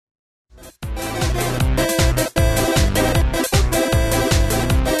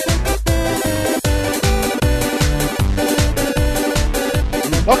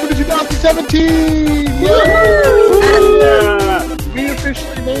Yeah! We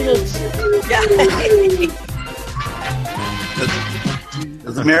officially made it.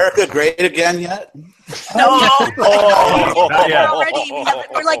 Is America great again yet? No. Not yet.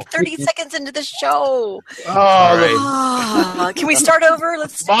 We're like 30 seconds into the show. Oh, Can we start over?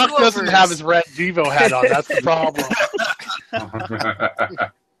 Let's do Mock doesn't do-overs. have his red Devo hat on. That's the problem.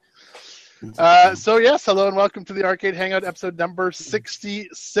 So yes, hello and welcome to the Arcade Hangout, episode number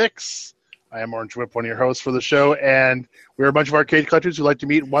 66. I am Orange Whip, one of your hosts for the show, and we're a bunch of arcade collectors who like to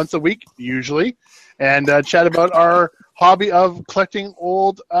meet once a week, usually, and chat about our hobby of collecting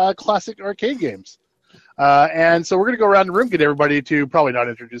old classic arcade games. And so we're going to go around the room, get everybody to probably not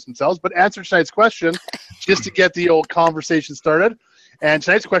introduce themselves, but answer tonight's question just to get the old conversation started. And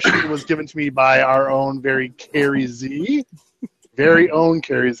tonight's question was given to me by our own very Carrie Z. Very own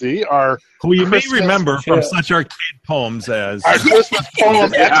Carrie Z, who you Christmas may remember from such arcade poems as our Christmas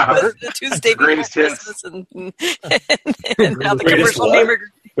poem expert. The Tuesday before Greatest hits. Christmas and now the commercial what? name.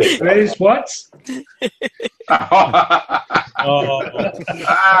 Greatest what?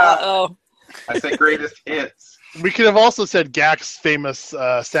 Uh-oh. I said greatest hits. We could have also said Gak's famous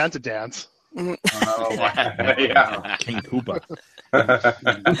Santa dance. Oh, yeah. King Koopa.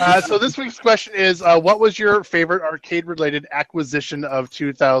 So this week's question is, what was your favorite arcade-related acquisition of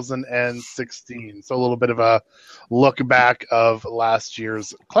 2016? So a little bit of a look back of last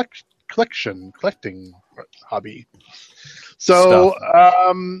year's collecting hobby. So,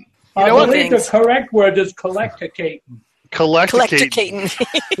 you know what? I believe the correct word is collecticating. Collecticating.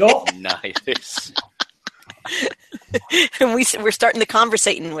 Yup. Nice. And we're starting the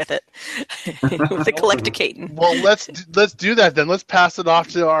conversating with it, with the collecticating. Well, let's do that then. Let's pass it off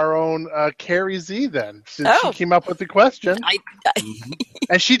to our own Carrie Z then, since she came up with the question.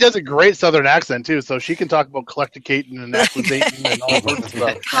 And she does a great Southern accent too, so she can talk about collecticating and acquisiting and all sorts of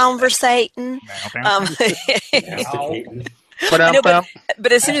stuff. Conversating. I know,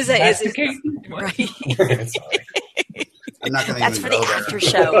 but as soon as right. I'm not going to That's even for the go there. after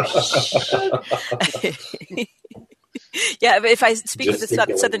show. Yeah, but if I speak with a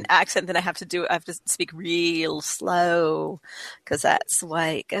Southern accent, then I have to speak real slow, because that's the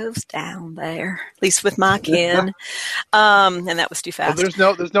way it goes down there. At least with my kin. And that was too fast.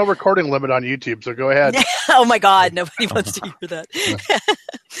 Well, there's no recording limit on YouTube, so go ahead. Oh my God, nobody wants to hear that.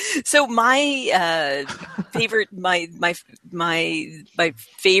 So my favorite, my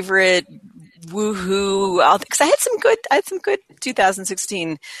favorite. Woohoo! Because I had some good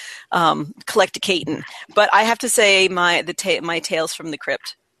 2016 collecticating, but I have to say my Tales from the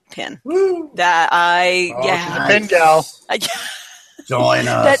Crypt pin. Woo. That She's a pin gal. Join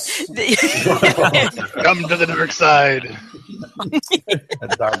us. Come to the dark side.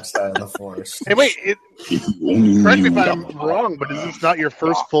 The dark side of the force. Hey, wait. Correct me if I'm wrong, but is this not your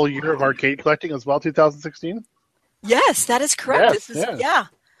first full year of arcade collecting as well, 2016? Yes, that is correct. Yes, This is, yeah.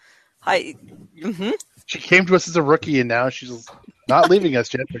 She came to us as a rookie, and now she's not leaving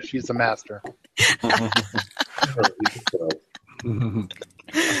us yet, but she's a master. When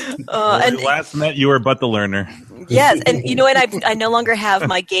we last met, you were but the learner. Yes, and you know what? I no longer have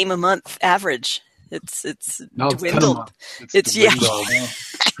my game a month average. It's dwindled. It's dwindled.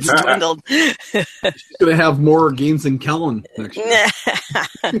 She's going to have more games than Kellen next year.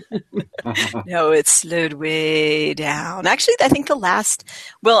 No, it's slowed way down. Actually, I think I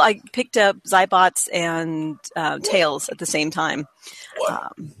picked up Zybots and Tails at the same time.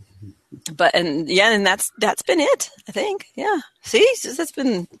 And that's been it, I think. Yeah. See, that's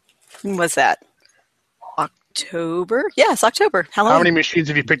been, when was that? October? Yes, October. How many machines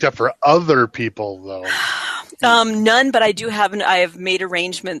have you picked up for other people, though? None, but I have made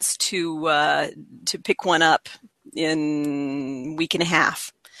arrangements to pick one up in a week and a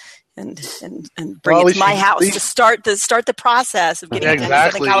half, and bring it to my house to start the process of getting it to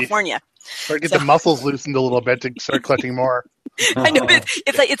Southern California. Or get the muscles loosened a little bit to start collecting more. I know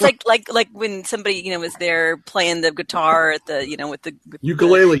it's like when somebody was there playing the guitar at the with the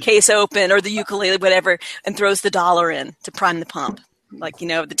ukulele case open, or the ukulele, whatever, and throws the dollar in to prime the pump. Like,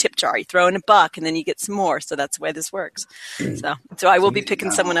 the tip jar, you throw in $1 and then you get some more. So that's the way this works. So I will be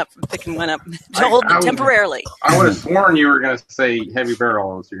picking one up to hold temporarily. I would have sworn you were going to say heavy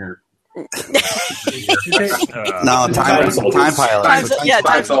barrel. No, time pilot.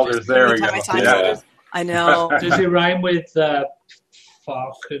 Time soldiers. There we go. I know. Does it rhyme with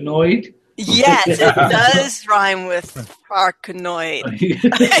Farkanoid? Yes, it does rhyme with Farkanoid.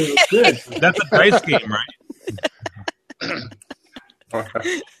 Good. That's a dice game, right?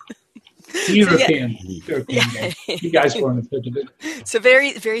 European game. You guys weren't fit of it. So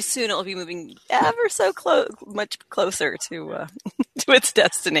very, very soon it will be moving ever so much closer to its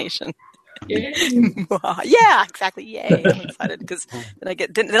destination. Yeah, exactly. Yay! I'm excited because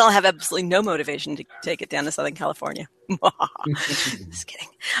then I'll have absolutely no motivation to take it down to Southern California. Just kidding.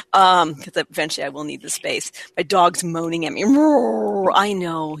 Because eventually I will need the space. My dog's moaning at me. I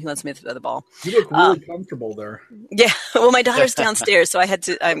know he wants me to throw the ball. You look really comfortable there. Yeah. Well, my daughter's downstairs, so I had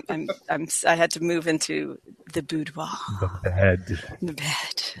to. I had to move into the boudoir. The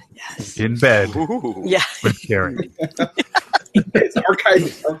bed. Yes. In bed. Ooh. Yeah. With Carrie. It's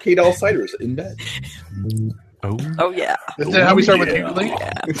arcade all ciders in bed. Oh yeah. Is that how we start with you, Gleek?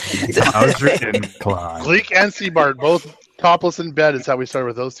 Yeah. I was written Clyde. Gleek and Seabart, both topless in bed is how we started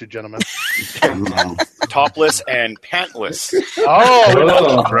with those two gentlemen. Topless and pantless.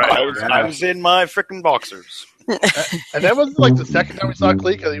 Oh, Right. I was in my frickin' boxers. and that was like the second time we saw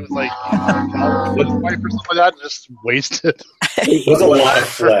Gleek, and he was like with his wife or something like that, just wasted. It was a lot of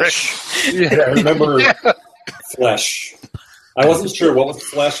flesh. Yeah. I remember flesh. I wasn't sure what was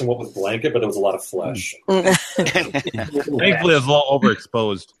flesh and what was blanket, but there was a lot of flesh. Thankfully, it was a little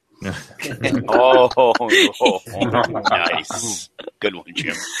overexposed. Nice. Good one,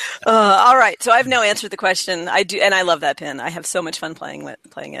 Jim. All right, so I've now answered the question. I do, and I love that pin. I have so much fun playing it.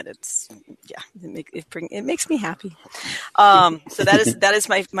 It's it makes me happy. So that is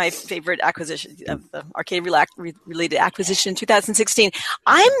my favorite acquisition of the arcade related acquisition in 2016.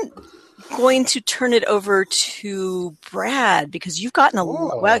 I'm going to turn it over to Brad because you've gotten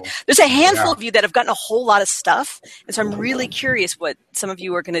there's a handful of you that have gotten a whole lot of stuff, and so I'm really curious what some of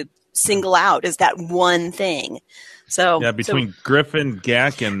you are going to single out as that one thing. So yeah, between Griffin,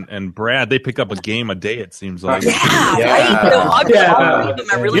 Gak, and Brad, they pick up a game a day. It seems like. Right? So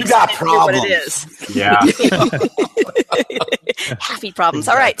I'm really you got problems. What it is. Yeah. Happy problems.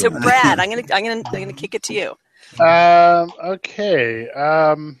 All right, so Brad, I'm gonna kick it to you. Okay.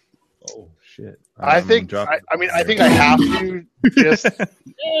 Oh shit! I think I have to just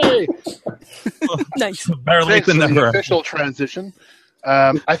Nice. Better late than the never. official transition.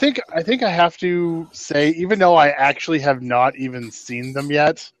 I think I have to say, even though I actually have not even seen them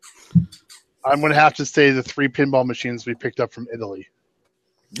yet, I'm going to have to say the 3 pinball machines we picked up from Italy.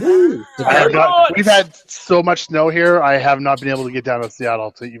 We've had so much snow here. I have not been able to get down to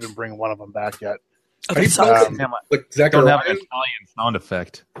Seattle to even bring one of them back yet. Okay, Don't have an Italian sound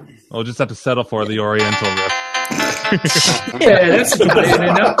effect. We'll just have to settle for the Oriental riff. Yeah, that's Italian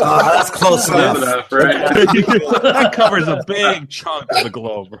enough. That's close enough. Right? That covers a big chunk of the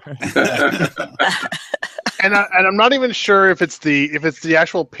globe. And I'm not even sure if it's the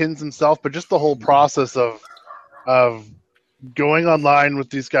actual pins themselves, but just the whole process of going online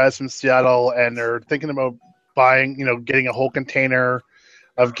with these guys from Seattle, and they're thinking about buying, getting a whole container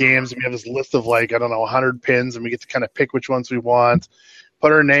of games, and we have this list of 100 pins, and we get to kind of pick which ones we want,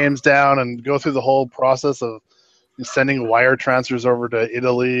 put our names down, and go through the whole process of sending wire transfers over to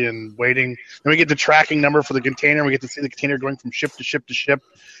Italy and waiting. Then we get the tracking number for the container, and we get to see the container going from ship to ship to ship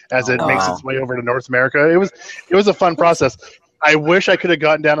as it makes its way over to North America. It was a fun process. I wish I could have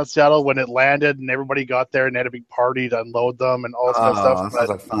gotten down to Seattle when it landed and everybody got there and they had a big party to unload them and all that stuff. Sounds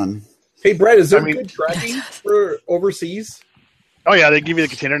like fun. Hey, Brad, is there good tracking for overseas? Oh yeah, they give you the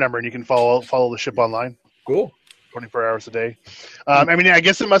container number and you can follow the ship online. Cool. 24 hours a day. I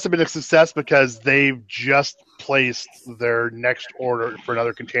guess it must have been a success because they've just placed their next order for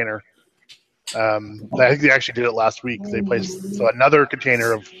another container. I think they actually did it last week. They placed another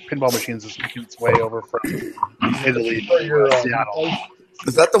container of pinball machines is making its way over from Italy to Seattle.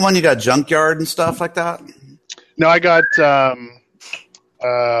 Is that the one you got junkyard and stuff like that? No, I got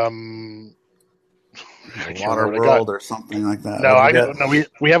Water World or something like that. No,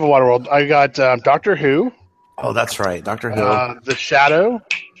 we have a Water World. I got Doctor Who. Oh, that's right, Doctor Who. The Shadow,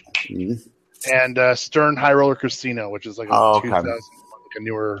 and Stern High Roller Casino, which is like a 2000, like a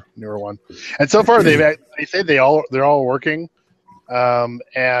newer one. And so far, they say they're all working. And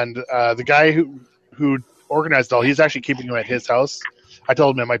the guy who organized it all, he's actually keeping them at his house. I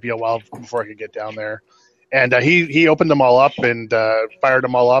told him it might be a while before I could get down there. And he opened them all up and fired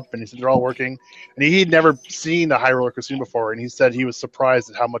them all up, and he said they're all working. And he'd never seen a High Roller Casino before, and he said he was surprised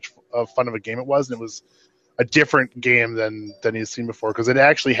at how much fun of a game it was, and it was a different game than he's seen before, because it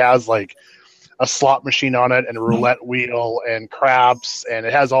actually has like a slot machine on it and a roulette wheel and craps, and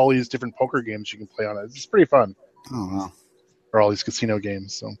it has all these different poker games you can play on it. It's pretty fun. Oh, wow. Or all these casino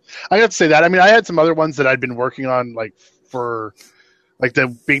games. So I got to say that. I mean, I had some other ones that I'd been working on, like for like the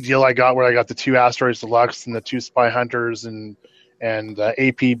big deal I got where I got the 2 Asteroids Deluxe and the 2 Spy Hunters and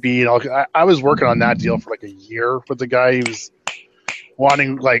APB and all. I was working on that deal for like a year with the guy. He was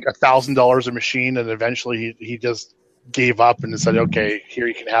wanting like $1,000 a machine, and eventually he just gave up and said, "Okay, here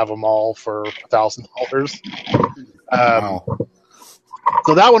you can have them all for $1,000."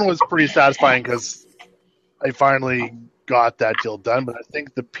 So that one was pretty satisfying because I finally got that deal done. But I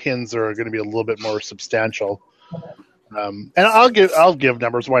think the pins are going to be a little bit more substantial. And I'll give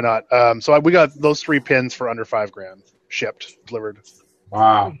numbers. Why not? So we got those 3 pins for under $5,000 shipped, delivered.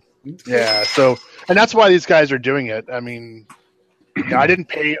 Wow. Yeah. So, and that's why these guys are doing it. I mean, I didn't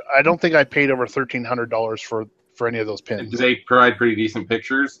pay. I don't think I paid over $1,300 for any of those pins. Do they provide pretty decent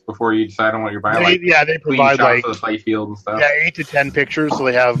pictures before you decide on what you're buying? They provide like the play field and stuff. Yeah, 8 to 10 pictures. So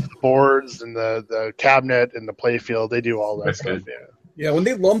they have the boards and the cabinet and the play field. They do all that That's stuff. good. Yeah. Yeah, when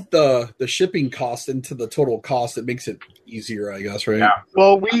they lump the shipping cost into the total cost, it makes it easier, I guess, right? Yeah.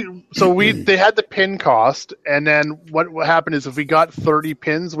 Well, they had the pin cost, and then what happened is if we got 30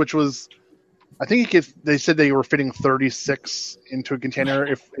 pins, which was, I think they said they were fitting 36 into a container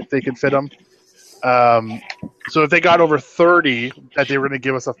if they could fit them. So if they got over 30, that they were going to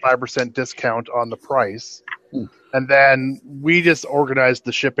give us a 5% discount on the price. And then we just organized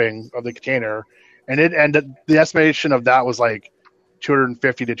the shipping of the container, and the estimation of that was like $250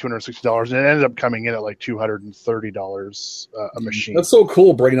 to $260, and it ended up coming in at like $230 a machine. That's so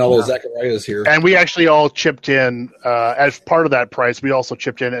cool, bringing all those Zacharias here. And we actually all chipped in as part of that price. We also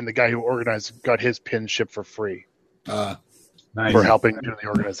chipped in, and the guy who organized got his pin shipped for free for helping do the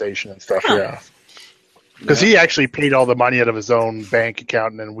organization and stuff. Yeah, because he actually paid all the money out of his own bank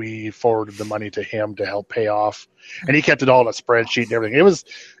account, and then we forwarded the money to him to help pay off. And he kept it all in a spreadsheet and everything. It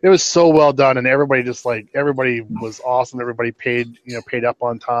was so well done, and everybody was awesome. Everybody paid up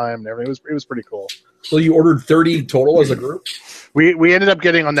on time and everything. It was pretty cool. So you ordered 30 total as a group? We ended up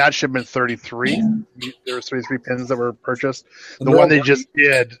getting on that shipment 33. There was 33 pins that were purchased. And the one they just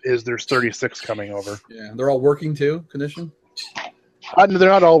did is there's 36 coming over. Yeah, they're all working too, condition? They're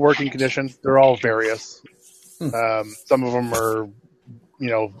not all working condition. They're all various. Some of them are,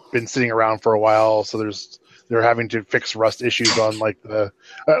 been sitting around for a while, so they're having to fix rust issues on like the.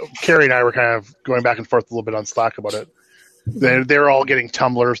 Carrie and I were kind of going back and forth a little bit on Slack about it. They're all getting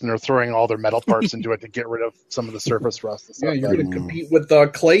tumblers and they're throwing all their metal parts into it to get rid of some of the surface rust and stuff. Yeah, you're going to compete with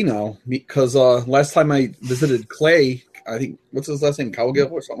Clay now because last time I visited Clay, I think what's his last name,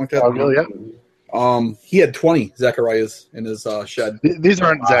 Cowgill or something like that. Cowgill, yeah. He had 20 Zacharias in his shed. These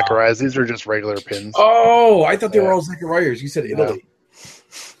aren't Zacharias; these are just regular pins. Oh, I thought they were all Zacharias. You said Italy.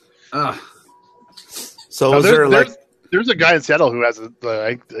 So there's a guy in Seattle who has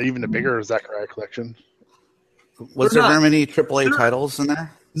even a bigger Zachariah collection. Was there very many AAA titles in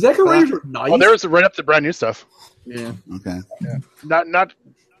there? Zacharias are nice. Oh, there was right up to brand new stuff. Yeah. Okay. Yeah. Not.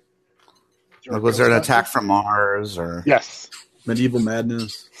 Like, was there an Attack from Mars or? Yes. Medieval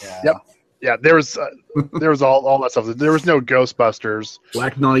Madness. Yeah. Yep. Yeah, there was all that stuff. There was no Ghostbusters.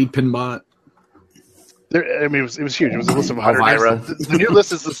 Black Knight, Pinbot. It was huge. It was a list of 100. The new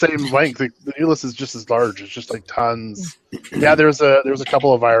list is the same length. The new list is just as large. It's just like tons. Yeah, there was a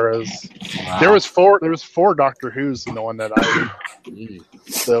couple of Iras. Wow. There was four Doctor Who's in the one that I.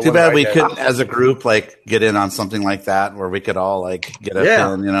 Too bad we couldn't, as a group, like get in on something like that where we could all like get a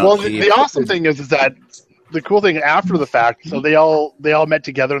pin. Well, the awesome thing is that the cool thing after the fact. So they all met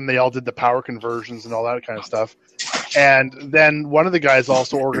together and they all did the power conversions and all that kind of stuff. And then one of the guys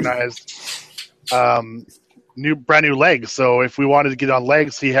also organized. Brand new legs. So if we wanted to get on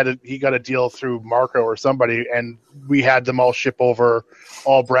legs, he got a deal through Marco or somebody, and we had them all ship over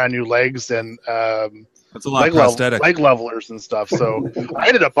all brand new legs and that's a lot of leg levelers and stuff. So I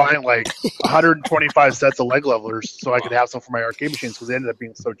ended up buying like 125 sets of leg levelers so I could have some for my arcade machines because they ended up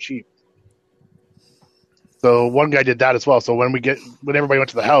being so cheap. So one guy did that as well. So when everybody went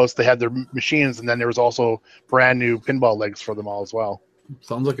to the house, they had their machines, and then there was also brand new pinball legs for them all as well.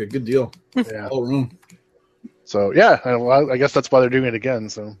 Sounds like a good deal. Yeah. All room. So yeah, I guess that's why they're doing it again.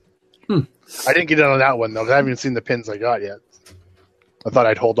 So I didn't get in on that one though. I haven't even seen the pins I got yet. I thought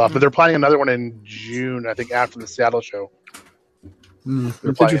I'd hold off, but they're planning another one in June. I think after the Seattle show. It's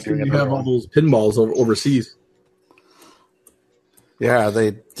interesting you have all those pinballs overseas. Yeah, are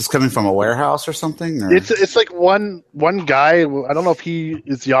they just coming from a warehouse or something? Or? It's like one guy. I don't know if he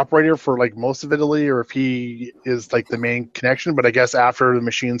is the operator for like most of Italy or if he is like the main connection. But I guess after the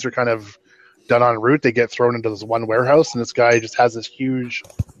machines are kind of done en route, they get thrown into this one warehouse, and this guy just has this huge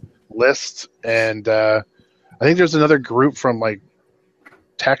list. And I think there's another group from like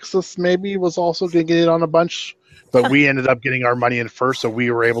Texas maybe was also going to get in on a bunch, but we ended up getting our money in first, so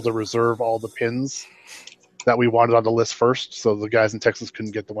we were able to reserve all the pins that we wanted on the list first, so the guys in Texas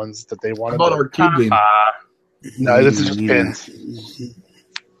couldn't get the ones that they wanted. How about arcade game? No, this is just pins.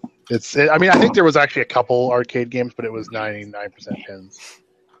 I mean, I think there was actually a couple arcade games, but it was 99% pins.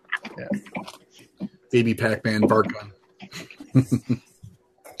 Yeah. Baby Pac-Man, Bart Gun.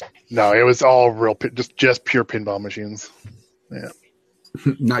 No, it was all real, just pure pinball machines. Yeah.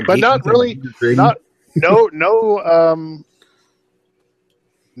 not really.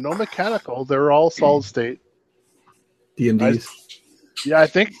 No mechanical. They're all solid state. DMDs. Yeah, I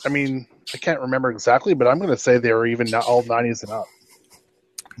think. I mean, I can't remember exactly, but I'm going to say they were even all 90s and up.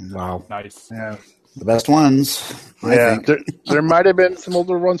 Wow, nice. Yeah, the best ones. I think. There might have been some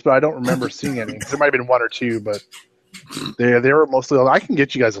older ones, but I don't remember seeing any. There might have been one or two, but they were mostly. I can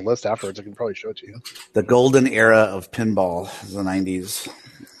get you guys a list afterwards. I can probably show it to you. The golden era of pinball is the 90s.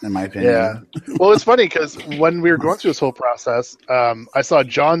 In my opinion. Yeah. Well, it's funny because when we were going through this whole process, I saw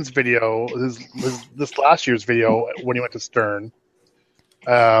John's video, this last year's video when he went to Stern,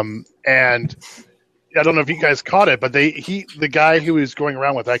 and I don't know if you guys caught it, but the guy who was going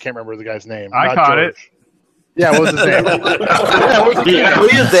around with, I can't remember the guy's name. I caught George. it. Yeah, what was his name?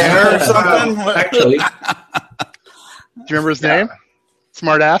 Were you there or something? Actually, do you remember his name?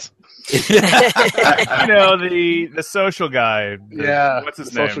 Smart ass. The social guy. What's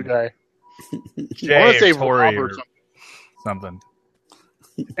his name? Social guy. Jay I want to say Rob or something.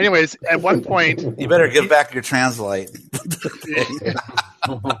 Anyways, at one point, you better give back your translate.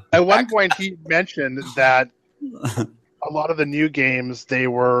 At one point, he mentioned that a lot of the new games, they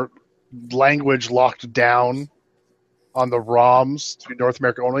were language locked down on the ROMs to North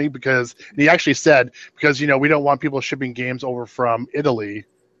America only because he actually said we don't want people shipping games over from Italy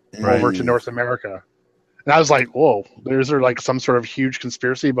over to North America. And I was like, whoa, is there like some sort of huge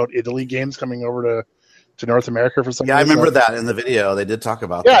conspiracy about Italy games coming over to North America for some reason? I remember that in the video. They did talk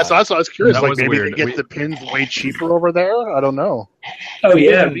about that. Yeah, so I was curious. That like was maybe weird. they get the pins way cheaper over there? I don't know. oh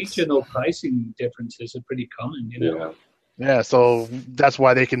yeah, regional pricing differences are pretty common. Yeah, so that's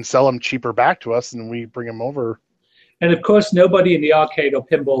why they can sell them cheaper back to us and we bring them over. And of course, nobody in the arcade or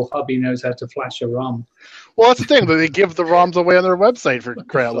pinball hobby knows how to flash a ROM. Well, that's the thing. They give the ROMs away on their website for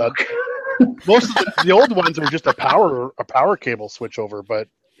crying out loud. Most of the old ones are just a power cable switch over, but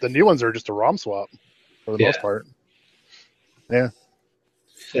the new ones are just a ROM swap for the most part. Yeah.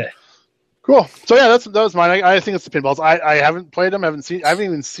 Cool. So yeah, that was mine. I think it's the pinballs. I haven't played them. I haven't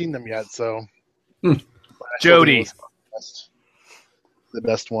even seen them yet. So Jody, the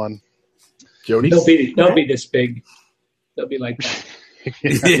best one. Jody. They'll be this big. They'll be like that.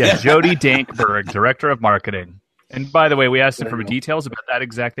 Yeah, Jody Dankberg, Director of Marketing. And by the way, we asked him for details about that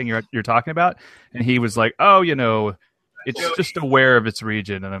exact thing you're talking about, and he was like, "Oh, it's just aware of its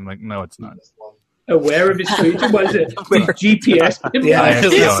region." And I'm like, "No, it's not." Aware of its region? Was it GPS? Yeah,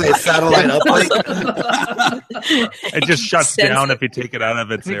 satellite uplink. It just shuts down if you take it out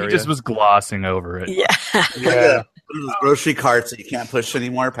of its area. He just was glossing over it. Yeah. Yeah. Those grocery carts that you can't push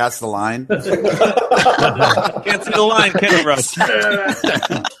anymore past the line. Can't see the line, Kendra.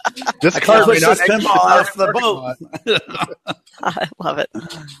 This car push this pinball off the boat. I love it.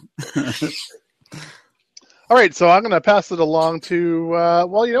 All right, so I'm going to pass it along to,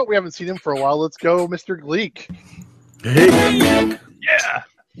 we haven't seen him for a while. Let's go, Mr. Gleek. Hey. Yeah.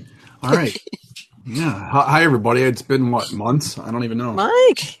 All right. Yeah. Hi, everybody. It's been, months? I don't even know.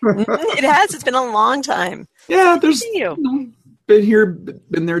 Mike. It has. It's been a long time. Yeah, there's you. Been here,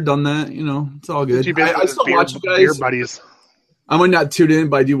 been there, done that. It's all good. I still watch you guys. Beer buddies. I might not tune in,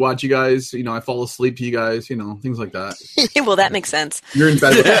 but I do watch you guys. I fall asleep to you guys, things like that. Well, that makes sense. You're in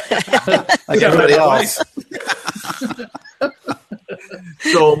bed like everybody else.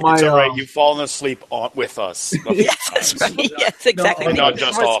 So it's all right. You've fallen asleep with us. Yes, that's right. Yes, exactly. No, not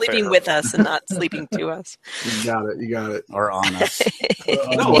just more sleeping with us and not sleeping to us. You got it. Or on us.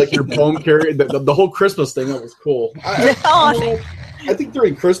 No, like your poem carry, the whole Christmas thing, that was cool. I think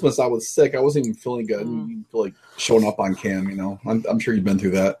during Christmas I was sick. I wasn't even feeling good. You feel like showing up on cam, I'm sure you've been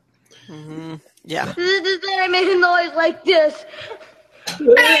through that. Mm-hmm. Yeah. This is I make a noise like this.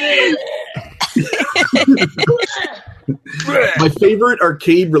 My favorite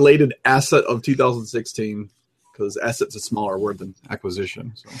arcade-related asset of 2016, because asset's a smaller word than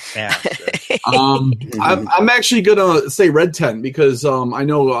acquisition. So. Yeah. I'm actually gonna say Red Tent because I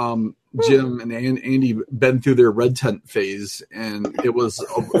know Jim and Andy been through their Red Tent phase, and it was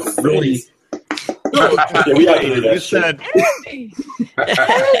a really. You said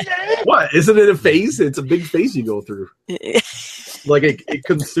what? Isn't it a phase? It's a big phase you go through. Like it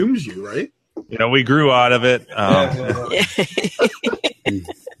consumes you, right? We grew out of it.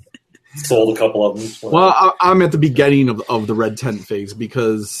 Sold a couple of them. Well, I'm at the beginning of the Red Tent phase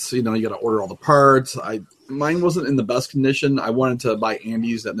because you got to order all the parts. Mine wasn't in the best condition. I wanted to buy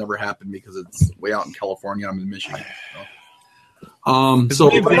Andy's. That never happened because it's way out in California. I'm in Michigan.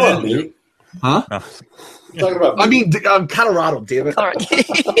 Huh? Talking about Colorado, damn it. What's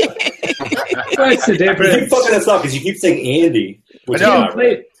the difference? You keep fucking us up because you keep saying Andy. I know.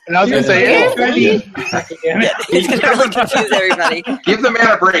 And I was going to say, he's going to really confuse everybody. Give the man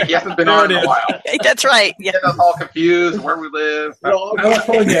a break. He hasn't been on in a while. That's right. Yeah. Get us all confused where we live.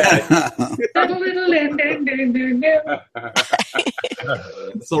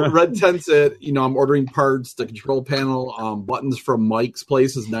 So Red Tent's it. I'm ordering parts. The control panel, buttons from Mike's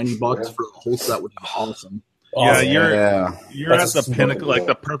place is $90 for the whole set, which is awesome. Yeah, you're at the pinnacle, like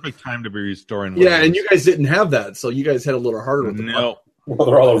the perfect time to be restoring. Yeah, and you guys didn't have that, so you guys had a little harder with No. Well,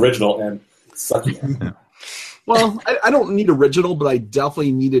 they're all original and sucky. Well, I don't need original, but I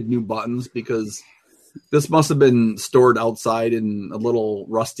definitely needed new buttons because this must have been stored outside and a little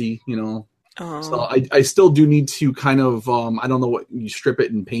rusty, Oh. So I still do need to kind of, I don't know what, you strip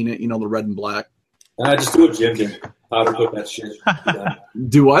it and paint it, the red and black. I just do a Jim powder coat that shit.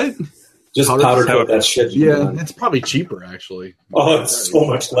 Do what? Just powder coat that shit. Yeah, it's probably cheaper, actually. Oh, it's so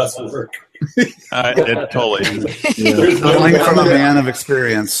much less work. It totally is. Yeah. Coming from a man of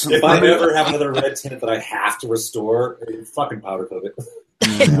experience. If I ever have another red tint that I have to restore, fucking powder coat it.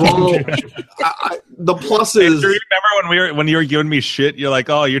 Well, the plus is. Do you remember when you were giving me shit? You're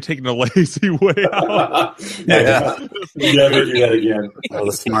like, "Oh, you're taking the lazy way out." Yeah. Never do that again. Oh,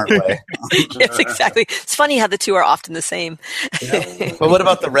 the smart way. Yes, exactly. It's funny how the two are often the same. Yeah. But what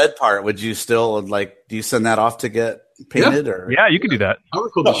about the red part? Would you still do you send that off to get painted? Yeah. Or Yeah, you can do that. Powder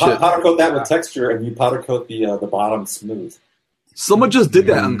coat that with texture, and you powder coat the bottom smooth. Someone just did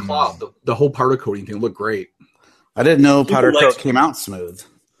that on Cloud. The whole powder coating thing looked great. I didn't know powder coat came out smooth.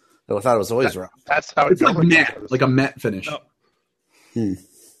 I thought it was always rough. That's how it's like a matte finish. Oh.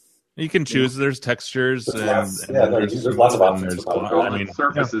 You can choose. There's textures. There's lots of options.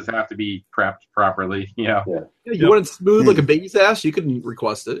 Surfaces have to be prepped properly. Yeah. You want it smooth like a baby's ass? You can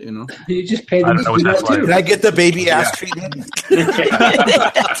request it. You just pay them to do that too. Can I get the baby ass treatment?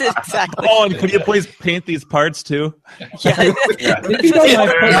 That's exactly. Oh, and could you please paint these parts too? Yeah.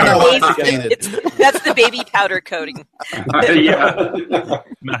 That's the baby powder coating. Yeah.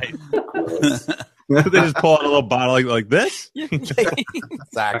 Nice. They just pull out a little bottle like this. Exactly.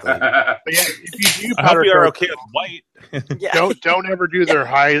 But yeah, if you do I hope powder you are coat, okay with white. Yeah. don't ever do their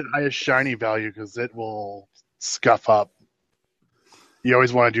highest shiny value because it will scuff up. You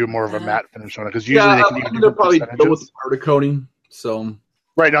always want to do more of a matte finish on it because usually they can do they'll probably go percentages. with the powder coating. So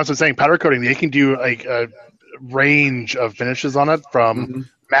Right, that's what I'm saying. Powder coating, they can do like a range of finishes on it from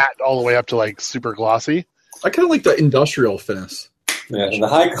matte all the way up to like super glossy. I kind of like the industrial finish. Yeah, and the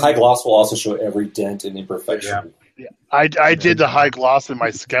high gloss will also show every dent and imperfection. Yeah. I did the high gloss in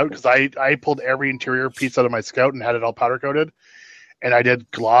my Scout because I pulled every interior piece out of my Scout and had it all powder coated. And I did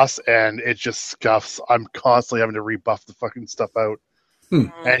gloss, and it just scuffs. I'm constantly having to rebuff the fucking stuff out.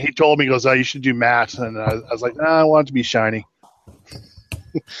 And he told me, he goes, "Oh, you should do matte." And I was like, "Nah, I want it to be shiny."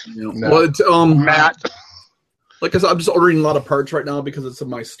 No. Well, it's matte. Like I said, I'm just ordering a lot of parts right now because it's in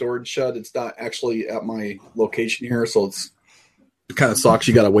my storage shed. It's not actually at my location here, so it kind of sucks.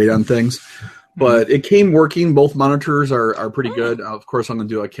 You got to wait on things. But it came working. Both monitors are pretty good. Of course, I'm going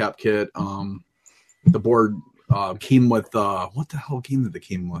to do a cap kit. The board came with what the hell game did it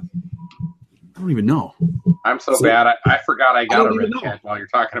came with? I don't even know. I'm so bad. I forgot I got a red tent while you're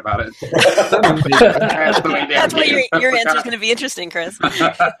talking about it. That's why your answer is going to be interesting, Chris.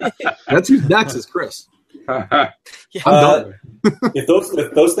 That's who's next is Chris. Yeah. I'm done.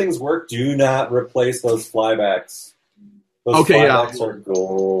 If those things work, do not replace those flybacks. Those flybacks are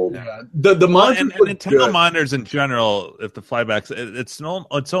gold. Yeah. The monitors and Nintendo monitors in general, if the flybacks, it's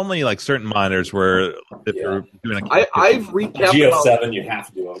only like certain monitors where if you're doing I've recapped Geo7, you have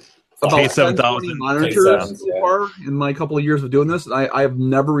to do them. About K7000 monitors so far in my couple of years of doing this. I have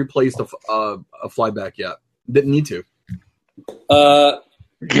never replaced a flyback yet. Didn't need to. Yeah.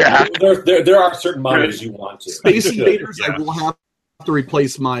 There are certain monitors you want to. Space Invaders, I will have to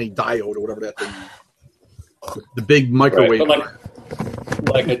replace my diode or whatever that thing is. The big microwave. Right,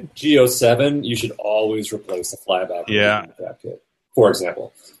 but like a Geo7, you should always replace the flyback. Yeah. Kit. For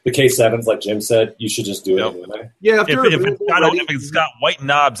example, the K7s, like Jim said, you should just do it anyway. Yeah, if it's got white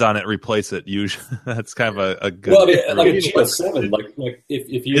knobs on it, replace it. Usually, that's kind of a good. Well, I mean, like a Geo7, like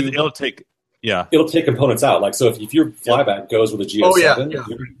if you, it'll take components out. Like so, if your flyback goes with a Geo7, you're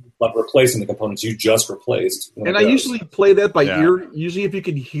like replacing the components you just replaced. And I usually play that by ear. Usually, if you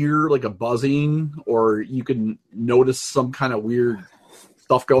can hear like a buzzing or you can notice some kind of weird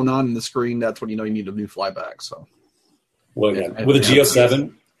stuff going on in the screen, that's when you know you need a new flyback. So. Well, yeah. With a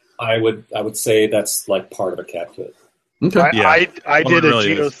Geo7, I would say that's like part of a cat kit. Okay. I did a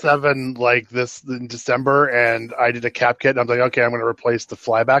Geo7 like this in December, and I did a cap kit, and I'm like, okay, I'm going to replace the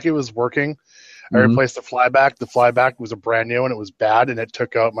flyback. It was working. I replaced the flyback. The flyback was a brand new and it was bad, and it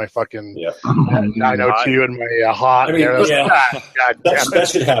took out my fucking 902 and my hot. I mean, that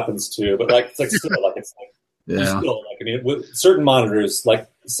shit happens too. But with certain monitors, like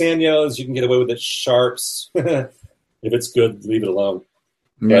Sanyos, you can get away with it. Sharps, if it's good, leave it alone.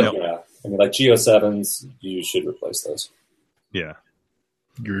 But, I mean, like Geo7s, you should replace those. Yeah.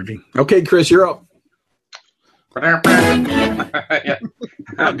 Groovy. Okay, Chris, you're up. Good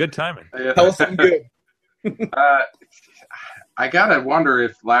timing. Tell us something good. I gotta wonder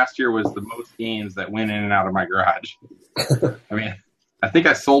if last year was the most games that went in and out of my garage. I mean, I think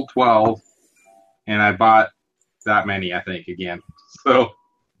I sold 12, and I bought that many, I think, again. So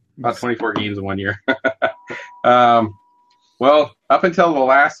about 24 games in 1 year. Well, up until the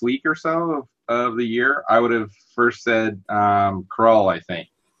last week or so of the year, I would have first said Krull, I think.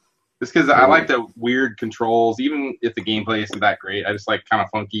 Just because I like the weird controls, even if the gameplay isn't that great. I just like kind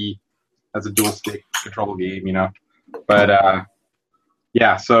of funky as a dual stick control game, you know. But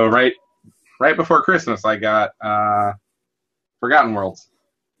yeah, so right before Christmas, I got Forgotten Worlds.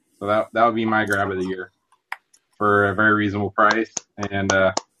 So that would be my grab of the year for a very reasonable price, and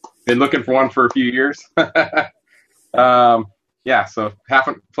been looking for one for a few years. Yeah, so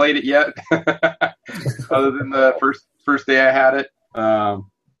haven't played it yet, other than the first day I had it.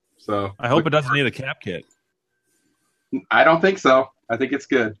 So I hope it doesn't need a cap kit. I don't think so. I think it's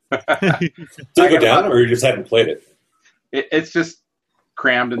good. Did it go down, or you just haven't played it? It's just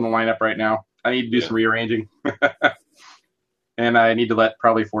crammed in the lineup right now. I need to do some rearranging, and I need to let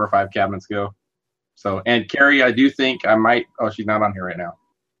probably 4 or 5 cabinets go. So, and Carrie, I do think I might. Oh, she's not on here right now.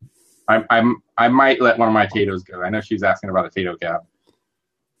 I might let one of my Tato's go. I know she's asking about a Tato cab.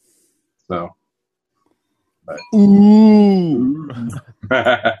 So, but. Ooh.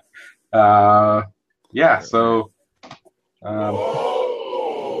 Yeah. So, there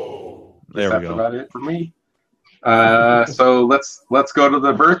we that's go. about it for me. So let's go to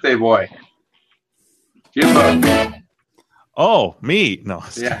the birthday boy, Jimbo. Oh, me? No.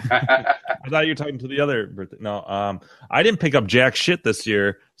 Yeah. I thought you were talking to the other birthday. No, I didn't pick up jack shit this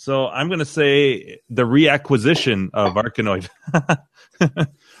year, so I'm going to say the reacquisition of Arkanoid.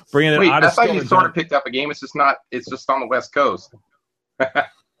 Bringing it Wait, out I of thought you storage. sort of picked up a game. It's just not. It's just on the West Coast.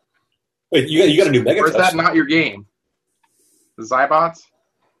 Wait, you got a new Mega Or is Touch? that not your game? The Zybots?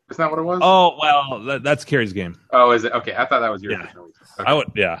 Isn't that what it was? Oh well, that's Carrie's game. Oh, is it? Okay, I thought that was yours. Yeah. Okay. I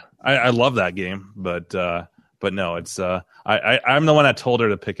would. Yeah, I love that game, but no, it's I'm the one that told her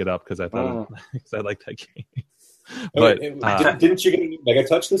to pick it up because I thought because I like that game. But didn't you get a new Mega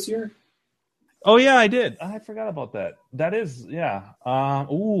Touch this year? Oh yeah, I did. I forgot about that. That is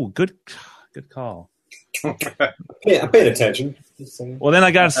good call. Yeah, I paid attention. Well, then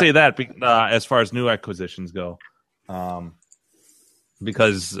I got to say that as far as new acquisitions go,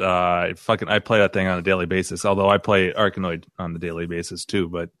 because I play that thing on a daily basis. Although I play Arkanoid on the daily basis too,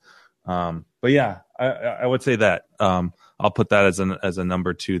 but yeah, I would say that I'll put that as a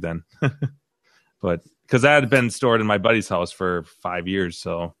number 2 then, but because that had been stored in my buddy's house for 5 years,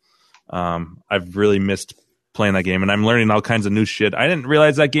 so I've really missed playing that game, and I'm learning all kinds of new shit. I didn't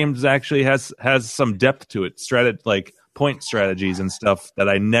realize that game actually has some depth to it, like point strategies and stuff that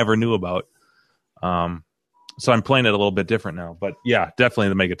I never knew about. So I'm playing it a little bit different now, but yeah, definitely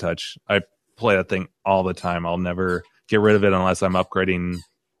the Mega Touch. I play that thing all the time. I'll never get rid of it unless I'm upgrading,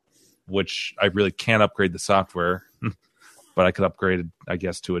 which I really can't upgrade the software, but I could upgrade it, I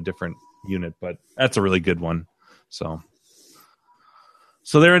guess, to a different unit, but that's a really good one. So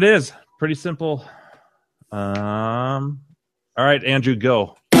there it is. Pretty simple. All right, Andrew,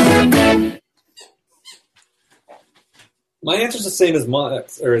 go. My answer's the same as mine,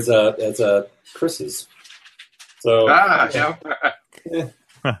 or as Chris's. So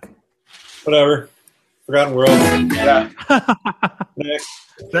whatever. Forgotten World. Yeah. Next.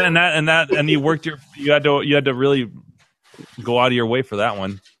 And you worked you had to really go out of your way for that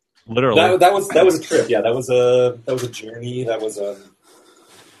one. Literally. That was a trip. Yeah, that was a journey. That was an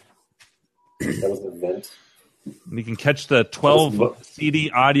event. You can catch the 12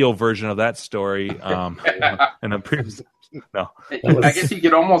 CD audio version of that story in a previous. No, I guess you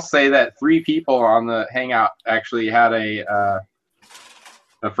could almost say that 3 people on the Hangout actually had a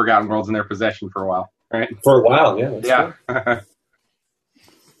Forgotten Worlds in their possession for a while, right? For a while, yeah. Yeah.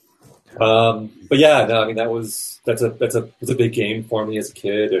 But yeah, no, I mean that's a big game for me as a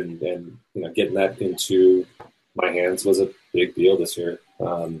kid, and getting that into my hands was a big deal this year.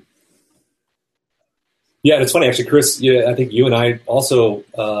 Yeah, and it's funny actually, Chris. Yeah, I think you and I also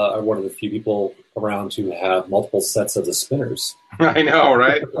are one of the few people around who have multiple sets of the spinners. I know,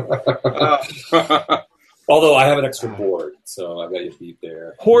 right? Although I have an extra board, so I got you beat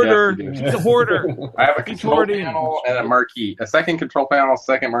there. Hoarder. Yes, He's a hoarder. I have a control panel and a marquee. A second control panel,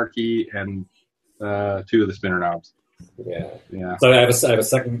 second marquee, and 2 of the spinner knobs. Yeah. So I have a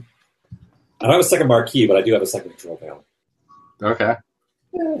second. I don't have a second marquee, but I do have a second control panel. Okay.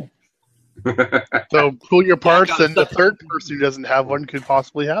 Yeah. So pull your parts, and the third person who doesn't have one could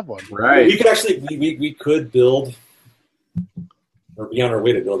possibly have one. Right. We could actually we could build, or be on our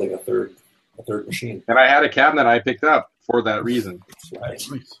way to building a third machine. And I had a cabinet I picked up for that reason. Right.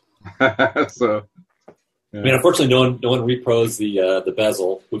 So. Yeah. I mean, unfortunately, no one repros the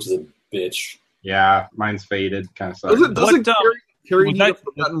bezel, which is a bitch. Yeah, mine's faded. Kind of sucks. Doesn't Carrie need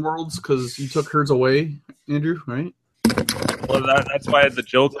Forgotten Worlds because you took hers away, Andrew? Right? Well, that's why the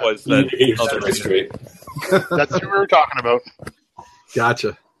joke was that. That's what we were talking about.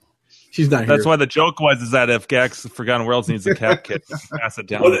 Gotcha. She's not here. That's why the joke was is that if Gax Forgotten Worlds needs a cap kit, pass it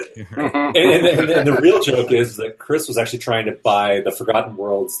down. Well, and the real joke is that Chris was actually trying to buy the Forgotten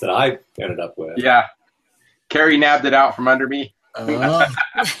Worlds that I ended up with. Yeah. Carrie nabbed it out from under me. All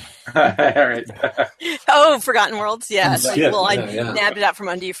right. Oh, Forgotten Worlds, yes. Yeah, well, I yeah. nabbed it out from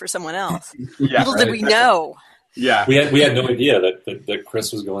under you for someone else. Yeah, Little did we know. Yeah. We had no idea that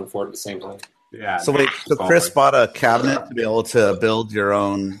Chris was going for it at the same time. Yeah. So wait, Chris bought a cabinet to be able to build your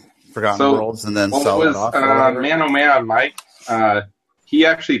own Forgotten Worlds and then sell it off? Man, oh man, Mike. He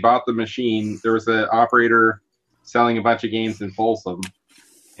actually bought the machine. There was an operator selling a bunch of games in Folsom,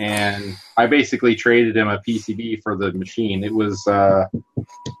 and I basically traded him a PCB for the machine. It was what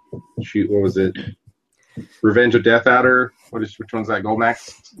was it? Revenge of Death Adder. Which one's that? Golden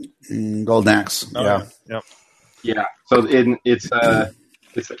Axe. Golden Axe. Yeah. Yep. Yeah. So it's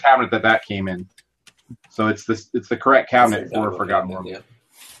the cabinet that came in. So it's the correct cabinet for Forgotten World. Yeah.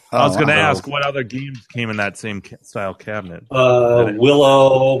 I was going to ask what other games came in that same style cabinet.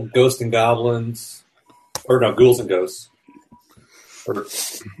 Willow, Ghosts and Goblins, or no, Ghouls and Ghosts. Or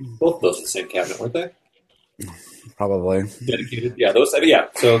both of those in the same cabinet, weren't they? Probably. Dedicated, yeah. Those, yeah.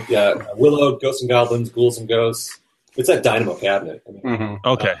 So yeah, Willow, Ghosts and Goblins, Ghouls and Ghosts. It's that Dynamo cabinet. I mean,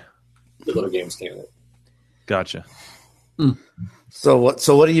 okay. The little games came in it. Gotcha. So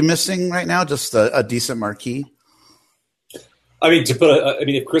what are you missing right now? Just a decent marquee? I mean,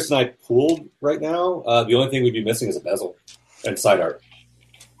 if Chris and I pooled right now, the only thing we'd be missing is a bezel and side art.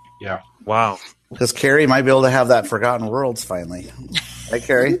 Yeah. Wow. Because Carrie might be able to have that Forgotten Worlds finally. Right,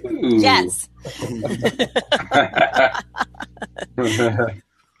 Carrie? Yes.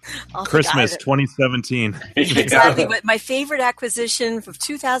 Christmas 2017. Exactly. But my favorite acquisition of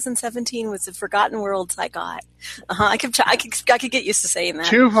 2017 was the Forgotten Worlds I got. I could get used to saying that.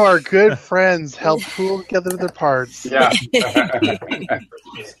 Two of our good friends helped pool together their parts. Yeah. Exactly. But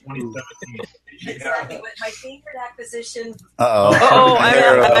my favorite acquisition. Uh-oh.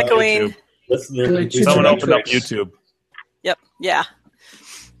 I'm echoing. Someone opened up YouTube. Yep. Yeah.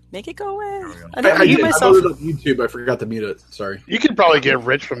 Make it go away. I loaded up YouTube. I forgot to mute it. Sorry. You could probably get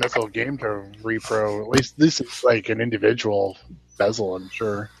rich from this old game to repro. At least this is like an individual bezel, I'm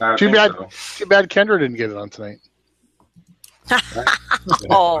sure. Too bad Kendra didn't get it on tonight.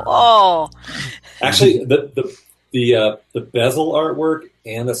 Oh. Actually, the bezel artwork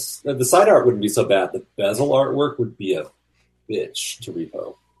and the side art wouldn't be so bad. The bezel artwork would be a bitch to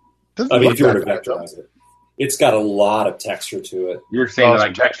repo. If you were to vectorize it. It's got a lot of texture to it. You were saying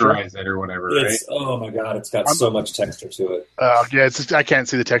like texturize it or whatever, right? Oh my god, it's got so much texture to it. Yeah, it's just, I can't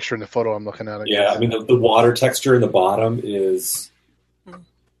see the texture in the photo I'm looking at. I mean, the water texture in the bottom is...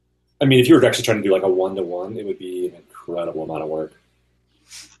 I mean, if you were actually trying to do like a 1-to-1, it would be an incredible amount of work.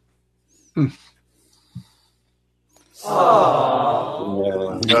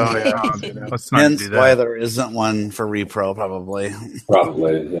 Hence why there isn't one for repro, probably.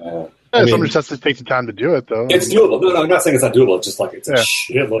 Probably, yeah. Somebody just has to take the time to do it, though. It's doable. No, I'm not saying it's not doable. It's just like it's a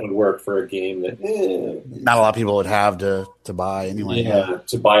shitload of work for a game that not a lot of people would have to buy anyway. Yeah,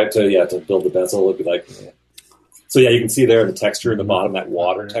 to buy it to build the bezel would be like. Yeah. So yeah, you can see there the texture in the bottom, that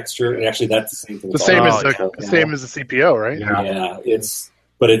water texture, and actually that's the same thing. The same as the CPO, right? Yeah, it's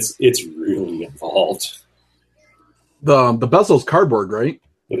really involved. The bezel's cardboard, right?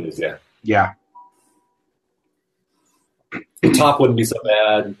 It is, yeah. Yeah. The top wouldn't be so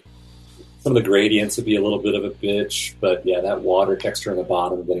bad. Some of the gradients would be a little bit of a bitch, but yeah, that water texture on the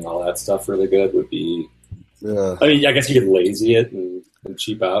bottom, getting all that stuff really good would be. Yeah. I mean, I guess you could lazy it and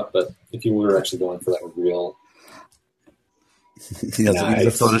cheap out, but if you were actually going for like a real. He doesn't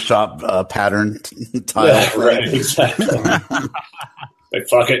use a Photoshop pattern tile. Yeah, right, exactly. Like,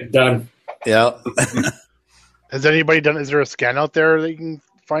 fuck it, done. Yeah. Has anybody done? Is there a scan out there that you can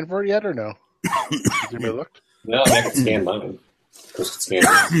find for it yet, or no? Has anybody looked? No, I can scan mine. Chris can scan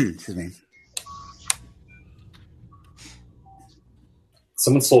it. Excuse me.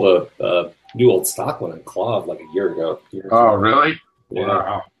 someone sold a new old stock one in Claw like a year ago. Oh, really? Yeah.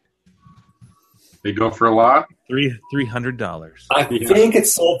 Wow. They go for a lot? $300. I think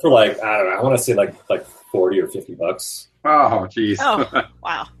it's sold for like, I don't know, I want to say like 40 or $50. Oh, jeez. Oh,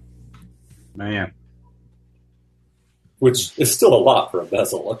 wow. Man. Which is still a lot for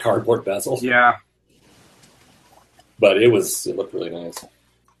a cardboard bezel. Yeah. But it looked really nice.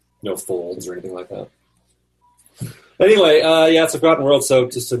 No folds or anything like that. Anyway, it's a Forgotten World, so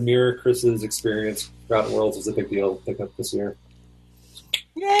just to mirror Chris's experience, Forgotten Worlds was a big deal to pick up this year.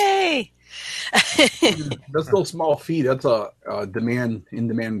 Yay! That's no small fee. That's a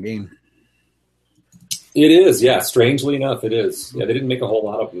in-demand game. It is, yeah. Strangely enough, it is. Yeah, they didn't make a whole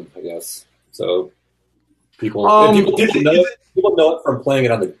lot of them, I guess. So people know it from playing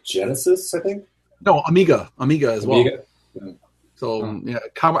it on the Genesis, I think. No, Amiga as well. Yeah. So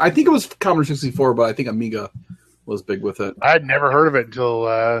I think it was Commodore 64, but I think Amiga was big with it. I'd never heard of it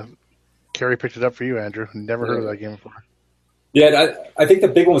until Carrie picked it up for you, Andrew. Never heard of that game before. Yeah, I think the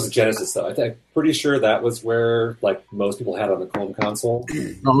big one was the Genesis, though. I'm pretty sure that was where like most people had it on the home console.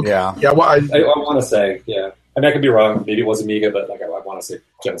 Yeah. Well, I want to say, yeah. I mean, I could be wrong. Maybe it was Amiga, but like I want to say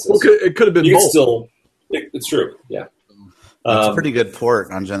Genesis. Well, it could have been both. It's true, yeah. It's a pretty good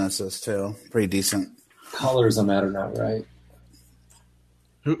port on Genesis, too. Pretty decent. Colors on that are not right.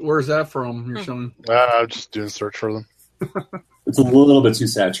 Where's that from? You're showing? I'm just doing a search for them. It's a little bit too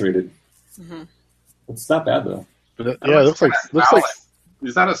saturated. Mm-hmm. It's not bad, though. It looks like.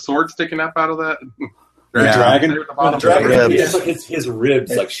 Is that a sword sticking up out of that? Dragon? Ribs. It's like his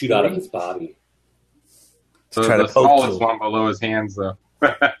ribs like shoot out of his body. So the smallest one below his hands, though.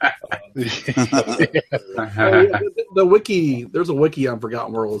 The wiki, there's a wiki on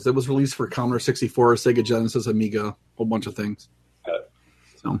Forgotten Worlds. It was released for Commodore 64, Sega Genesis, Amiga, a whole bunch of things.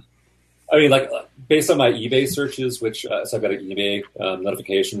 So, I mean, like based on my eBay searches, which so I've got an eBay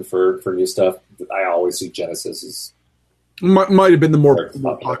notification for new stuff. I always see Genesis might have been the more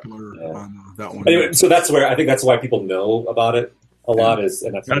popular on that one. Anyway, so that's why people know about it a lot.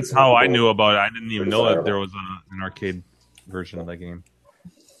 That's how I knew about it. I didn't even know that there was an arcade version of that game.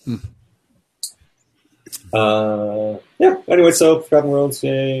 Anyway, so Forgotten Worlds,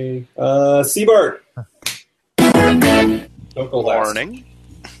 yay. Seabart. Morning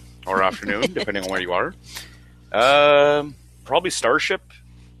or afternoon, depending on where you are. Probably Starship,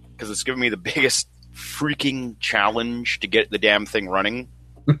 because it's given me the biggest freaking challenge to get the damn thing running.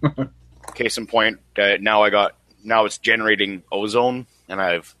 Case in point, now it's generating ozone, and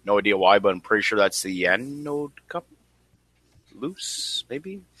I have no idea why, but I'm pretty sure that's the anode cup loose,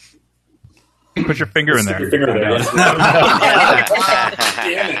 maybe. Put your finger in there.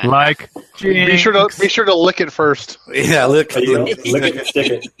 Like, be sure to lick it first. Yeah, lick it and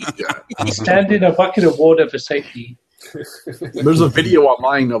stick it. Stand in a bucket of water for safety. There's a video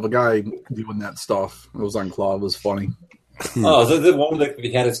online of a guy doing that stuff. It was on Claw. It was funny. Oh, is that the one that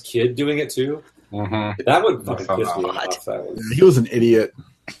he had his kid doing it too? Mm-hmm. That would fucking piss me off. He was an idiot.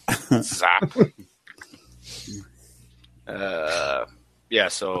 Zap.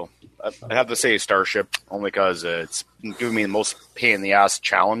 So I have to say Starship only because it's giving me the most pain in the ass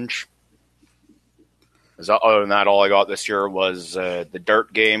challenge. Other than that, all I got this year was the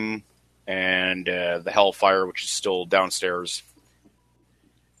Dart game and the Hellfire, which is still downstairs.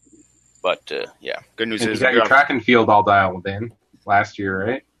 But good news is you got your track and field all dialed in last year,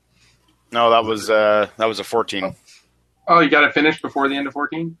 right? No, that was a 14. Oh, you got it finished before the end of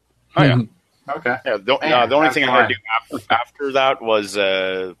 14? Oh yeah. Okay. Yeah. The only thing I had to do after that was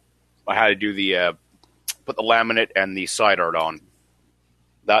I had to do the put the laminate and the side art on.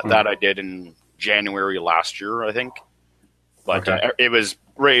 That I did in January last year, I think. But it was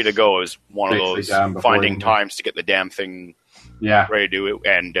ready to go. It was one of those finding times to get the damn thing ready to do it,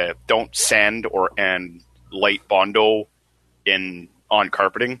 and don't sand and light Bondo on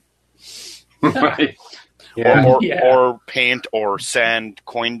carpeting. Right. Or paint or sand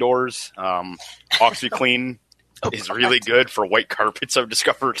coin doors. OxyClean is really good for white carpets, I've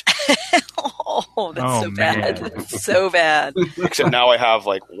discovered. That's so bad. That's so bad. Except now I have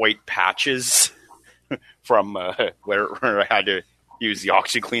like white patches from where I had to use the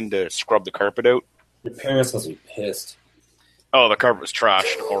OxyClean to scrub the carpet out. Your parents must be pissed. Oh, the carpet was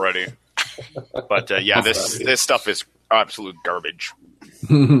trashed already. But this stuff is absolute garbage.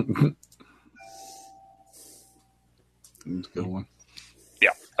 That's a good one.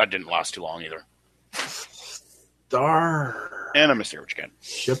 Yeah, that didn't last too long either. Star. And I'm a sandwich again.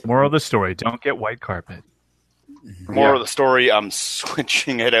 Moral of the story: don't get white carpet. Moral of the story: I'm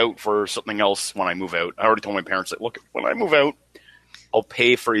switching it out for something else when I move out. I already told my parents that, look, when I move out, I'll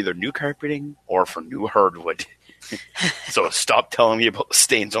pay for either new carpeting or for new hardwood. So stop telling me about the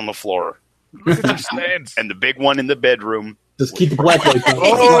stains on the floor. Look at your stains. And the big one in the bedroom. Just keep the black lights on.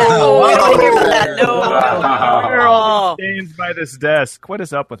 No. Stains by this desk. What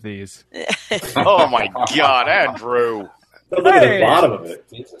is up with these? Oh my God, Andrew! Look at the bottom of it.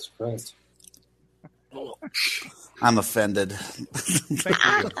 Jesus Christ! I'm offended. Those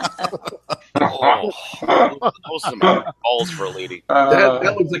are balls for a lady.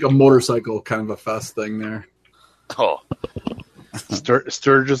 That looks like a motorcycle kind of a fest thing there. Oh,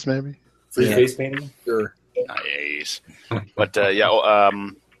 Sturgis maybe. Free face painting. Sure. Nice. But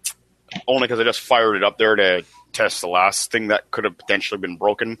only because I just fired it up there to test the last thing that could have potentially been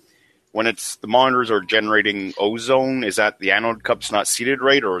broken. When the monitors are generating ozone, is that the anode cup's not seated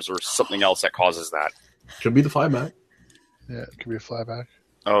right, or is there something else that causes that? Could be the flyback. Yeah, it could be a flyback.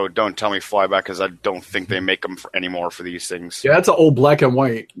 Oh, don't tell me flyback, because I don't think they make them anymore for these things. Yeah, that's an old black and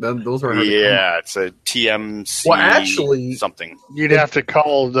white. Those are it's a TMC. Well, actually, something. You'd have to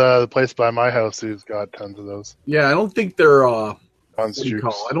call the place by my house who's got tons of those. Yeah, I don't think they're. I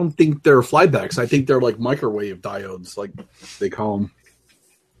don't think they're flybacks. I think they're like microwave diodes, like they call them.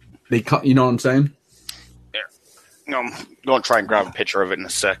 You know what I'm saying? Yeah. I'm going to try and grab a picture of it in a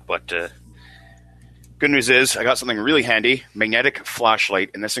sec, but good news is I got something really handy, magnetic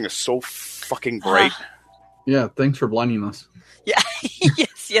flashlight, and this thing is so fucking bright. Yeah, thanks for blinding us. Yeah,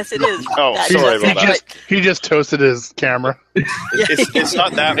 yes, it is. Oh, sorry about that. He just toasted his camera. It's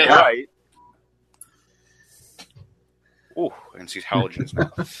not that bright. Oh, I can see halogens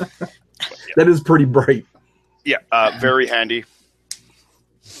now. That is pretty bright. Yeah, very handy.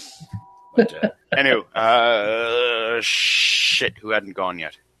 But, anyway, shit, who hadn't gone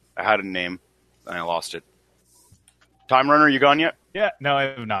yet? I had a name, and I lost it. Time Runner, you gone yet? Yeah, no, I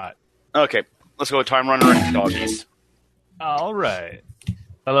have not. Okay, let's go with Time Runner and Doggies. All right.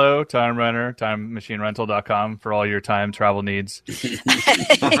 Hello, Time Runner, TimeMachineRental.com for all your time travel needs.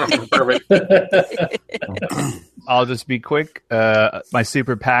 Perfect. I'll just be quick. My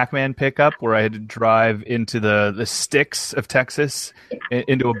Super Pac-Man pickup, where I had to drive into the sticks of Texas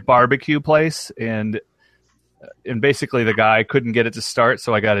into a barbecue place, and basically the guy couldn't get it to start,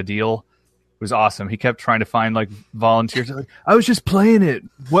 so I got a deal. It was awesome. He kept trying to find like volunteers. Like, I was just playing it,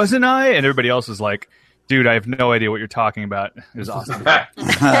 wasn't I? And everybody else was like, dude, I have no idea what you're talking about. It was awesome.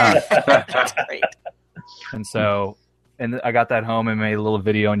 That's great. And I got that home and made a little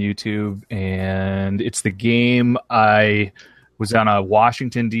video on YouTube. And it's the game. I was on a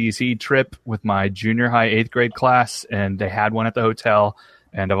Washington, D.C. trip with my junior high 8th grade class, and they had one at the hotel.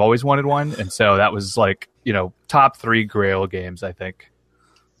 And I've always wanted one. And so that was like, top 3 Grail games, I think.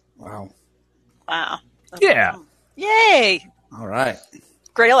 Wow. That's yeah. Awesome. Yay. All right.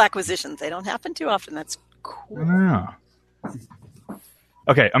 Grail acquisitions. They don't happen too often. That's cool. Yeah.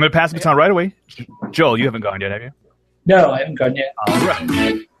 Okay, I'm going to pass the baton right away. Joel, you haven't gone yet, have you? No, I haven't gone yet.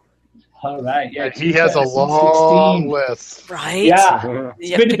 All right. Yeah. He has a long list. Right? Yeah.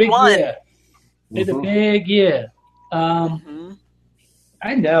 It's been a big year. Been a big year.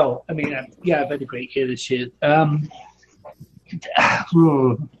 I know. I mean, I've had a great year this year.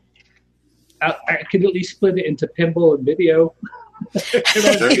 I could at least split it into pinball and video.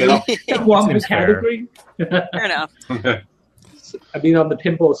 There you go. One category. Fair enough. I mean, on the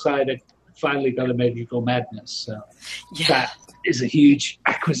pinball side, I finally got a Medieval Madness. So that is a huge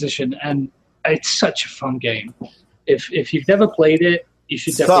acquisition, and it's such a fun game. If you've never played it, you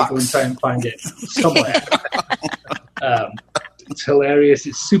should definitely go and try and find it somewhere. It's hilarious.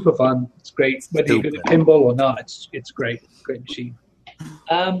 It's super fun. It's great. Whether you're good at pinball or not, it's great. Great machine.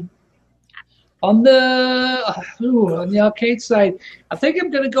 On the arcade side, I think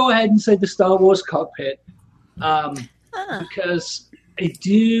I'm going to go ahead and say the Star Wars cockpit because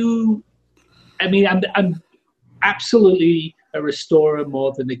I'm absolutely a restorer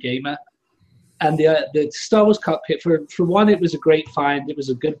more than a gamer, and the Star Wars cockpit for one, it was a great find. It was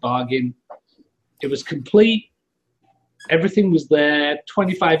a good bargain. It was complete. Everything was there.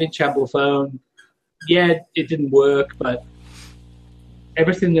 25-inch ampliphone. Yeah, it didn't work, but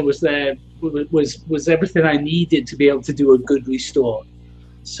everything that was there was everything I needed to be able to do a good restore.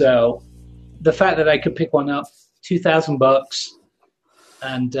 So the fact that I could pick one up, $2,000,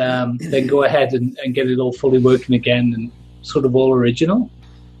 and then go ahead and get it all fully working again and sort of all original,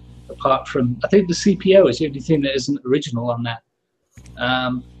 apart from, I think the CPO is the only thing that isn't original on that.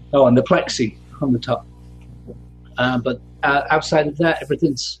 And the Plexi on the top. But outside of that,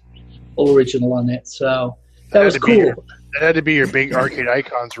 everything's all original on it. So that was cool. That had to be your big Arcade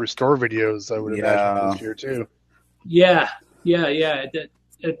Icons restore videos, I would imagine, this year, too. Yeah.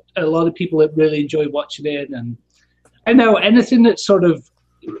 A lot of people really enjoy watching it. And I know anything that's sort of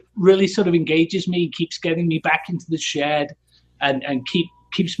really sort of engages me, keeps getting me back into the shed, and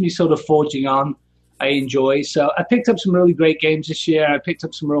keeps me sort of forging on. I enjoy. So I picked up some really great games this year. I picked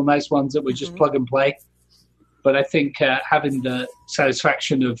up some real nice ones that were just plug and play. But I think having the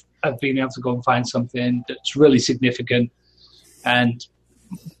satisfaction of being able to go and find something that's really significant and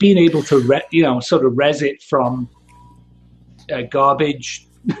being able to sort of res it from garbage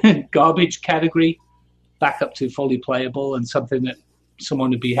category back up to fully playable and something that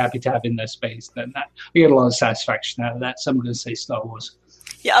someone would be happy to have in their space, then I get a lot of satisfaction out of that. So I'm going to say Star Wars.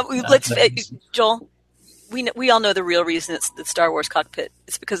 Yeah, Joel, we all know the real reason it's the Star Wars cockpit.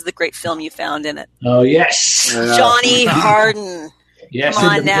 It's because of the great film you found in it. Oh, yes. Johnny Harden. Yes. Come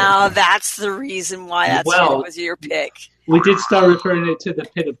on now. That's the reason why was your pick. We did start referring it to the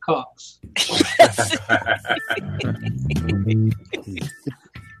pit of cocks.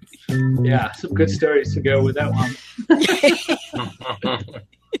 Yeah, some good stories to go with that one.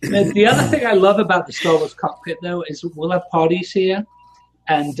 The other thing I love about the Star Wars cockpit, though, is we'll have parties here.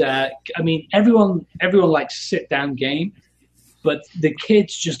 And, everyone likes a sit-down game, but the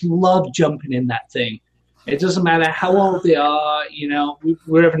kids just love jumping in that thing. It doesn't matter how old they are. We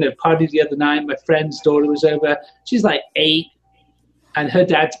were having a party the other night. My friend's daughter was over. She's like 8, and her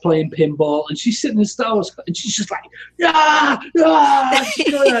dad's playing pinball, and she's sitting in Star Wars, and she's just like, yeah!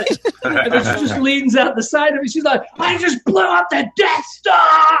 And then she just leans out the side of it. She's like, I just blew up the Death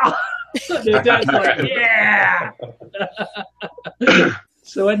Star! And her dad's like, yeah!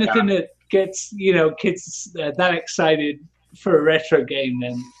 So anything that gets, kids that excited for a retro game,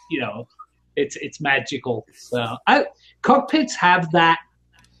 then, it's magical. So cockpits have that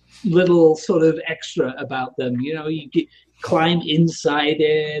little sort of extra about them. You climb inside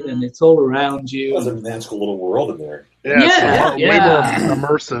it, and it's all around you. There's a magical little world in there. Yeah. Way more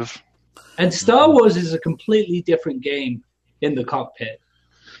immersive. And Star Wars is a completely different game in the cockpit.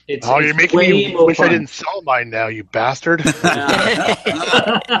 You're making me wish fun. I didn't sell mine now, you bastard. I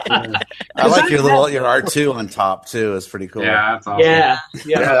like your R2 on top, too. It's pretty cool. Yeah, that's awesome. Yeah,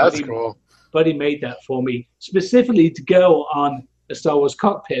 that's cool. Buddy made that for me, specifically to go on a Star Wars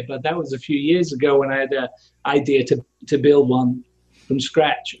cockpit, but that was a few years ago when I had an idea to build one from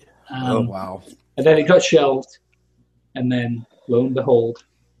scratch. Wow. And then it got shelved, and then, lo and behold,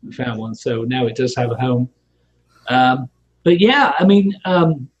 we found one. So now it does have a home. But yeah,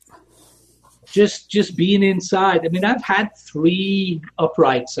 just being inside. I've had 3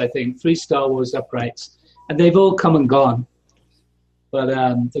 uprights, I think, 3 Star Wars uprights, and they've all come and gone. But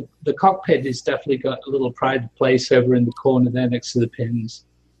the cockpit has definitely got a little pride place over in the corner there next to the pins.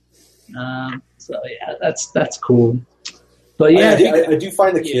 So yeah, that's cool. But yeah, I do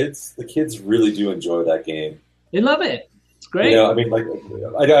find the kids really do enjoy that game. They love it. It's great. I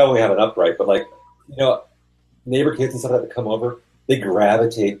only have an upright, but neighbor kids and stuff that come over, they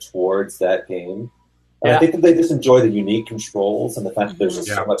gravitate towards that game. Yeah. I think that they just enjoy the unique controls and the fact that there's just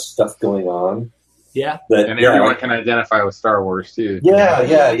so much stuff going on. Yeah. And everyone can identify with Star Wars, too. Yeah. I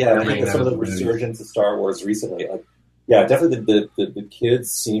think some of the resurgence of Star Wars recently, definitely the kids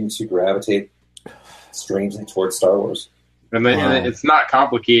seem to gravitate strangely towards Star Wars. And it's not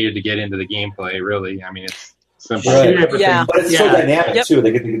complicated to get into the gameplay, really. It's simple. Right. Yeah. But it's so dynamic, too.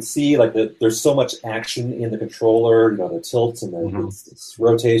 You can see, there's so much action in the controller, the tilts and its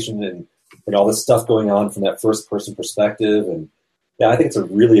rotation and all this stuff going on from that first-person perspective. And, I think it's a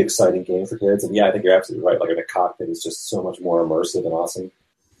really exciting game for kids. And, I think you're absolutely right. The cockpit is just so much more immersive and awesome.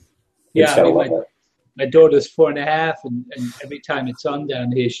 My daughter's 4.5, and every time it's on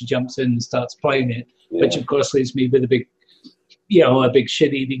down here, she jumps in and starts playing it, which, of course, leaves me with a big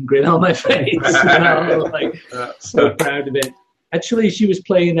shit-eating grin on my face. So proud of it. Actually, she was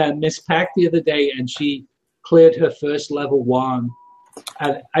playing Miss Pac the other day, and she cleared her first level 1.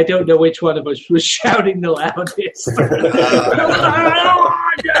 And I don't know which one of us was shouting the loudest.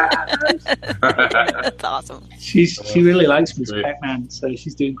 That's awesome. She really likes Miss Pac-Man, so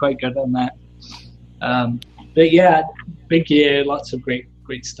she's doing quite good on that. But yeah, big year, lots of great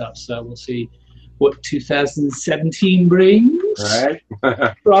stuff. So we'll see what 2017 brings. Right.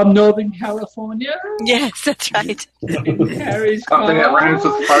 From Northern California. Yes, that's right. Something that rhymes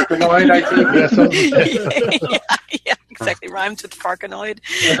with Farkanoid, I think. Yeah, exactly. Rhymes with Farkanoid.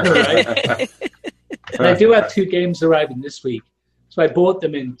 And I do have 2 games arriving this week. So I bought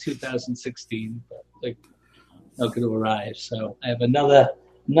them in 2016, but they're not going to arrive. So I have another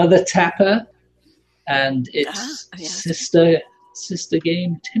Tapper, and its sister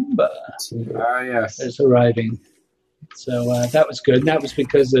game Timber. Yes, is arriving. So that was good. And that was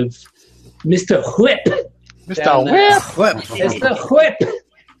because of Mr. Whip. Mr. Whip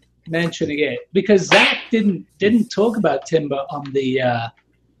mentioning it, because Zach didn't talk about Timber on the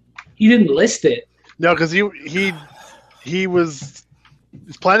he didn't list it. No, because he was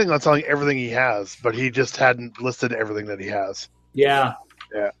planning on selling everything he has, but he just hadn't listed everything that he has. Yeah.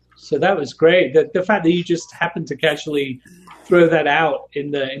 Yeah. So that was great. The fact that you just happened to casually throw that out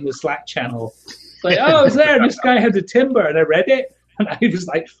in the Slack channel. Like, oh, I was there, and this guy had the timber, and I read it, and I was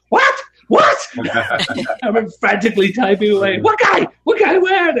like, what? I'm frantically typing away, what guy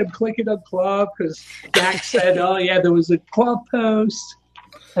where? And I'm clicking on Club, because Zach said, oh, yeah, there was a Club post.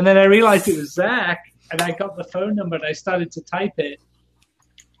 And then I realized it was Zach, and I got the phone number, and I started to type it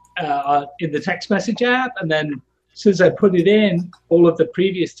in the text message app, and then as soon as I put it in, all of the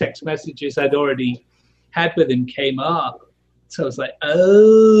previous text messages I'd already had with him came up. So I was like,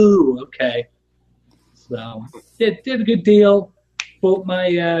 oh, okay. So did a good deal. Bought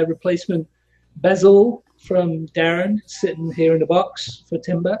my replacement bezel from Darren, sitting here in the box for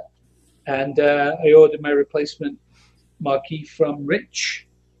timber. And I ordered my replacement marquee from Rich.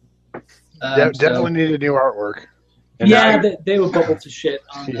 Definitely needed new artwork. And yeah, they were bubbled to shit.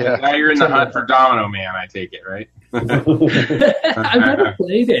 Now you're in the hunt for Domino Man, I take it, right? I've never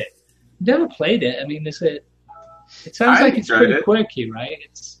played it. I mean, it sounds like it's pretty quirky, right?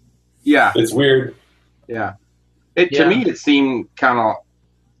 It's weird. Yeah. To me, it seemed kind of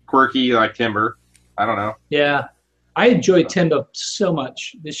quirky, like Timber. I don't know. Yeah. I enjoyed Timber so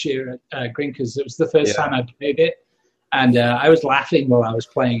much this year at Grinkers. It was the first time I played it. And I was laughing while I was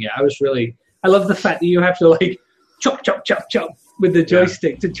playing it. I love the fact that you have to, like, chop, chop, chop, chop with the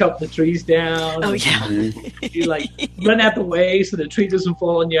joystick to chop the trees down. Oh, yeah. You, like, run out the way so the tree doesn't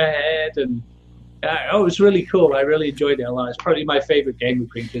fall on your head. And it was really cool. I really enjoyed it a lot. It's probably my favorite game of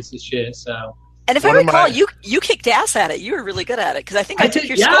Grinkers this year. So. And if I recall, you kicked ass at it. You were really good at it, because I think I took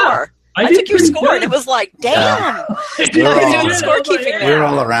your score. I took your score, and it was like, damn. We were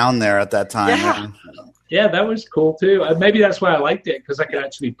all around there at that time. Yeah, that was cool, too. Maybe that's why I liked it, because I could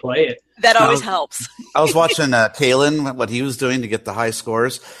actually play it. That always helps. I was watching Kalen, what he was doing to get the high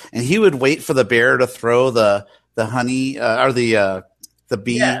scores, and he would wait for the bear to throw the honey or the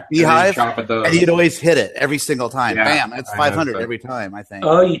beehive, and he'd always hit it every single time. Yeah, bam! It's 500 every time, I think.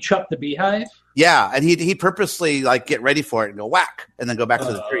 Oh, you chopped the beehive? Yeah, and he'd purposely like get ready for it and go whack, and then go back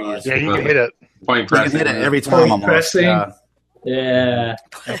to the trees. Yeah, you can hit it. Point pressing. You can hit it every time. Point pressing. Yeah.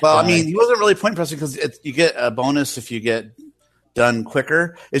 Well, I mean, he wasn't really point pressing because you get a bonus if you get done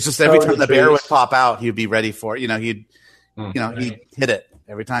quicker. It's just every time the bear would pop out, he'd be ready for it. He'd hit it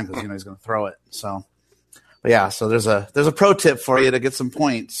every time because he's going to throw it. So, but yeah, so there's a pro tip for you to get some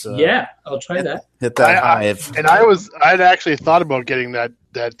points. I'll try that. Hit that hive. And I'd actually thought about getting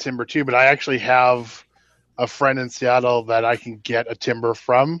that timber too, but I actually have a friend in Seattle that I can get a timber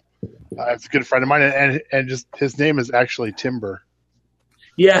from. It's a good friend of mine, and just his name is actually Timber.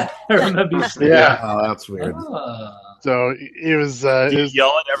 Yeah, I remember you saying that. Oh, that's weird. So it was. You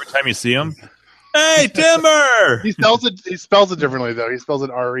yell it every time you see him. Hey, Timber! He spells it differently though. He spells it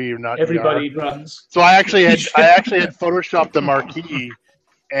R-E, not everybody E-R. runs. So I actually had photoshopped the marquee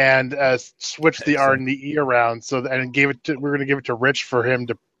and switched the R and the E around. So and we're going to give it to Rich for him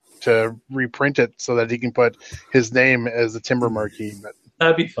to reprint it so that he can put his name as the Timber marquee. But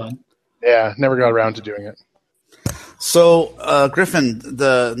that'd be fun. Yeah, never got around to doing it. So, Griffin,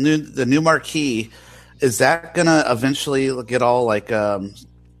 the new marquee, is that gonna eventually get all like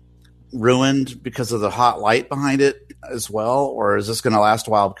ruined because of the hot light behind it as well, or is this gonna last a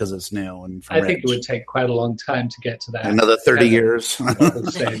while because it's new? And I think it would take quite a long time to get to that. Another 30 years.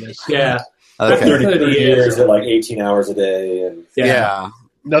 Yeah. Okay. 30 years at like 18 hours a day, and yeah.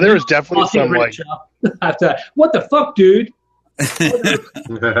 No, there was definitely some like. What the fuck, dude?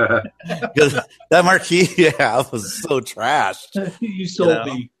 That marquee, was so trashed. You sold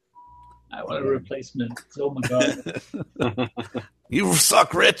me. I want a replacement. Oh my god. You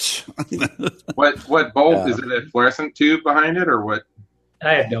suck, Rich. What bulb is it? A fluorescent tube behind it, or what?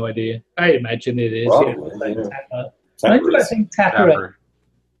 I have no idea. I imagine it is. Tapper. I think Tapper.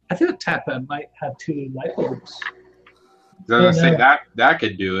 I think Tapper might have 2 light bulbs. I was gonna say that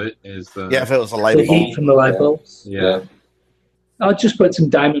could do it. If it was a light bulb. The heat from the light bulbs. Yeah. I'll just put some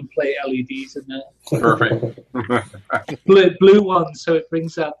diamond plate LEDs in there. Perfect. blue ones, so it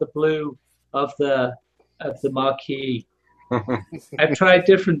brings out the blue of the marquee. I've tried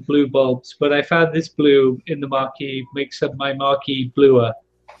different blue bulbs, but I found this blue in the marquee makes up my marquee bluer.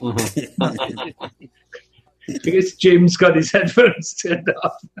 Because Jim's got his headphones turned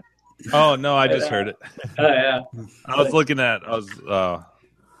off. Oh no, I just heard it. Yeah. I was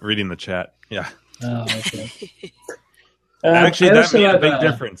reading the chat. Yeah. Oh, okay. Actually, that made a big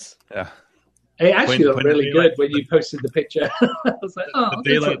difference. Yeah. It actually looked really good when you posted the picture. I was like, oh,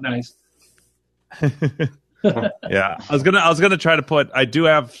 that looked nice. Yeah, I was gonna try to put. I do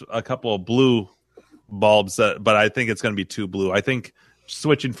have a couple of blue bulbs, but I think it's gonna be too blue. I think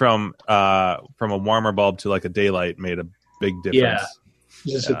switching from a warmer bulb to like a daylight made a big difference.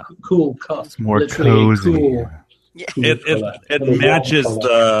 Yeah, it's a cool color. It's more cozy. Cool. Yeah. It matches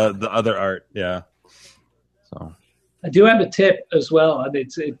the other art. Yeah. So I do have a tip as well, and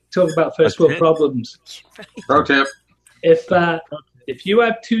it's talk about first world problems. Pro tip: if you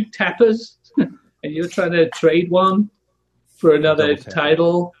have two tappers and you're trying to trade one for another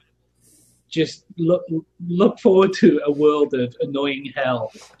title, just look forward to a world of annoying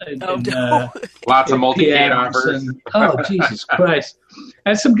hell. Lots of multi-game offers. Oh, Jesus Christ. I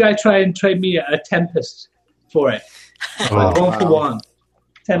had some guy try and trade me a Tempest for it. One for one.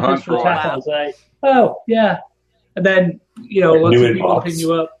 Tempest for a Tapper. I was like, oh, yeah. And then, lots of people hitting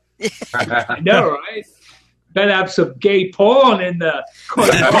you up. I know, right? Better have some gay porn in the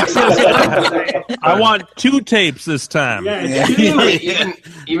I want 2 tapes this time. Yeah.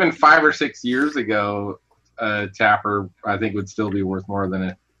 Even 5 or 6 years ago, Tapper I think would still be worth more than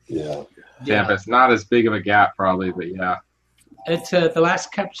a Tempest. Not as big of a gap probably, but yeah. At the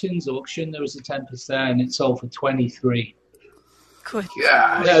last Captain's auction, there was a Tempest there, and it sold for 23. Good.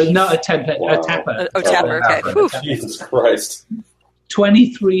 Yeah. No, not a Tempest, a Tapper. Tapper. Okay. Jesus Christ.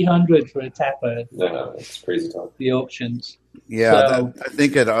 2,300 for a Tapper. No, it's crazy talk. The auctions. Yeah, So- I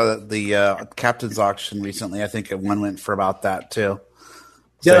think at the Captain's auction recently, I think one went for about that too.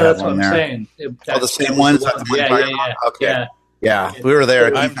 So Yeah, they that's had what one I'm there. saying. The same one? Is that the one Yeah, you're yeah, talking yeah. about? Okay. Yeah. Yeah, we were there.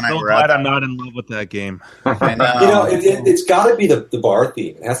 I'm Keith and I so were glad at I'm not in love with that game. I know. It's got to be the bar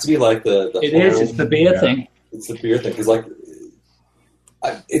theme. It has to be like the It is. It's the beer thing. It's the beer thing because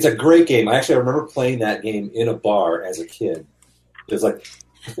it's a great game. I remember playing that game in a bar as a kid. It was like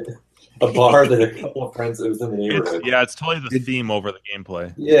a bar that a couple of friends. It was in the neighborhood. It's totally the theme over the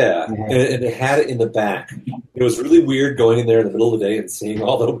gameplay. Yeah, and they had it in the back. It was really weird going in there in the middle of the day and seeing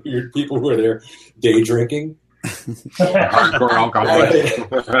all the weird people who were there day drinking. Hardcore alcoholics.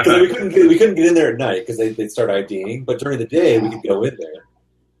 we couldn't get in there at night because they'd start IDing, but during the day we could go in there.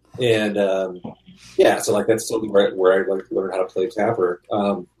 And so that's totally where I learned how to play Tapper.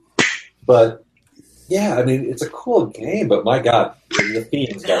 But yeah, I mean it's a cool game, but my God, the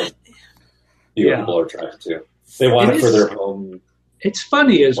theme's got people blow track too. They want it for their home. It's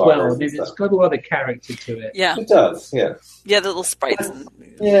funny as well. I mean, and it's stuff. got a lot of character to it. Yeah. It does. Yeah. Yeah, the little sprites.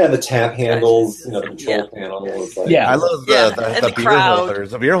 Yeah, the tap handles, the control panel. Is like, I love and the the beer crowd. holders.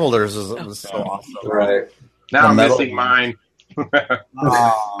 The beer holders was so awesome. Right. Now I'm metal- missing mine.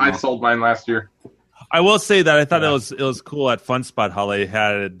 I sold mine last year. I will say that I thought it was cool at Fun Spot how they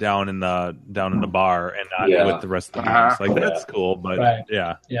had it down in the bar and not with the rest of the games. Like that's cool, but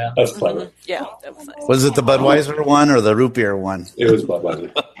yeah, that's clever. Yeah, that was nice. Was it the Budweiser one or the root beer one? It was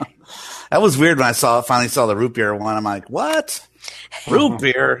Budweiser. That was weird when I finally saw the root beer one. I'm like, what? Root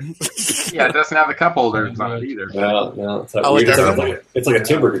beer? Yeah, it doesn't have the cup holders on it either. No. It's like, Oh, it doesn't? It's like a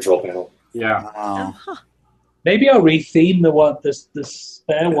timber control panel. Yeah. Oh. Maybe I'll retheme the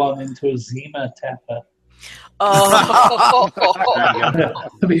spare one into a Zima Tapper. Oh,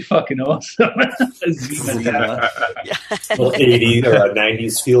 That'd be fucking awesome. A Zima Tapper. A little 80s or a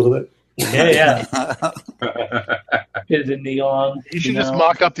 90s feel to it. Yeah. Bit of the neon. You should just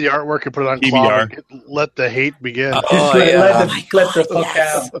mock up the artwork and put it on PBR. Cloud. Let the hate begin. Oh, Let yeah. the fuck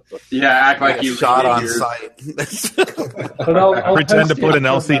out. Yeah, act like you Shot on yours. sight. But I'll pretend to post put it an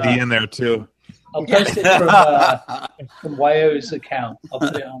from, LCD in there too. I'll post it from Wyo's account. I'll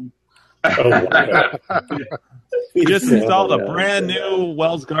put it on. You just installed a brand new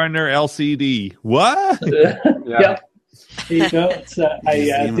Wells Gardner LCD. What? Yeah. There you go. It's,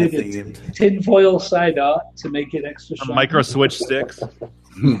 I did a tinfoil side art to make it extra A shiny. micro switch sticks.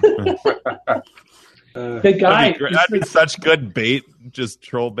 The guy. That'd be such good bait. Just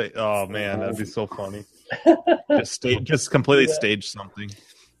troll bait. Oh man, that'd be so funny. Just completely stage something.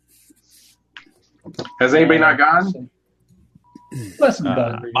 Has anybody not gone? Lesson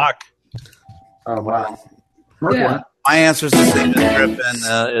done. Mock. Oh, wow. Yeah. My answer is the same as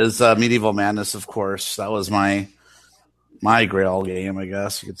Griffin. Is Medieval Madness, of course. That was my Grail game, I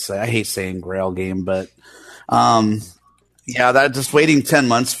guess you could say. I hate saying Grail game, but that just waiting 10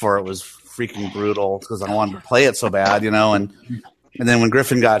 months for it was freaking brutal because I wanted to play it so bad, and then when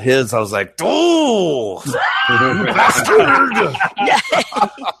Griffin got his, I was like, "Oh, bastard!"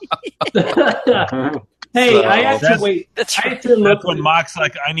 Hey, I have to wait. That's I right. have to look. That's when Mock's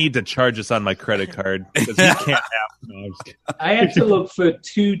like, I need to charge this on my credit card because he can't have. No, I'm just kidding. I had to look for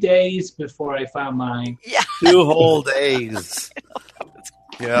 2 days before I found mine. Yeah. 2 whole days.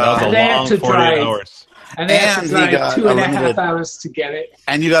 That was And I a had long to 48 drive. hours. And they had to drive 2.5 hours to get it.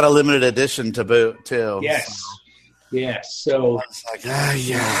 And you got a limited edition to boot too. Yes. So. Yes. So it's like,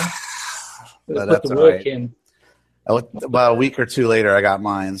 yeah. But that's the work in. About a week or two later, I got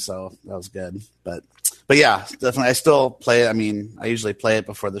mine, so that was good. But yeah, definitely, I still play it. I mean, I usually play it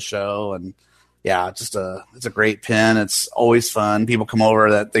before the show, and yeah, it's a great pin. It's always fun. People come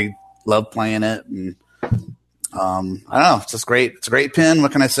over that they love playing it, and I don't know, it's just great. It's a great pin.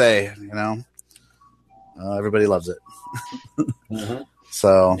 What can I say? You know, everybody loves it. Mm-hmm.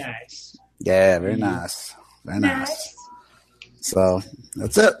 So nice. Yeah, very nice, very nice. So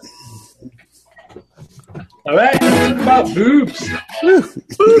that's it. All right, talk about boobs.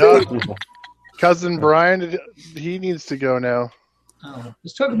 Cousin Brian, he needs to go now. Oh,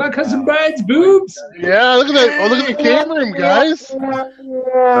 let's talk about Cousin Brian's boobs. Yeah, look at that. Oh, look at the camera room, guys.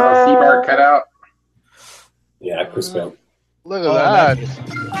 C-bar cut out. Yeah, Chris Bell. Look at that.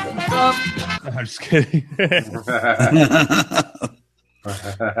 I'm just kidding.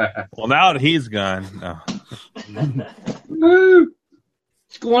 Well, now that he's gone. No.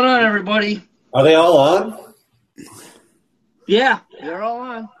 What's going on, everybody? Are they all on? Yeah, they're all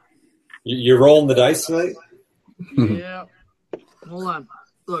on. You're rolling the dice tonight? Yeah. Hold on.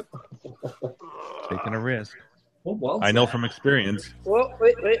 Look. Taking a risk. Oh, well, I know from experience. Whoa,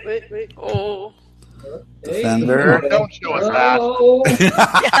 wait. Oh. Defender. Don't show us that.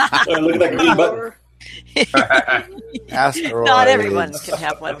 Look at that green button. Asteroid. Not everyone can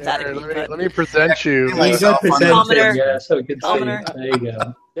have one of that. Let me present you. Thermometer. Yeah, so we can see. Thermometer. There you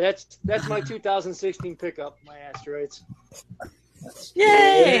go. That's my 2016 pickup, my asteroids.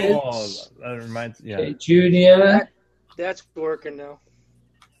 Yay! Oh, that reminds me. Yeah. Okay, Junior. That's working now.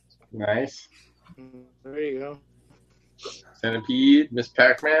 Nice. There you go. Centipede, Miss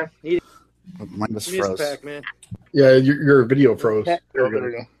Pac-Man. Mine was Miss froze. Pac-Man. Yeah, your video froze. There we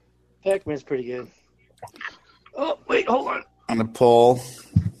go. Pac-Man's pretty good. Oh, wait, hold on. On the pull.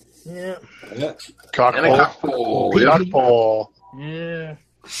 Yeah. Cockpole. Cockpole. Yeah.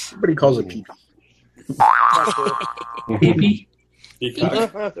 Everybody calls it pee. Pee-pee.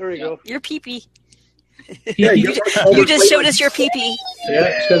 There we go. Your pee-pee. Yeah, you just showed us your pee-pee.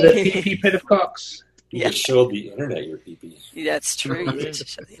 Yeah, so the pee-pee pit of cocks. You just showed the internet your pee-pee. That's true.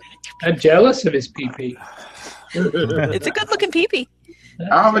 I'm jealous of his pee-pee. It's a good-looking pee-pee.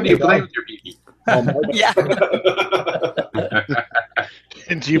 How many do you play with your pee-pee? Yeah.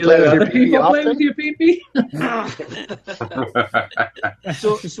 And do you play with your pee-pee play with your pee-pee?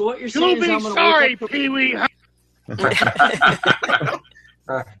 So what you're saying is I'm going to wake up... Pee-wee.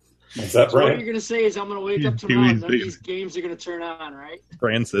 Is that So what right? you're going to say is I'm going to wake up tomorrow and none of these games are going to turn on, right?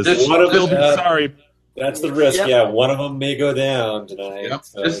 Francis. One of them, Sorry. That's the risk. Yep. Yeah, one of them may go down tonight. Yep.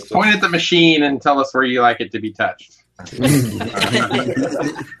 Just point at the machine and tell us where you like it to be touched.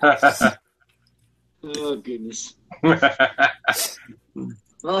 Oh, goodness.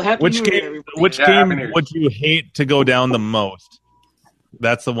 Well, happy Which New Year, game? everybody. Which Yeah, game Happy New Year. would you hate to go down the most?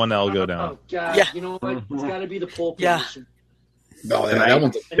 That's the one that'll go down. Oh, God. Yeah. You know what? It's got to be the pole Yeah. position. No, yeah, that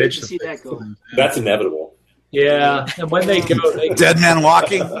one's a I need bitch. to see that go. That's inevitable. Yeah, and when they go, Dead man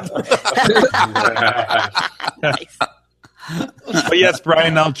walking. But yes,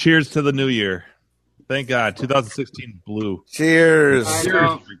 Brian. Now, cheers to the new year. Thank God, 2016 blue. Cheers. I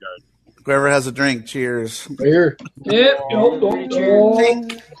know. Whoever has a drink, cheers. Here. yeah, Homer.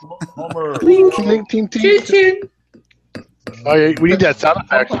 Clink, tink, tink. Chin. Oh, yeah, we need that sound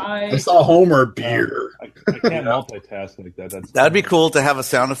effect. I saw Homer beer. I can't multitask like that. That'd be cool to have a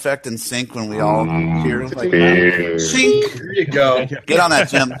sound effect in sync when we all hear like shink. There you go. Get on that,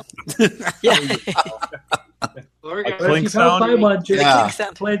 Jim. Oregon. Clink If you can't sound? find one, just Yeah.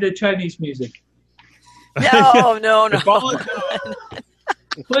 play the Chinese music. No.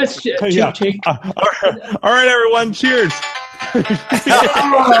 Let's Yeah. ching. All right, everyone. Cheers.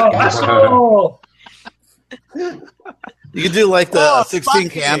 Oh. You could do like the 16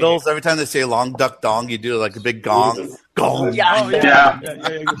 fuck candles. Every time they say long duck dong, you do like a big gong. Gong. Yeah. Yeah.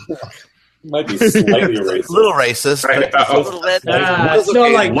 Might be slightly A racist. little racist. Right But A little bit. It's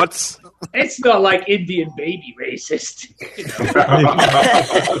not like What's Indian baby racist.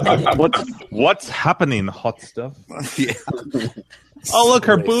 what's happening? Hot stuff. yeah. Oh, look,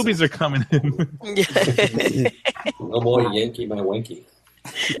 her boobies are coming in. No more Yankee my wanky.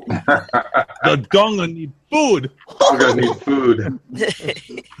 The donga need food. I'm going to need food.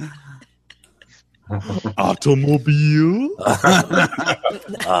 Automobile.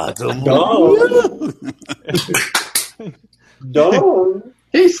 No.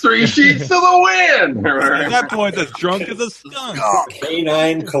 He's 3 sheets to the wind. That boy's as drunk as a skunk.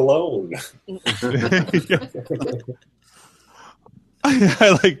 Canine cologne.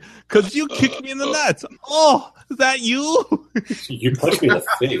 I like, because you kicked me in the nuts. Oh, is that you? You punched me in the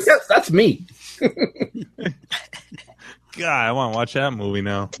face. Yes, that's me. God, I want to watch that movie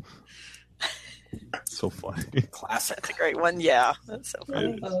now. So funny. Classic. That's a great one. Yeah, that's so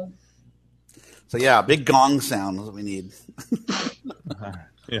funny. So yeah, big gong sound is what we need.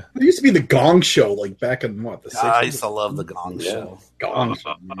 Yeah, it used to be the Gong Show, like back in what the 60s. I used to love the Gong Show. Gong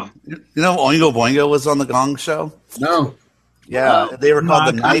Show. You know, Oingo Boingo was on the Gong Show. No. Yeah, they were called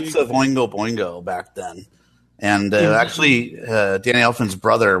the Knights of Oingo Boingo back then, and actually, Danny Elfman's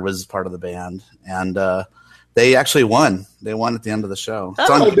brother was part of the band, and they actually won. They won at the end of the show. It's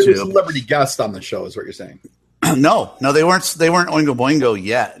on They were YouTube. celebrity guest on the show, is what you're saying. No, they weren't. They weren't Oingo Boingo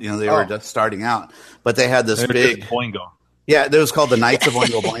yet. You know, they were just starting out, but they had this big Boingo. Yeah, it was called the Knights of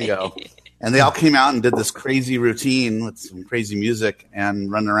Oingo Boingo, and they all came out and did this crazy routine with some crazy music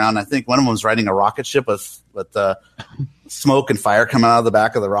and running around. I think one of them was riding a rocket ship with smoke and fire coming out of the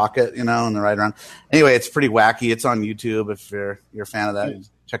back of the rocket, you know, and they're riding around. Anyway, it's pretty wacky. It's on YouTube if you're a fan of that.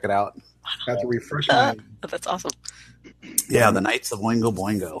 Check it out. I have to refresh my. That's awesome. Yeah, the Knights of Oingo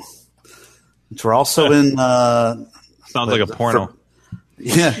Boingo. Which were also in. Sounds like a porno.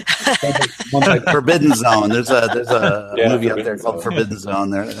 Yeah, Forbidden Zone. There's a movie out there called Forbidden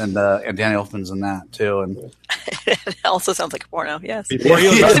Zone there, and Danny Elfman's in that too. And It also sounds like a porno. Yes,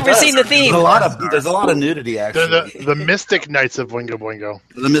 We're seeing the theme. There's a lot of nudity actually. The Mystic Knights of Oingo Boingo.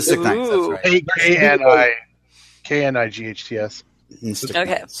 The Mystic Knights. That's right. KNIGHTS.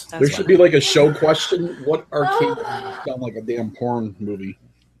 Okay. There should be like a show question. What arcade sound like a damn porn movie?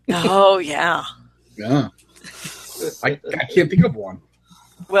 Oh yeah. Yeah. I can't think of one.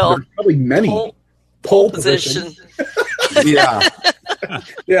 Well, there's probably many. Pole position. Yeah.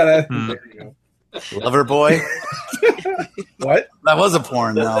 Yeah. There you go. Lover Boy. What? That was a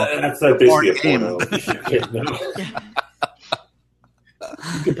porn, though. That's basically a porno.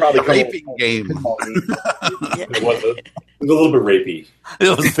 You could probably a raping game. It was a little bit rapey.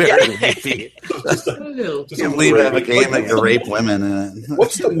 It was very rapey. I can't believe I have a game that you rape women in it.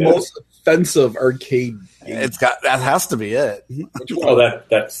 What's the most offensive arcade game? That has to be it. Oh,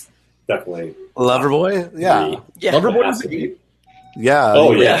 that's definitely Loverboy. Yeah. Loverboy is a game. Yeah.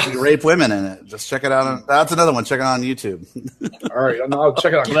 Oh, yeah. You rape women in it. Just check it out. That's another one. Check it out on YouTube. All right, I'll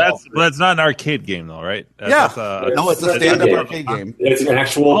check it out. Well, that's not an arcade game, though, right? That's No, it's a stand-up arcade game. It's an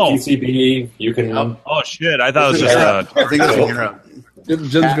actual PCB. You can. Oh shit! I thought it was just I think it's in Europe.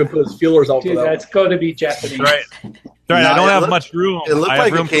 Jim's gonna put his feelers out for that. That's got to be Japanese. Right. Right, I don't have much room. It looked I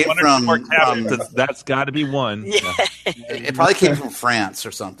like have room it came for from. 1 or 2 more cabinets. That's got to be one. Yeah. It probably came from France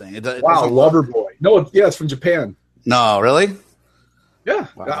or something. Wow, Loverboy. No, it's from Japan. No, really? Yeah,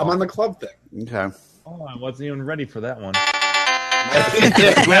 Wow. I'm on the club thing. Okay. Oh, I wasn't even ready for that one.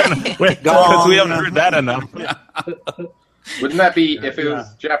 Because we haven't heard that enough. Wouldn't that be, if it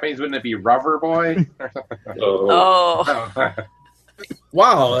was Japanese, wouldn't it be Rubber Boy? Oh.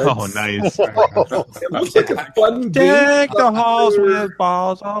 Wow. Oh, nice. It looks like a fun game. Deck the halls with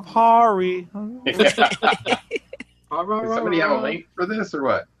balls of Hari. Does somebody have a link for this or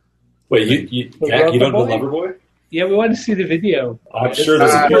what? Wait, Jack, you don't know Loverboy? Yeah, we want to see the video. I'm sure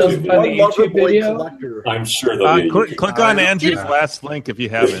there's a YouTube video. I'm sure there'll be. Click on Andrew's last link if you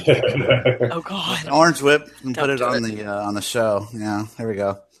haven't. Oh God. Orange Whip and put it on the show. Yeah, there we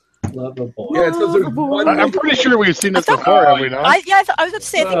go. Loverboy. Yeah, it says there's one. I'm pretty sure we've seen this before, have we not? I was going to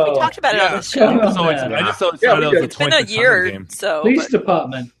say, I think we talked about it on this show. I just thought it was a It's been a year, game. so. Police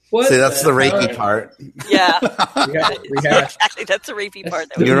department. What See, that's the rapey part. Yeah. Exactly, that's the rapey part.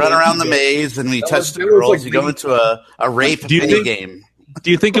 You run around the maze and we touch the girls. You go into a rape mini game.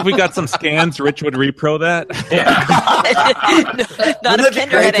 Do you think if we got some scans, Rich would repro that? Not if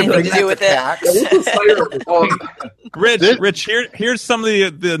Kendra had anything to do with it. Rich, here's some of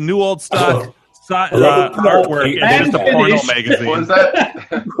the new old stock artwork in just a porno magazine. What was that?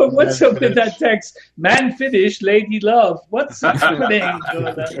 What's up with that text? Man finish, lady love. What's happening?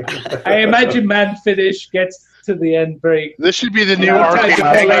 I imagine man finish gets to the end break. This should be the new arcade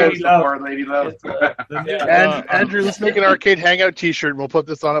hangout. Lady love. And Andrew, let's make an arcade hangout T-shirt. And we'll put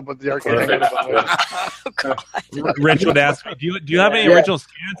this on it with the arcade hangout. Rich would ask me, "Do you have any original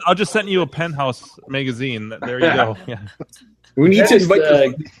scans? I'll just send you a Penthouse magazine. There you go." Yeah. We need to invite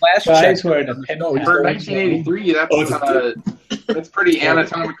the flash guys check. wearing a pen. For 1983, that's pretty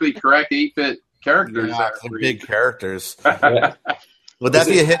anatomically correct 8-bit characters. Yeah, they're big characters. Would that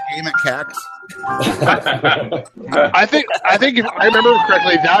be a hit game at CAX? I think if I remember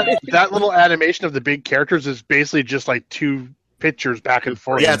correctly, that little animation of the big characters is basically just like two pictures back and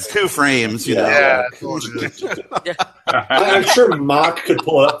forth. Yeah, it's 2 frames. You know. Yeah. I'm sure Mock could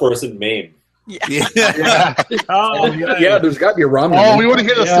pull it up for us in MAME. Yeah. Oh, yeah. There's got to be a ramen. Oh, we want to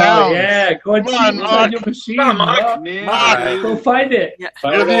hear the sound. Yeah, go and Come on, your machine. Go find it. Yeah.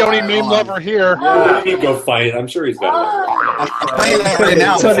 You're the only meme lover here. Yeah, he'd go find it. I'm sure he's got it. Right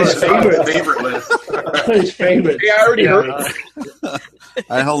now. It's on his Favorite list. It's on his favorite. Yeah, I already heard. All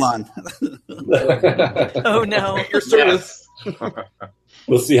right, hold on. Oh no. Your service.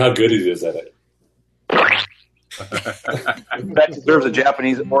 We'll see how good he is at it. That deserves a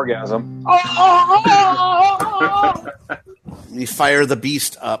Japanese orgasm. You fire the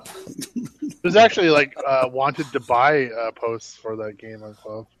beast up. There's actually like wanted to buy posts for that game on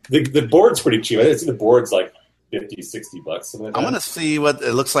Club. The board's pretty cheap. I think the board's like $50, $60. Something like that. I want to see what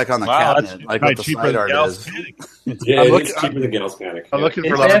it looks like on the Wow, cabinet, that's like what the cheaper side than art Gal's is. Panic. Yeah, it's cheaper than Gal's Panic. I'm looking for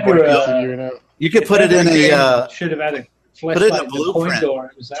It's a lot of ever, points now. You could put it in a should have had a put it in a flashlight, the coin blueprint. door.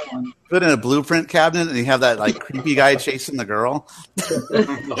 It was that one. Put it in a blueprint cabinet, and you have that like creepy guy chasing the girl.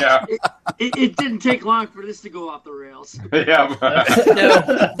 Yeah. It didn't take long for this to go off the rails. Yeah.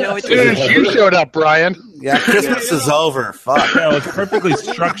 No, As soon as you showed up, Brian. Yeah, Christmas is over. Fuck. Yeah, it was perfectly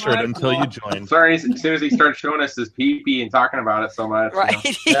structured until you joined. Sorry, as soon as he started showing us his pee-pee and talking about it so much. right.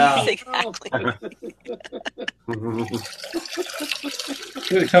 Yeah. Exactly. We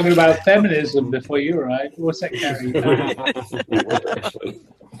were talking about feminism before you arrived. What's that carry?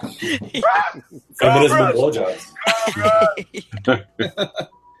 Feminism and blowjobs.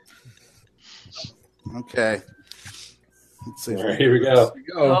 Okay. Let's see. All right, here we go.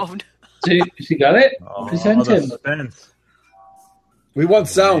 Oh, no. She got it? Present the him. suspense. We want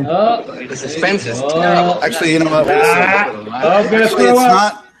sound. The suspense is terrible. Actually, you know what? I'm gonna Actually, throw it's up.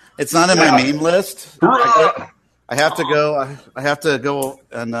 not. It's not in my meme list. I have to go. I have to go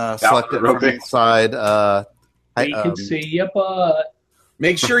and select it from inside. We can see your butt.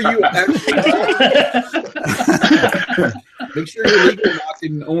 Make sure you actually make sure you're legal enough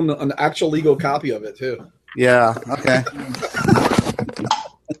to own an actual legal copy of it too. Yeah. Okay.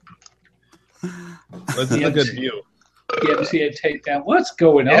 This is a good view. You ever see a takedown? What's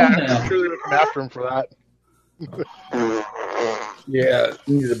going on Yeah, now? I'm sure they would come after him for that. Yeah,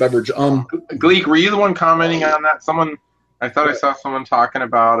 you need a beverage. Gleek, were you the one commenting on that? I thought I saw someone talking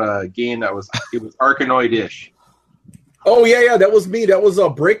about a game that was Arkanoid-ish. Oh yeah, that was me. That was a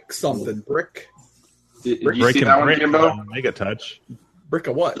brick something. Brick. Did you see that one, Jimbo? Mega Touch. Brick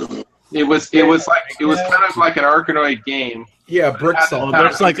of what? It was kind of like an Arkanoid game. Yeah, brick something.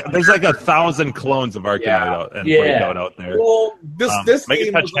 There's like 1,000 clones of Arkanoid out and Breakout out there. Well, this Mega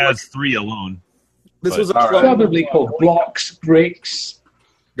game Touch was has 3 alone. This was a Probably called blocks, bricks.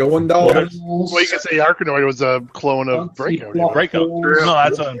 Going down. Well, you can say Arkanoid was a clone of Breakout. Breakout. No,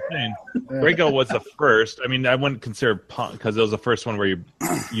 that's what I'm saying. Breakout was the first. I mean, I wouldn't consider Punk because it was the first one where you're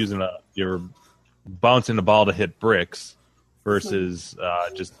you're bouncing the ball to hit bricks versus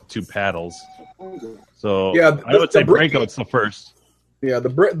just 2 paddles. So yeah, I would say Breakout's the first. Yeah, the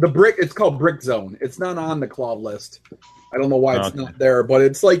brick. It's called Brick Zone. It's not on the Claw list. I don't know why it's not there, but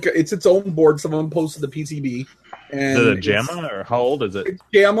it's like it's its own board. Someone posted the PCB. And is it a JAMA or how old is it? It's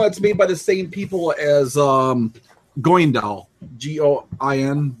JAMA. It's made by the same people as Goindal. Goindol.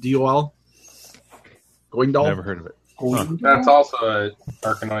 Goindol. Never heard of it. That's also an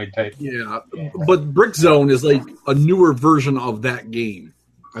Arkanoid type. Yeah, but Brick Zone is like a newer version of that game.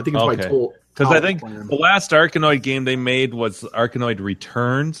 I think it's by Toll. Because I think the last Arkanoid game they made was Arkanoid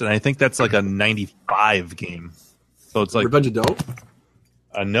Returns, and I think that's like a 95 game. So it's like Revenge of Doe?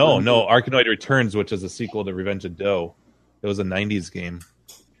 No, Arkanoid Returns, which is a sequel to Revenge of Doe. It was a 90s game.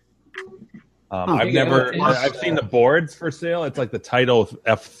 I've seen the boards for sale. It's like the Title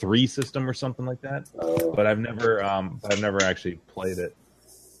F3 system or something like that. But I've never actually played it.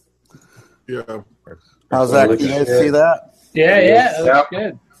 Yeah. How's that? Can you guys see that? Yeah, that's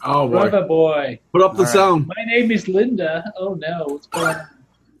good. Oh, boy. Brother boy. Put up the sound. My name is Linda. Oh, no. What's going on?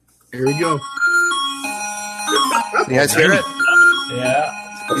 Here we go. You guys hear it? Yeah.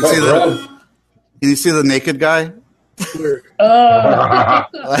 Can you see the naked guy? He's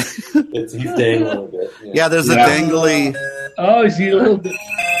dangling a bit. Yeah, there's a dangly. Oh, is he a little bit?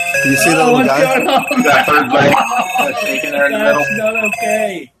 Can you see the little guy? Going on? That third leg shaking there in the middle. That's not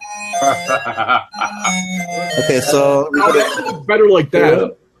okay. Okay, so it's better like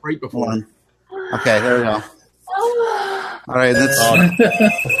that. Right before. Okay, there we go. All right,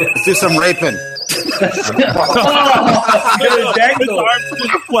 let's do some raping.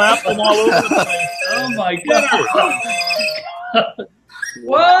 Flapping all over the place. Oh my god!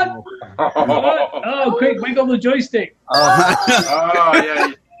 What? Oh, quick! Wiggle the joystick. Oh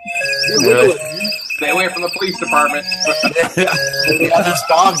yeah. Stay away from the police department. There's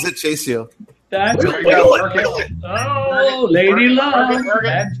dogs that chase you. That's oh, Lady Love.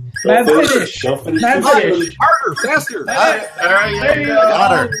 Man finish. Man finish. Harder, faster. I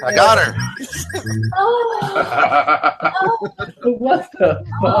got her. What the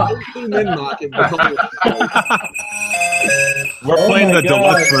fuck? We're playing the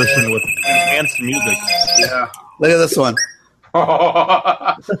deluxe version with enhanced music. Yeah. Look at this one.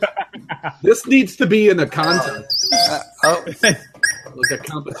 This needs to be in a contest. Like a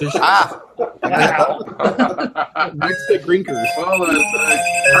competition. Next to Grinkers. Well, the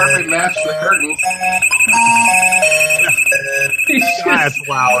carpet matched the curtain. That's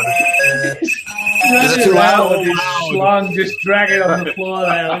loud. Is it too loud? Schlong just dragging on the floor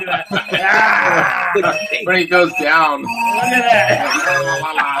there. Look at that. When he goes down. Look at that.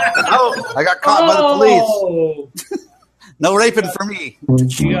 Oh, I got caught by the police. No raping for me.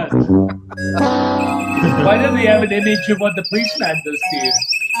 Yeah. Why don't they have an image of what the policeman does to you?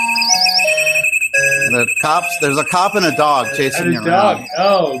 The cops. There's a cop and a dog chasing And you a dog. around.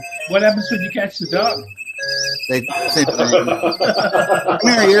 Oh, what happens when you catch the dog? They come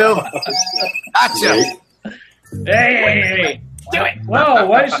here, you. Gotcha. Hey, do it. Whoa,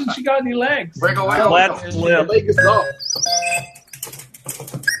 why hasn't she got any legs? Wiggle, wiggle. Let's live. Leg is up.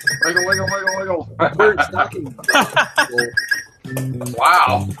 Wiggle, wiggle, wiggle, wiggle. Bird stocking.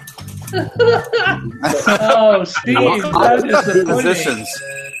 Wow. Oh, Steve, that is the Positions.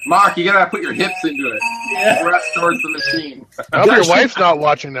 Mark, you gotta put your hips into it. Yeah. Rest towards the machine. I hope your wife's not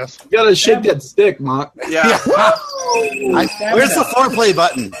watching this. You gotta shake that stick, Mock. Yeah. Where's the foreplay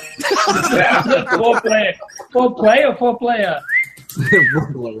button? Four player.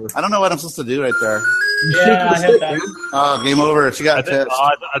 I don't know what I'm supposed to do right there. Yeah, I had that. Oh, game over. She got pissed.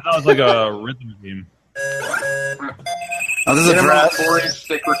 I thought it was like a rhythm game. Oh, this is a Minimum dress. 4-inch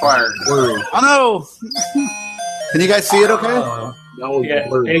stick required. Oh no! Can you guys see it? Okay. Yeah,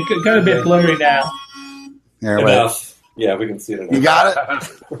 it got a bit blurry now. Here, wait. Enough. Yeah, we can see it enough. You got it.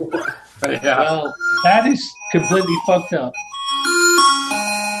 Yeah. Well, that is completely fucked up.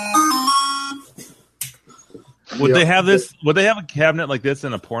 Would they have this? Would they have a cabinet like this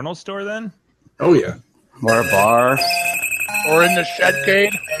in a porno store then? Oh yeah. Or a bar. Or in the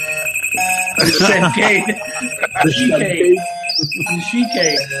shedcade. The shedcade. The she-cade. The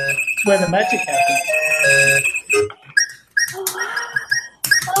she-cade. It's where the magic happens.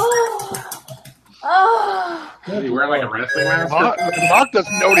 Is he wearing like a wrestling mask? Mark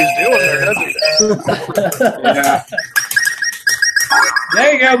doesn't know what he's doing there, does he? Yeah.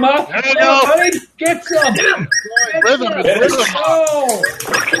 There you go, Mark. There you go. Buddy. Get some. Rhythm is rhythm. Oh,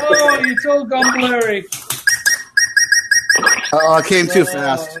 it's all gone blurry. Oh, I came too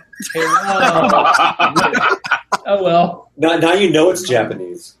fast. Oh well. Now you know it's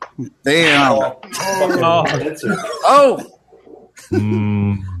Japanese. Damn. Oh.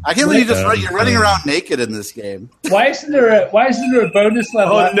 I can't believe you're running around naked in this game. Why isn't there a bonus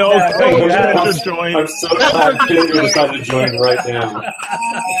level? Oh no! I'm so glad Kendra decided to join right now.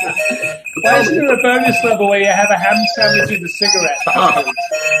 Why isn't there a bonus level where you have a ham sandwich and a cigarette?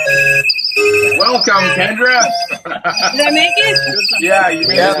 Welcome, Kendra. Did I make it? Yeah, you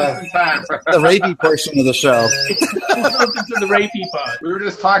made it just in time. The rapey portion of the show. Welcome to the rapey part. We were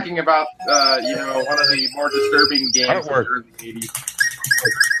just talking about, one of the more disturbing games of the early 80s.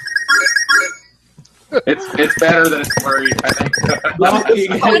 It's better than it's blurry, I think.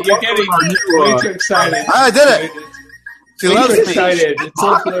 You're getting way too excited. I did it. She Way loves too me. excited. It's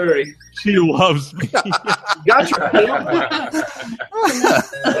all blurry. She loves me. Gotcha.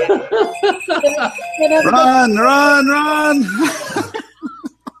 Run!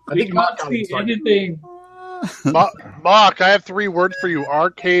 I think Mock got it. Anything. Mock, I have 3 words for you.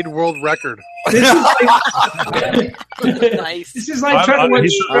 Arcade world record. Nice. This is like trying to watch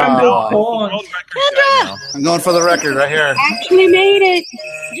scrambled porn. Kendra! I'm going for the record right here. Actually made it.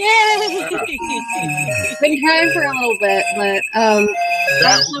 Yay! Been trying for a little bit, but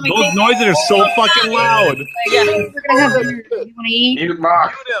Those noises are so fucking loud. Yeah. we're gonna have you want to eat? Need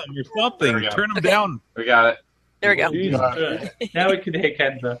Mark. Or something. Turn them down. We got it. There we go. Now we can hear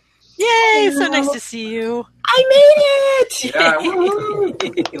Kendra. Yay! So nice to see you. I made it! Yeah,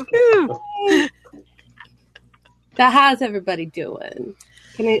 Woo-hoo. So how's everybody doing?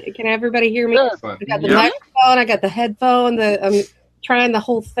 Can everybody hear me? Excellent. I got the microphone, I got the headphone, I'm trying the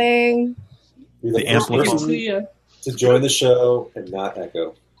whole thing. You're the The first amplifier. person to join the show and not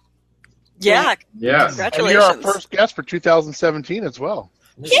echo. Yeah. Yes. And Congratulations. you're our first guest for 2017 as well.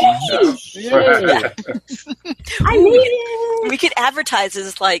 Yay! Yeah. I made it! We could advertise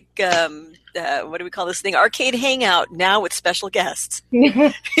as like what do we call this thing? Arcade Hangout now with special guests.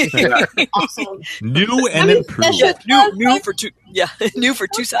 Awesome. New and improved. Yeah, new for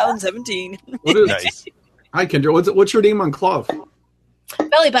 2017. What is, Nice. Hi, Kendra. What's your name on Clove?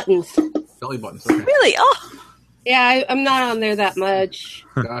 Belly buttons. Belly buttons. Okay. Really? Oh. Yeah, I'm not on there that much.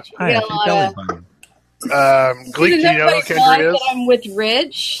 Gotcha. I get a lot of. Gleek, do you know who Kendra is? I'm with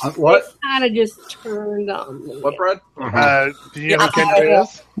Rich. What? Kind of just turned on. What, Brad? Do you know who Kendra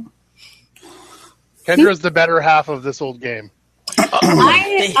is? Kendra is the better half of this old game.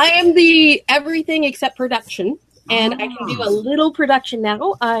 I am the everything except production, and I can do a little production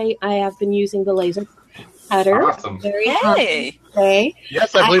now. I have been using the laser cutter. Awesome. Very Hey. okay.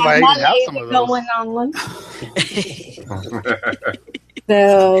 Yes, I believe I even have some of those. Going on one.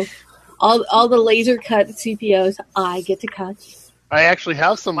 So, all the laser cut CPOs I get to cut. I actually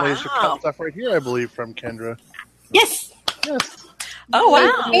have some laser cut stuff right here, I believe, from Kendra. Yes. Oh,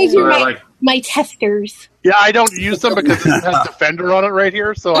 wow. Those are my testers. Yeah, I don't use them because it has Defender on it right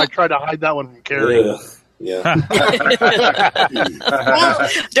here, so I try to hide that one from Carrie. Yeah.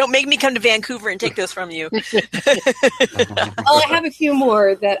 Don't make me come to Vancouver and take those from you. I have a few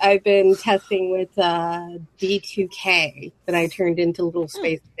more that I've been testing with D2K that I turned into little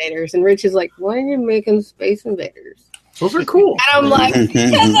Space Invaders. And Rich is like, why are you making Space Invaders? Those are cool. And I'm like,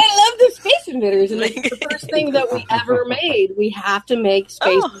 because I love the Space Invaders. And it's the first thing that we ever made. We have to make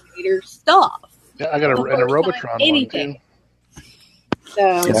Space Invader stuff. Yeah, I got a Robotron one, too.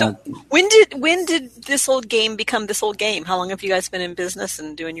 So when did this old game become this old game? How long have you guys been in business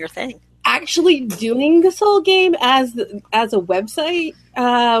and doing your thing? Actually, doing this old game as a website,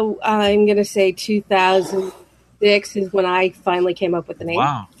 I'm going to say 2006 is when I finally came up with the name.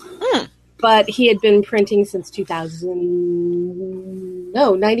 Wow. But he had been printing since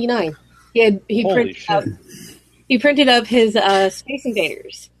 99. He printed up his Space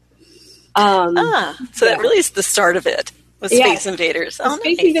Invaders. So that really is the start of it. With Space Invaders. Oh,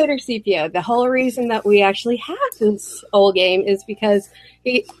 Space Invaders CPO. The whole reason that we actually have this old game is because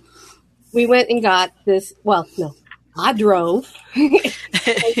we went and got this. Well, no, I drove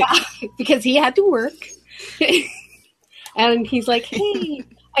because he had to work, and he's like, "Hey,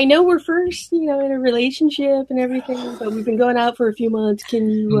 I know we're first, in a relationship and everything, but we've been going out for a few months. Can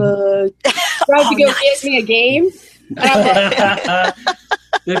you try to go get me a game?"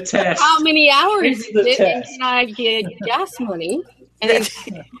 The test. How many hours is it? And can I get gas money? And then,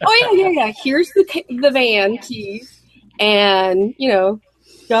 yeah. Here's the van keys, and go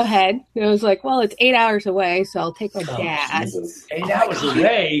ahead. And I was like, well, it's 8 hours away, so I'll take my gas. Jesus. 8 hours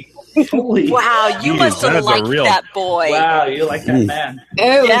away. Holy! Wow, you must have liked that boy. Wow, you like that man.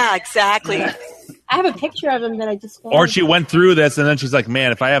 Oh, yeah, exactly. I have a picture of him that I just found. Or she went through this and then she's like,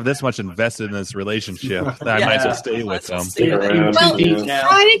 man, if I have this much invested in this relationship, then I might as well stay with them. Well, he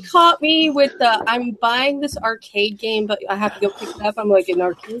kind of caught me with I'm buying this arcade game, but I have to go pick it up. I'm like, an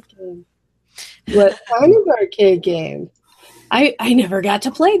arcade game? What kind of arcade game? I never got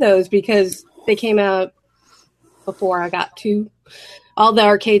to play those because they came out before I got to. All the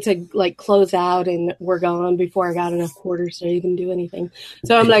arcades had closed out and were gone before I got enough quarters to even do anything.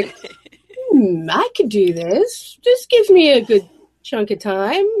 So I'm like, I could do this. This gives me a good chunk of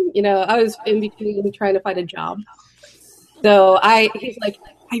time. I was in between trying to find a job. So he's like,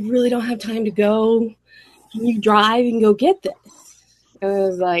 I really don't have time to go. Can you drive and go get this? And I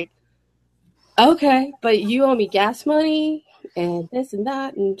was like, okay, but you owe me gas money and this and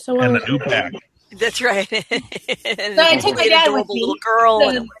that and so on. And the new pack. That's right. So I took my dad with me. Little girl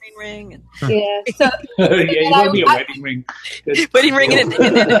and a wedding ring. Yeah. So you want me a wedding ring? Wedding ring and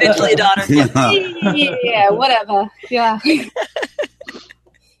eventually a daughter. Yeah, whatever. Yeah.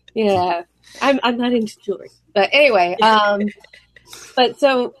 Yeah. I'm not into jewelry, but anyway. But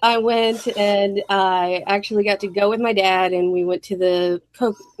so I went and I actually got to go with my dad, and we went to the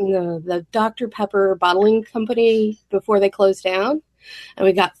Dr. Pepper bottling company before they closed down, and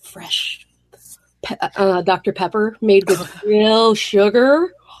we got fresh Dr. Pepper made with real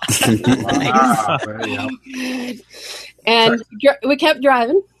sugar. And we kept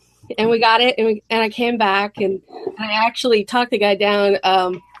driving, and we got it, and I came back, and I actually talked the guy down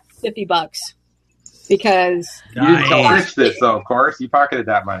 $50 because you didn't tell Rich this, though. Of course, you pocketed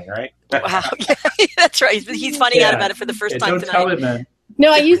that money, right? Wow, yeah, that's right. He's finding out about it for the first time tonight. Don't tell him, man.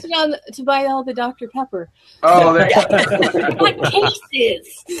 No, I used it to buy all the Dr. Pepper. Oh, there. What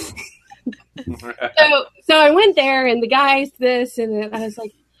cases? So I went there, and the guy's this, and I was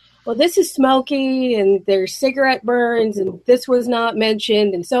like, well, this is smoky, and there's cigarette burns, and this was not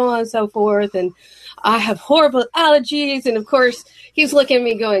mentioned, and so on and so forth, and I have horrible allergies, and of course, he's looking at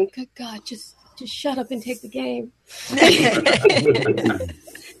me going, good God, just shut up and take the game. So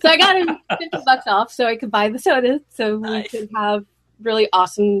I got him $50 off so I could buy the soda, so we could have really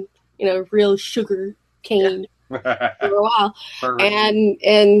awesome, real sugar cane. For a while,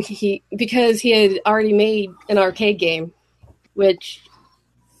 and he, because he had already made an arcade game, which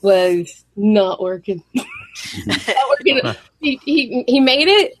was not working. Not working. He made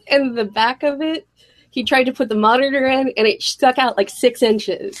it, and the back of it, he tried to put the monitor in, and it stuck out like 6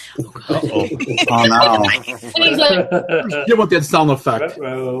 inches. Oh no! And he's like, "Get what that sound effect."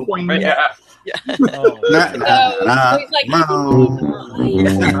 Yeah. he's like, There you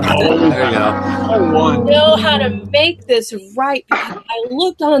go. know how to make this right, because I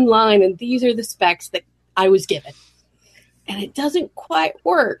looked online and these are the specs that I was given, and it doesn't quite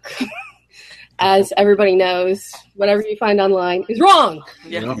work. As everybody knows, whatever you find online is wrong.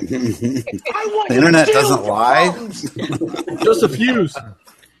 Yeah. The internet doesn't lie. Just a fuse.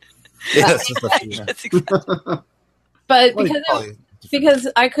 Yes, just a fuse. But because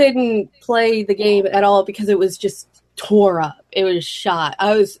I couldn't play the game at all because it was just tore up. It was shot.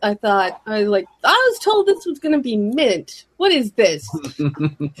 I was told this was going to be mint. What is this?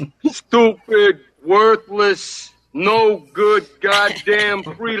 Stupid, worthless, no good, goddamn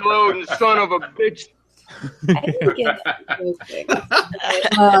freeloading son of a bitch. I didn't get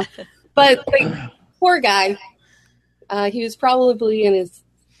it. But poor guy. He was probably in his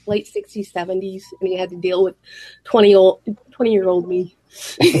late 60s, 70s, and he had to deal with 20-year-old me.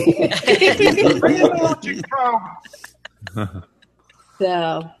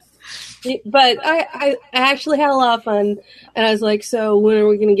 So, but I actually had a lot of fun, and I was like, so when are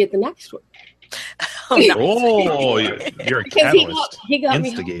we going to get the next one? Oh, you're a catalyst. He got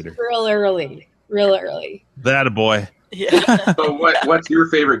instigator. Me real early. That a boy. Yeah. So what's your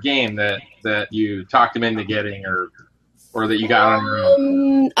favorite game that you talked him into getting, or that you got on your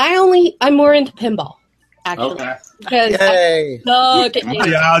own? I'm more into pinball, actually. Okay. Because Yay. I suck at games.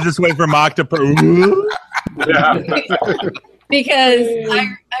 Yeah, I'll just wait for Mock to put. Because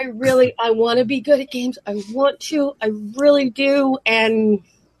I want to be good at games. I really do, and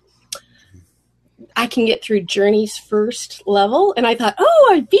I can get through Journey's first level, and I thought, oh,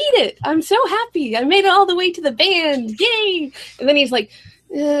 I beat it. I'm so happy. I made it all the way to the band. Yay! And then he's like,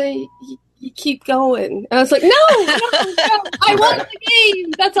 you keep going. And I was like, no, I won the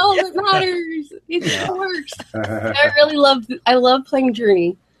game. That's all that matters. It works. I love playing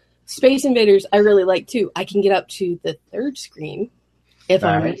Journey. Space Invaders, I really like too. I can get up to the 3rd screen if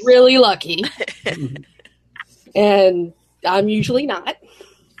I'm really lucky. And I'm usually not.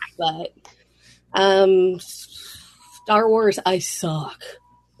 But Star Wars, I suck.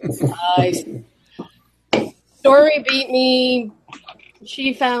 Story beat me.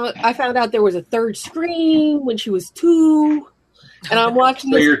 I found out there was a 3rd screen when she was 2, and I'm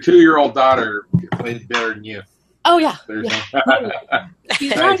watching. So your 2-year-old daughter plays better than you. Oh yeah.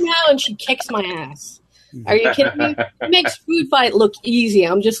 She's 9 now, and she kicks my ass. Are you kidding me? It makes Food Fight look easy.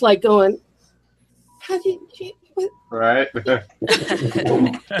 I'm just like going, how did you? What? Right. There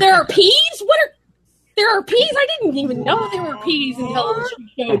are peas? There are peas? I didn't even know there were peas until she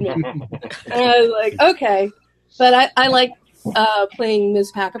showed me. And I was like, okay. But I like playing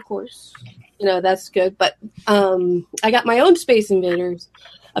Ms. Pac, of course. That's good. But I got my own Space Invaders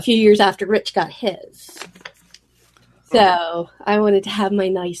a few years after Rich got his. So I wanted to have my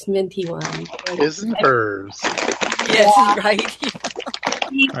nice minty one. His and hers. Yes, right.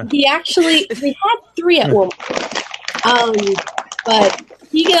 He had 3 at one point. But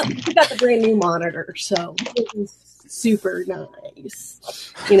he got the brand new monitor, so it was super nice.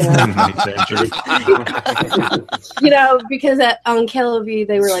 Because on KLV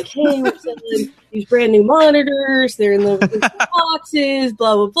they were like, hey, we're selling these brand new monitors, they're in the boxes,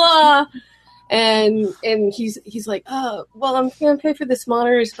 blah blah blah. And he's like, oh, well, I'm going to pay for this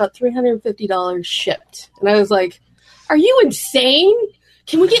monitor. It's about $350 shipped. And I was like, are you insane?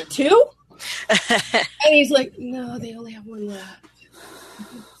 Can we get 2? And he's like, no, they only have 1 left.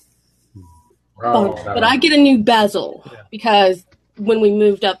 But I get a new bezel because when we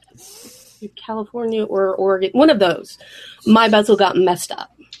moved up to California or Oregon, one of those, my bezel got messed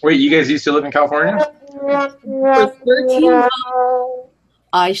up. Wait, you guys used to live in California? For 13 months.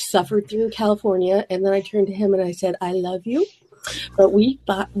 I suffered through California, and then I turned to him and I said, I love you, but we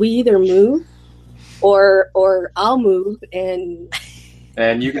either move or I'll move, and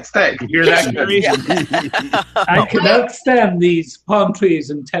you can stay. You hear that, Gary? I cannot stand these palm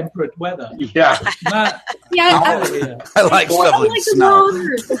trees in temperate weather. Yeah. I like shoveling snow.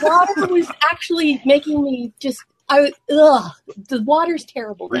 The water was actually making me the water's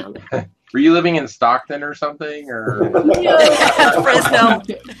terrible down there. Were you living in Stockton or something? Or Fresno?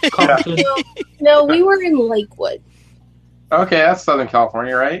 No, we were in Lakewood. Okay, that's Southern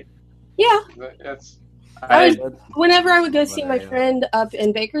California, right? Yeah. Whenever I would go see my friend up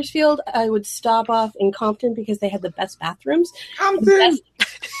in Bakersfield, I would stop off in Compton because they had the best bathrooms. Compton?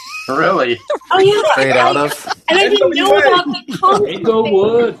 Really? Oh, yeah. Straight out of? And I didn't know about the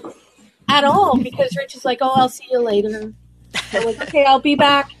Compton at all because Rich is like, "Oh, I'll see you later." I'm like, "Okay, I'll be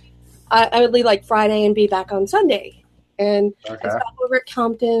back." I would leave like Friday and be back on Sunday. And I stopped over at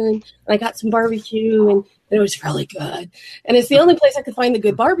Compton and I got some barbecue and it was really good. And it's the only place I could find the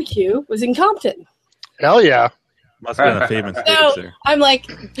good barbecue was in Compton. Hell yeah. Must have been a famous place So there. I'm like,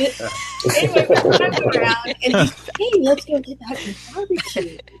 anyway, I'm around and he's, hey, let's go get that good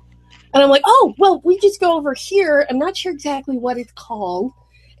barbecue. And I'm like, oh, well, we just go over here. I'm not sure exactly what it's called.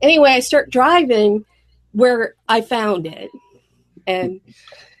 Anyway, I start driving where I found it. And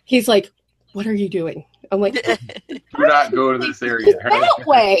he's like, what are you doing? I'm like, do not go to this area. That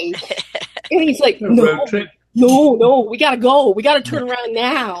way. And he's like, no, we gotta go. We gotta turn around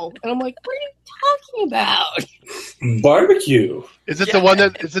now. And I'm like, what are you talking about? Barbecue. Is it the one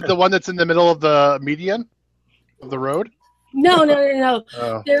that? Is it the one that's in the middle of the median of the road? No.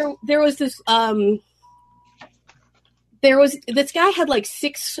 Oh. There was this this guy had like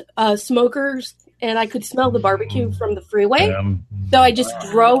 6 smokers, and I could smell the barbecue from the freeway. So I just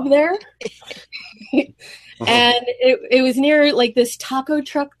drove there. And it was near like this taco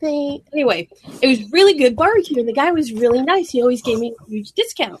truck thing. Anyway, it was really good barbecue, and the guy was really nice. He always gave me a huge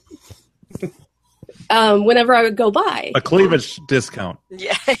discount whenever I would go by. A cleavage discount.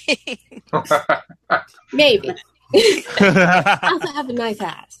 Yeah. Maybe. I also have a nice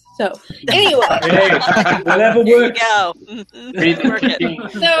ass. So anyway, whatever works. Go.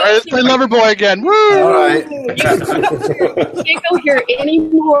 Let's play Loverboy again. Woo! All right. Can't go here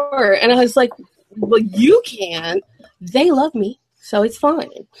anymore. And I was like, well, you can. They love me, so it's fine.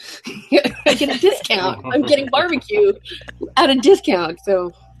 I get a discount. I'm getting barbecue at a discount.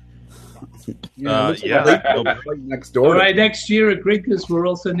 So next door. All right, next year at Grinkers, we're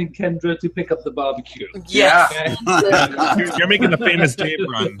all sending Kendra to pick up the barbecue. Yes. You're making a famous Dave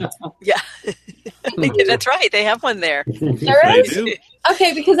run. Yeah. That's right. They have one there. There is?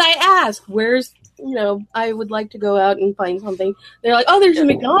 Okay, because I asked, where's, I would like to go out and find something. They're like, oh, there's a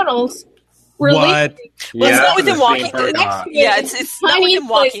McDonald's. We're What? Well, it's not within walking distance. Yeah, it's not within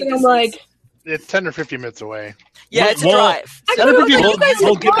walking distance. I'm like, it's 10 or 15 minutes away. Yeah, it's a drive. We'll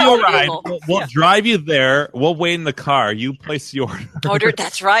give you a ride. We'll drive you there. We'll wait in the car. You place your order.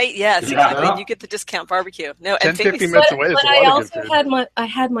 That's right. Yes, exactly. And you get the discount barbecue. No, 10, 15 minutes away. But I also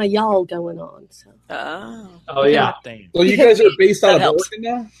had my y'all going on. So. Oh yeah. So you guys are based out of Oregon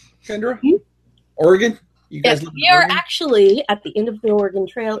now, Kendra? Oregon? You guys we are actually at the end of the Oregon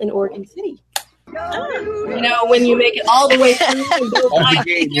Trail in Oregon City. When you make it all the way through and go by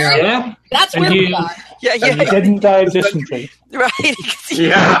that's where we are. Yeah. You didn't die of dysentery. Right.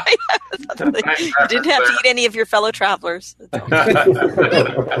 Yeah. You didn't have to eat any of your fellow travelers.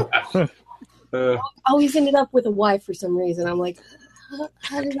 Always ended up with a wife for some reason. I'm like,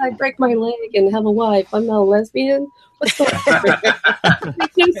 how did I break my leg and have a wife? I'm not a lesbian? What's going on?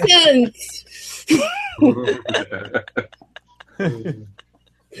 Makes no sense.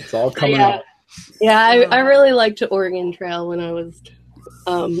 It's all coming up. Yeah, I really liked the Oregon Trail when I was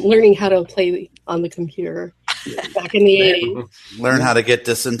learning how to play on the computer back in the 80s. Learn how to get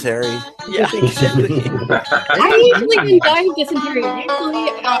dysentery. Yeah. I usually didn't die of dysentery. Usually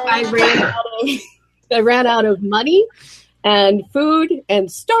I ran out of money and food and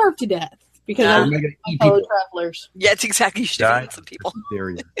starved to death because I was my fellow travelers. Yeah, it's exactly. You should have some people.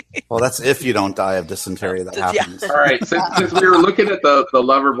 Well, that's if you don't die of dysentery. That happens. All right, since we were looking at the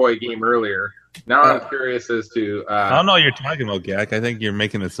Loverboy game earlier, now I'm curious as to. I don't know what you're talking about, Gak. I think you're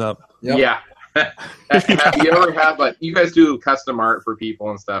making this up. Yep. Yeah. Have you ever had you guys do custom art for people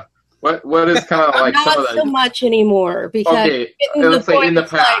and stuff? What is kind of like not some of the so much anymore because let's say in the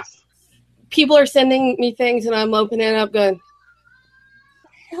past, people are sending me things and I'm opening it up going,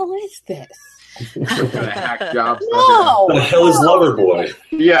 what the hell is this? Hack job no. What the hell is Loverboy?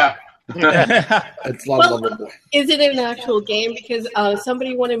 Yeah. It's Loverboy. Is it an actual game? Because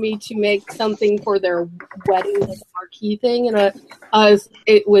somebody wanted me to make something for their wedding, like a marquee thing, and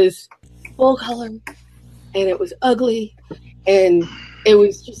it was full color, and it was ugly, and it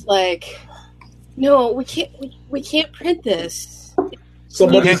was just like, no, we can't print this.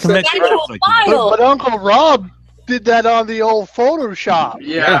 Somebody commit but Uncle Rob did that on the old Photoshop.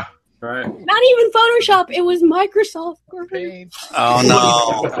 Yeah. Right. Not even Photoshop. It was Microsoft Paint. Oh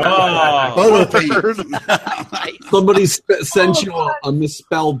no! Somebody sent you a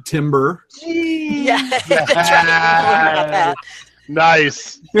misspelled timber. Yeah. Right.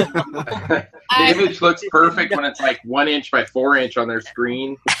 Nice. The image looks perfect when it's like 1 inch by 4 inch on their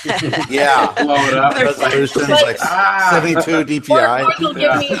screen. Yeah. Blow it up. Resolution's like 72 DPI. Or they'll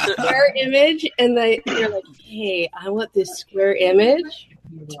give me a square image, and they're like, "Hey, I want this square image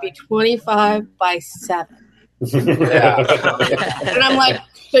to be 25 by 7." And I'm like,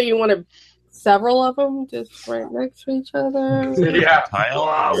 so you want several of them just right next to each other? Yeah.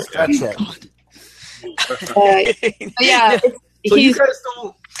 That's it. Yeah. So you guys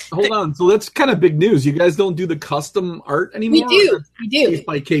don't hold on. So that's kind of big news. You guys don't do the custom art anymore. We do. Case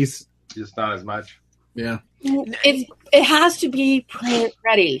by case. Just not as much. Yeah. It has to be print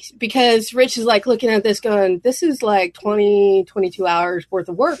ready because Rich is like looking at this going, this is like 20, 22 hours worth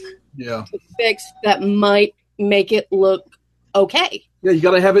of work. Yeah. To fix that might make it look okay. Yeah, you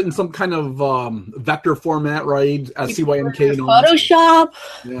got to have it in some kind of vector format, right? CYMK. Photoshop.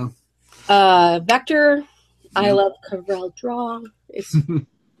 Yeah. Vector. I love Corel Draw. It's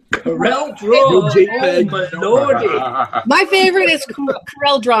Corel Draw. Oh, my lordy. My favorite is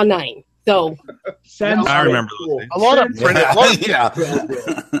Corel Draw 9. So I remember those. A lot of print. A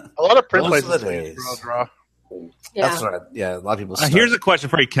lot of print Most of the places. days. Draw. Yeah. That's right. Yeah, a lot of people. Here's a question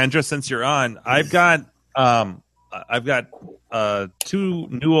for you, Kendra. Since you're on, I've got 2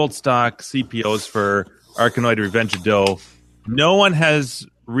 new old stock CPOs for Arkanoid Revenge of Doe. No one has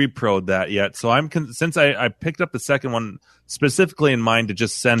repro'd that yet, so since I picked up the second one specifically in mind to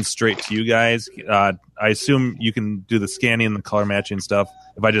just send straight to you guys. I assume you can do the scanning and the color matching stuff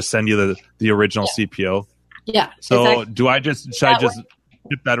if I just send you the original CPO. Yeah. So should I just ship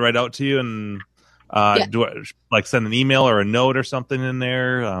that right out to you and do I like send an email or a note or something in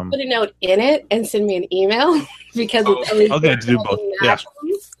there? Put a note in it and send me an email because it's always okay to do both. Yeah.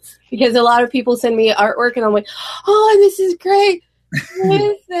 Because a lot of people send me artwork and I'm like, oh, this is great. What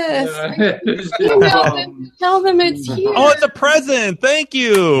is this? Tell them it's here. Oh, it's a present. Thank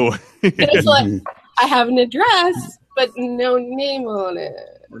you. And it's like, I have an address, but no name on it.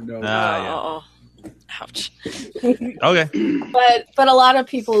 Yeah. Ouch. Okay. But a lot of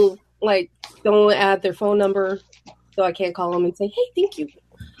people like don't add their phone number, so I can't call them and say, hey, thank you.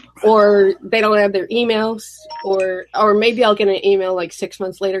 Or they don't have their emails, or maybe I'll get an email like 6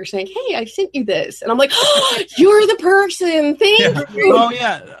 months later saying, hey, I sent you this. And I'm like, oh, you're the person. Thank you. Oh,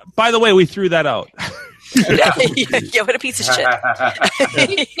 yeah. By the way, we threw that out. Yeah, what a piece of shit.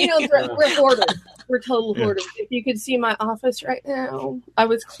 We're hoarders. We're total hoarders. If you could see my office right now, I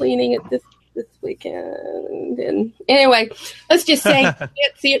was cleaning it this weekend. And anyway, let's just say you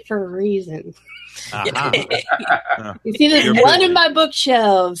can't see it for a reason. You see there's one in my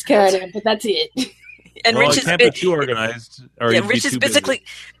bookshelves, kind of, but that's it. And well, Rich it can't be too organized. Or Rich is busy working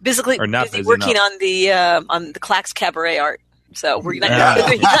on the Clax Cabaret art. So we're not,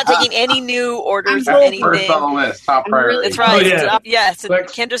 he's not taking any new orders or anything. First on the list, top priority. That's right. Oh, yeah. So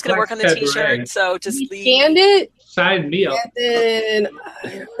Kendra's going to work on the T-shirt. So just scanned it. Sign me up. And then I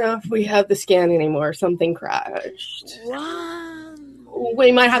don't know if we have the scan anymore. Something crashed.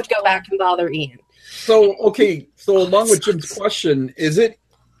 We might have to go back and bother Ian. So along with Jim's question, is it,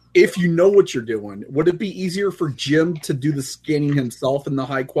 if you know what you're doing, would it be easier for Jim to do the scanning himself in the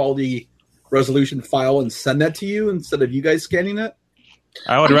high quality resolution file and send that to you instead of you guys scanning it?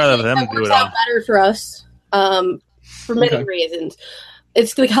 I would rather them do it all. Better for us, for many reasons.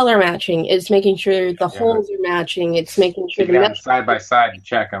 It's the color matching. It's making sure the holes are matching. It's making sure the side by side to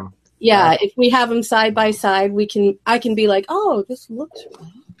check them. Yeah, if we have them side by side, I can be like, oh, this looks right.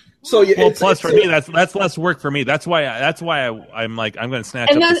 So plus for me, that's less work for me. That's why I'm like, I'm going to snatch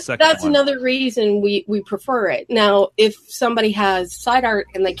up the second that's one. another reason we prefer it. Now, if somebody has side art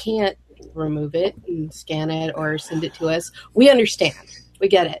and they can't remove it and scan it or send it to us, we understand. We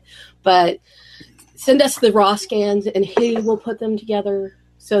get it. But send us the raw scans and he will put them together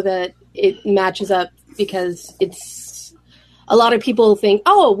so that it matches up, because it's a lot of people think,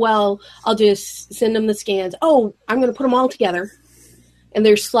 oh, well, I'll just send them the scans. Oh, I'm going to put them all together. And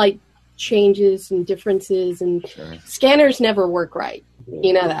there's slight changes and differences, and scanners never work right.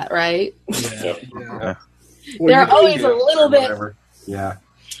 You know that, right? Yeah. They're always a little bit. Yeah.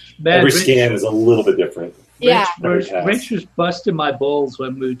 Every scan is a little bit different. Yeah. Rich was busting my balls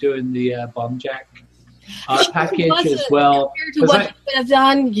when we were doing the bomb jack package as well. Compared to what you could have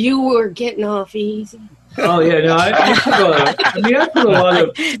done, you were getting off easy. Oh yeah, no, I put a lot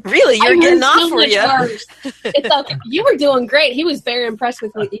of. Really, you're getting off for you. It's okay. You were doing great. He was very impressed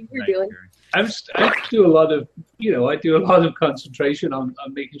with what you were doing. I do a lot of, I do a lot of concentration on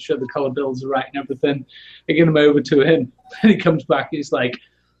making sure the color builds are right and everything. I get them over to him, and he comes back. He's like,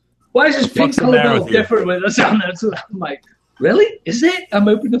 "Why is this pink color build different with us on that?" So I'm like, "Really? Is it?" I'm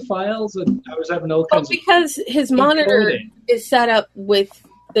opening the files, and I was having all kinds because his monitor is set up with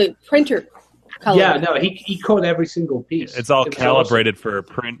the printer. Color. Yeah, no, he caught every single piece. It's all calibrated for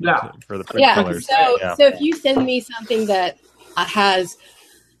print for the print colors. So if you send me something that has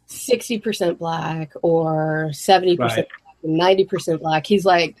 60% black or 70%, 90% black, he's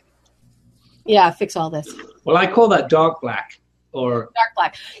like, "Yeah, fix all this." Well, I call that dark black or dark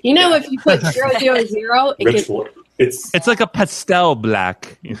black. You know, if you put 000, it's like a pastel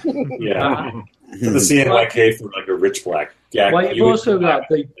black. Yeah, the CNYK for like a rich black. Yeah, well, you've also got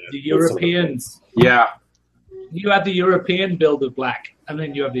the Europeans. Yeah, you have the European build of black, and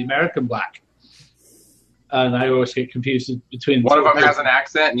then you have the American black. And I always get confused between one of them has an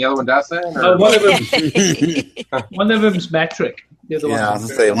accent and the other one doesn't. Or? One of them's metric. The other I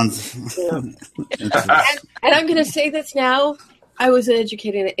was gonna say and I'm going to say this now. I was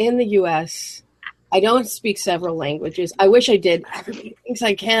educated in the U.S. I don't speak several languages. I wish I did. Everybody thinks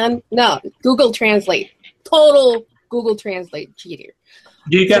I can. No, Google Translate. Total Google Translate cheater.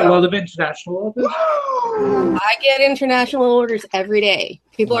 Do you get a lot of international orders? I get international orders every day.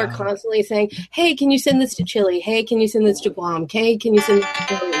 People are constantly saying, hey, can you send this to Chile? Hey, can you send this to Guam? Hey, can you send this to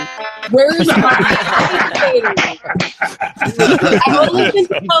Chile? Where's my I've only been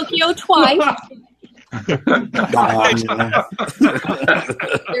to Tokyo twice. There's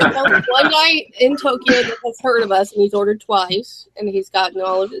only one guy in Tokyo that has heard of us, and he's ordered twice, and he's gotten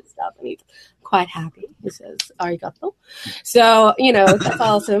all of his stuff, and he's quite happy. He says, arigato. So, that's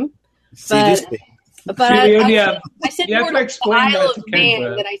awesome. But I sent you a file of band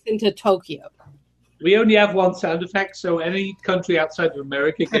that I sent to Tokyo. We only have one sound effect, so any country outside of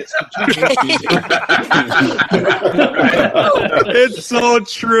America gets to choose. It's so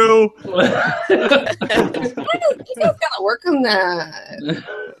true. You guys gotta work on that.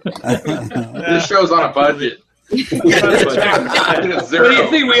 This show's on a budget. What do you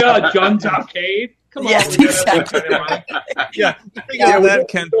think we are, John's Arcade? Come on. Yes, exactly. That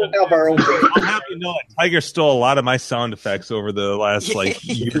Ken. I'll have you know that Tiger stole a lot of my sound effects over the last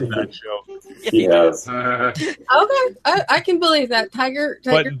year of that show. Yes. Okay, I can believe that. Tiger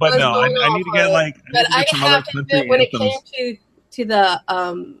but no, I need to get But I have to admit, when it came to the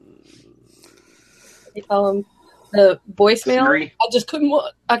what do you call them, the voicemail, I just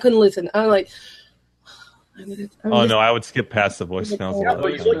couldn't listen. I'm like. No, I would skip past the voicemails.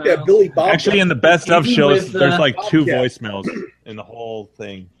 Like that Billy Bob. Actually, in the best of shows, there's like 2 voicemails in the whole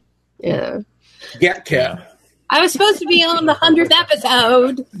thing. Yeah. Cat. I was supposed to be on the 100th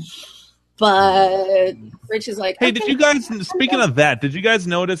episode, but Rich is like, hey, okay. did you guys, speaking of that, did you guys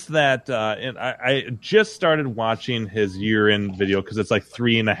notice that I just started watching his year-end video because it's like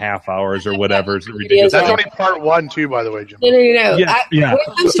 3.5 hours or whatever. It's ridiculous. That's only part 1 too, by the way, Jim. No. Yeah. No.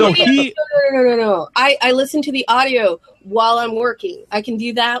 I listen to the audio while I'm working. I can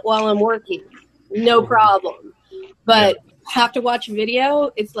do that while I'm working. No problem. But have to watch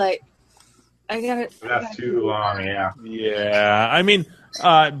video, it's like, That's too long, yeah. Yeah, I mean...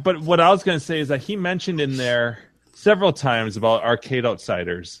 but what I was going to say is that he mentioned in there several times about Arcade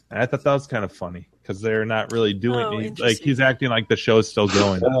Outsiders. And I thought that was kind of funny because they're not really doing he's acting like the show's still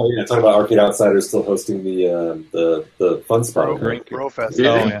going. Oh yeah, talking about Arcade Outsiders still hosting the Fun Spot. Bro Fest.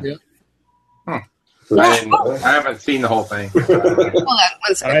 Yeah. I haven't seen the whole thing.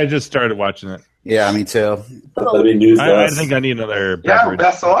 I just started watching it. Yeah, me too. That'd be news. I think I need another beverage.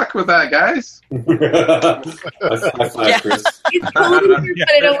 Best of luck with that, guys. You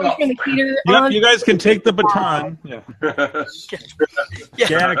guys can take the baton.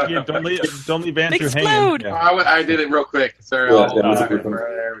 Don't leave Andrew hanging. I did it real quick, sir.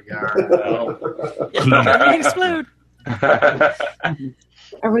 There we go. Explode.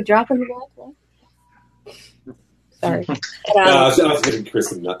 Are we dropping the ball? Sorry. I was giving Chris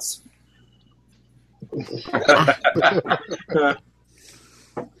some nuts.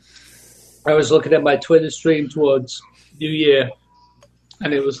 I was looking at my Twitter stream towards New Year,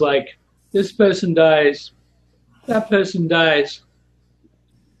 and it was like, this person dies, that person dies.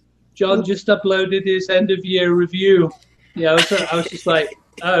 John just uploaded his end of year review. Yeah, I was just like,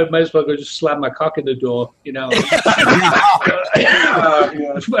 I might as well go just slam my cock in the door, Now,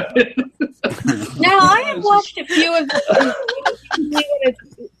 I have watched a few of them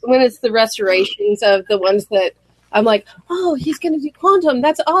when it's the restorations of the ones that I'm like, oh, he's going to do Quantum.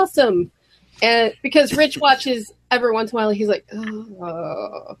 That's awesome. And because Rich watches every once in a while, he's like,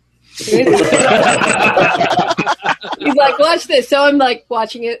 oh. He's like, watch this. So I'm like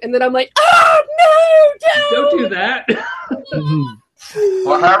watching it, and then I'm like, oh, no, don't do that.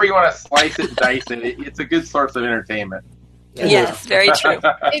 Well, however you want to slice it and dice it, it's a good source of entertainment. Yes, very true.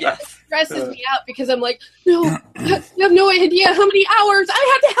 It stresses me out because I'm like, no, you have no idea how many hours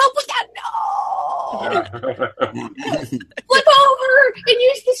I had to help with that. No! Flip over and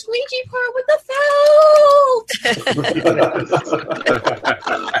use the squeegee part with the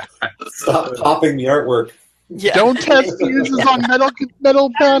felt! Stop popping the artwork. Yeah. Don't test fuses on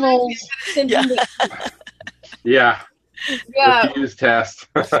metal panels. Yeah. Yeah. Refuse test.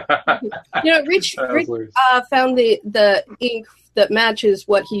 Rich found the ink that matches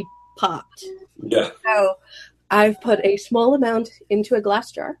what he popped. Yeah. So I've put a small amount into a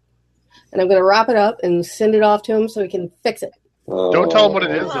glass jar, and I'm going to wrap it up and send it off to him so he can fix it. Don't tell him what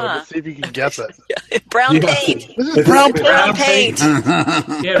it is, though. Let's see if you can guess it. Brown paint. This is brown paint.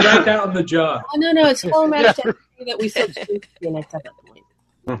 Yeah, write that on the jar. Oh, no, it's full amount that we substitute the next up at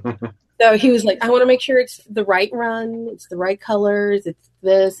the point. So he was like, I want to make sure it's the right run, it's the right colors, it's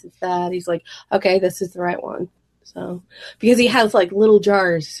this, it's that. He's like, okay, this is the right one. So, because he has like little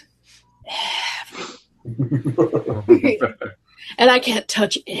jars. And I can't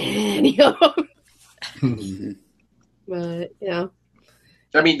touch any of them. But,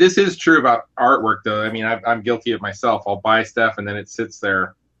 I mean, this is true about artwork, though. I mean, I'm guilty of myself. I'll buy stuff and then it sits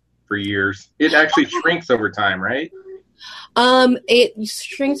there for years. It actually shrinks over time, right? It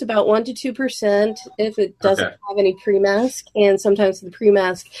shrinks about 1% to 2% if it doesn't have any pre-mask, and sometimes the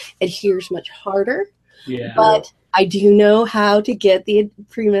pre-mask adheres much harder. Yeah. But I do know how to get the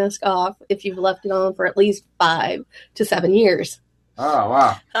pre-mask off if you've left it on for at least 5 to 7 years. Oh,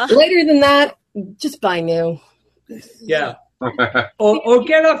 wow. Later than that, just buy new. Yeah. or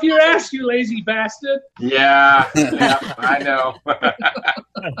get off your ass, you lazy bastard. Yeah, I know.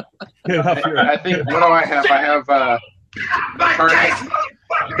 I think, what do I have? I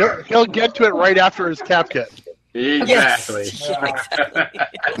have, he'll get to it right after his cap kit. Exactly.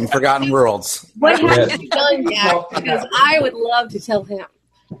 In Forgotten Worlds. What have you done yet? Because I would love to tell him.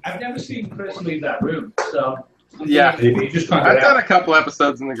 I've never seen Chris leave that room, so... Yeah, I've done a couple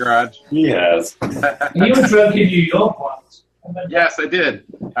episodes in the garage. Yes. You even drug in New York once. Yes, I did.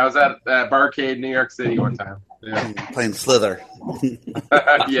 I was at Barcade, New York City one time. Yeah. Playing Slither. You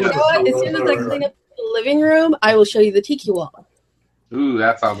know what? As soon as I clean up the living room, I will show you the tiki wall. Ooh,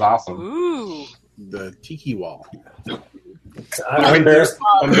 that sounds awesome. Ooh. The tiki wall. I'm embarrassed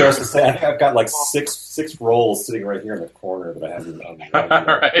to say I've got like six rolls sitting right here in the corner that I haven't unwrapped.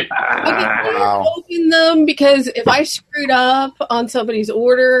 Right. Wow. Open them, because if I screwed up on somebody's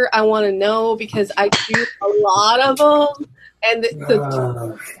order, I want to know, because I do a lot of them, and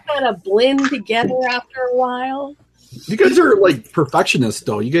the kind of blend together after a while. You guys are like perfectionists,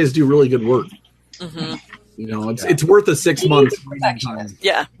 though. You guys do really good work. Mm-hmm. You know, it's worth a 6 months.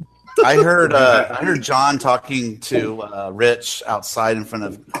 Yeah. I heard John talking to Rich outside in front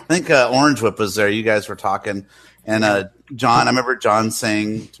of, I think Orange Whip was there. You guys were talking, and John, I remember John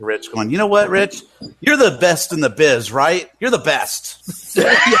saying to Rich, going, "You know what, Rich? You're the best in the biz, right? You're the best." No,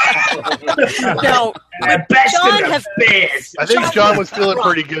 the best John in the biz. I think John was feeling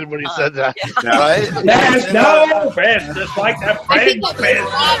pretty good when he said that. Yeah. Right? There's no best, just like that I think French that's biz.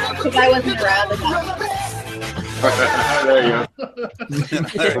 because I wasn't around at that. There you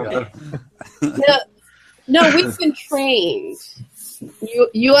go. No, we've been trained.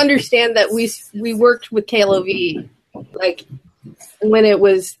 You understand that we worked with KLOV, like when it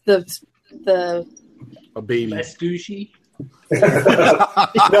was the a baby. Less douchey.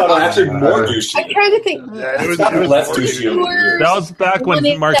 No, actually more douchey. I'm trying to think. Yeah, it was less douchey over the years. That was back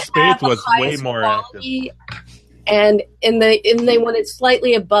when Mark Spaeth was way more active. quality, and they wanted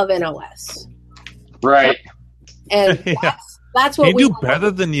slightly above NOS, Right. and Yeah. that's what Can we you do wanted.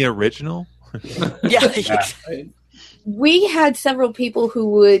 better than the original? Yeah. We had several people who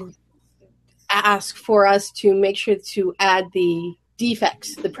would ask for us to make sure to add the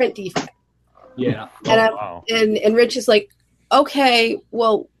defects, the print defect. Yeah. And Rich is like, okay,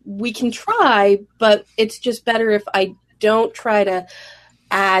 well, we can try, but it's just better if I don't try to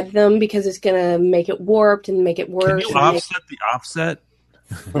add them, because it's going to make it warped and make it worse. Can you offset the offset?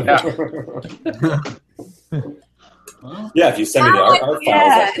 Yeah, if you send me our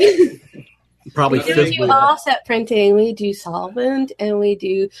files. Probably we do offset printing, we do solvent, and we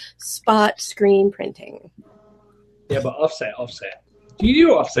do spot screen printing. Yeah, but offset. Do you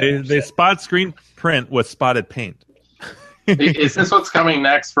do offset? They spot screen print with spotted paint. Is this what's coming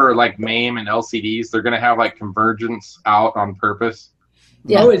next for like MAME and LCDs? They're going to have like convergence out on purpose.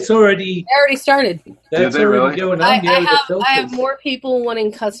 Yeah. Oh, it's already. They already started. That's they already really? going on. I have more people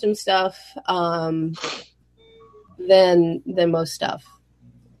wanting custom stuff than most stuff.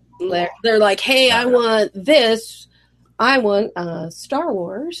 They're like, hey, I want this. I want Star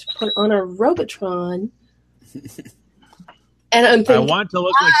Wars put on a Robotron. And I'm thinking, I want to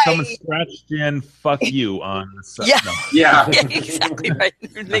look like someone scratched in "fuck you" on the set. Yeah. No. Yeah. Exactly right.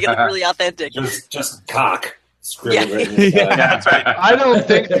 Make it look really authentic. Just cock. Yeah. That's right. I don't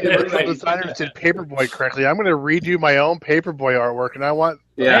think the original designers did Paperboy correctly. I'm going to redo my own Paperboy artwork, and I want.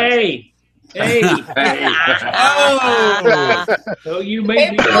 Yeah. Hey, Hey. Oh. So you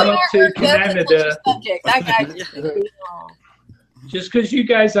made me come up to Canada. That guy. Just because you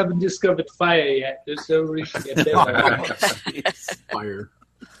guys haven't discovered fire yet, there's no reason to get fire.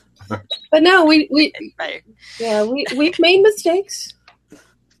 But no, we've made mistakes.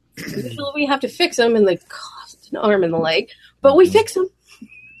 Usually we have to fix them, and they cost an arm and a leg. But we fix them.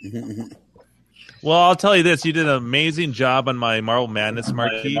 Well, I'll tell you this: you did an amazing job on my Marble Madness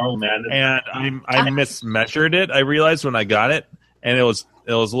marquee, and I mismeasured it. I realized when I got it, and it was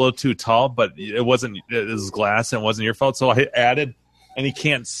a little too tall, but it wasn't. It was glass, and it wasn't your fault. So I added, and you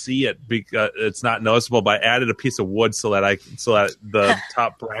can't see it because it's not noticeable. But I added a piece of wood so that the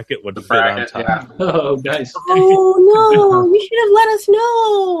top bracket would fit on top. Yeah. Oh, nice. Oh no! You should have let us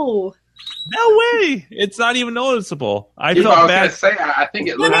know. No way! It's not even noticeable. I felt I was bad. gonna say, I think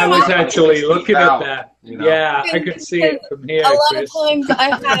it looked. I was actually looking at out, that. you know? Yeah, I could see it from here. A lot Chris. of times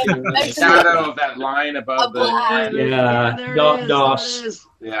I've had The shadow of that line above the. Yeah, not DOS.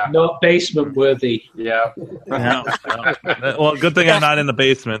 Yeah. Not basement worthy. Yeah. Well, good thing I'm not in the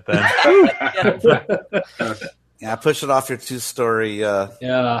basement then. Yeah, push it off your 2-story.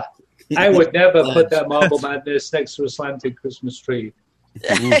 Yeah. I would never put that Marble Madness next to a slanted Christmas tree.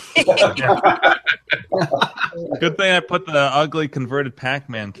 Good thing I put the ugly converted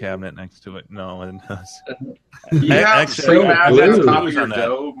Pac-Man cabinet next to it. No, it does. Actually, that's on top of your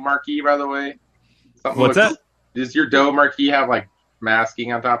dough marquee, by the way. What's that? Does your dough marquee have like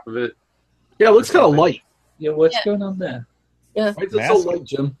masking on top of it? Yeah, it looks kind of light. Yeah, what's going on there? Yeah, why is it so light,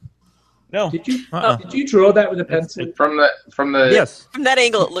 Jim? No. Did you draw that with a pencil? From the yes. From that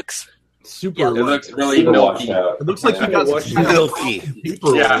angle, it looks super. It looks really milky. It looks like you got milky.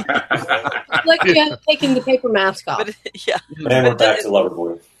 Yeah. It's like you have taken the paper mask off. Yeah. And we're back to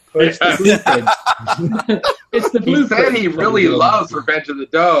Loverboy. It's the blueprint. It's the He blueprint. said he really loves Revenge of the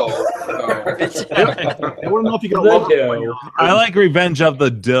Dough. I want to know if you got The love dough. I like Revenge of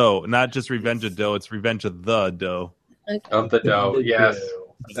the Dough, not just Revenge of Dough. It's Revenge of the Dough. Of the dough, yes.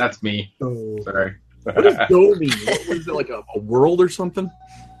 That's me. Sorry. What does dough mean? What is it, like a world or something?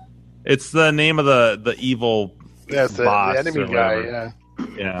 It's the name of the evil Yes, the boss enemy or guy, whatever.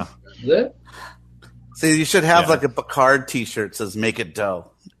 yeah. Is it? See, you should have like a Picard T-shirt that says "Make it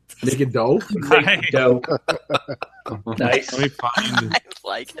dough." Make it dough? Nice. Dough. Nice. Let me find. I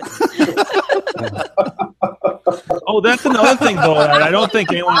like it. Oh, that's another thing, though. I don't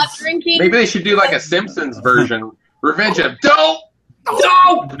think anyone's. Not drinking. Maybe they should do like a Simpsons version. Revenge of Dough!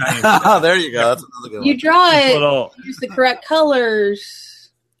 Dough! There you go. That's another good one. You draw it, Little- use the correct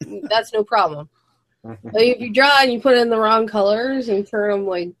colors. That's no problem. But if you draw and you put in the wrong colors and turn them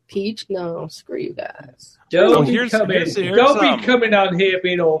like peach, no, screw you guys. Don't be here's coming on here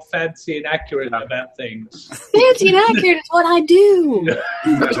being all fancy and accurate about things. Fancy and accurate is what I do.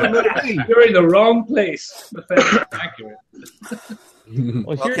 You're in the wrong place for fancy and accurate.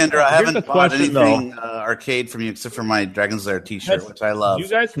 Well, Kendra, I haven't bought anything arcade from you except for my Dragon's Lair T-shirt, which I love. You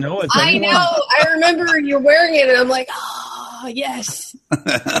guys know it's I know. I remember you're wearing it, and I'm like, oh, yes.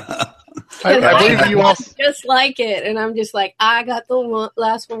 I believe you all. Just like it, and I'm just like, I got the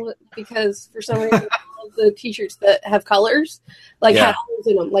last one because for some reason all of the T-shirts that have colors had holes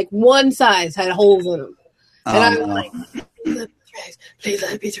in them. Like one size had holes in them, and I'm like, please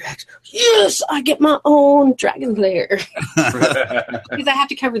let me be Drax. Yes, I get my own Dragon's Lair because I have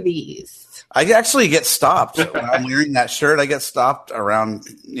to cover these. I actually get stopped when I'm wearing that shirt. I get stopped around,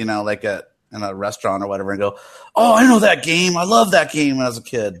 like in a restaurant or whatever, and go, "Oh, I know that game. I love that game when I was a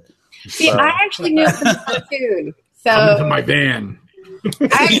kid." See, I actually knew it from the cartoon. So Come to my van.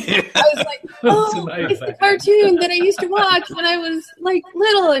 I was like, oh, it's the cartoon that I used to watch when I was like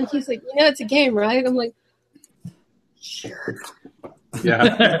little. And he's like, it's a game, right? I'm like, sure.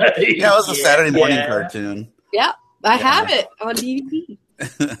 Yeah. It was a Saturday morning cartoon. Yeah, I have it on DVD.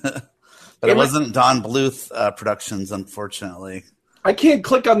 But it wasn't Don Bluth Productions, unfortunately. I can't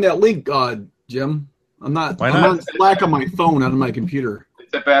click on that link, Jim. I'm not. Why I'm not? on Slack on my phone, not on my computer.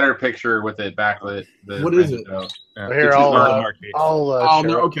 It's a better picture with it backlit. What is it? Here, I'll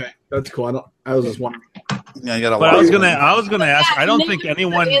no, okay, that's cool. I was just wondering. Yeah, you got. But I was gonna ask. I don't think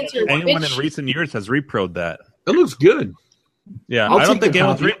anyone in recent years has reproed that. It looks good. Yeah, I'll I don't take think the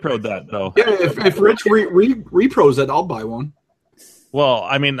anyone's copy. reproed that though. Yeah, if Rich repros it, I'll buy one. Well,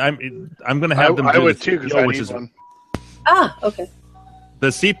 I mean, I'm gonna have them. I do would the too because CPO, I which need is one. Ah, okay. the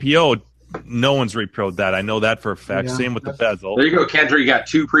CPO. No one's reproed that. I know that for a fact. Yeah. Same with the bezel. There you go, Kendra. You got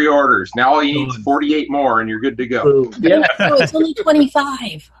 2 pre-orders. Now all you need is 48 more, and you're good to go. Yeah. Oh, it's only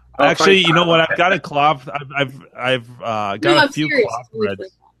 25. Actually, you know what? I've got a cloth. I've got No, a I'm few serious. cloth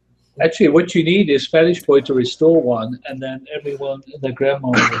threads. Actually, what you need is Spanish Boy to restore one, and then everyone and their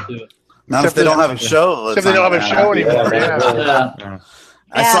grandma will do it. Not if they don't have a show. Except they don't have a show anymore. Yeah.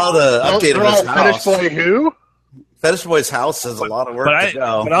 I saw the update of his house. Fetish Boy who? Fetish Boy's house has a lot of work to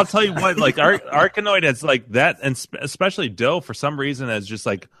go. But I'll tell you what, like Arkanoid has like that, and especially Doe for some reason has just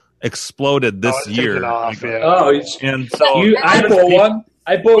like exploded this year. Off, yeah. And so I bought one.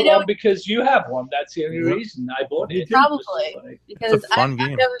 I bought one because you have one. That's the only reason I bought it. Probably because I've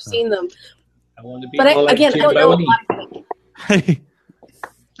never seen them. I want to be. But I don't know. Hey.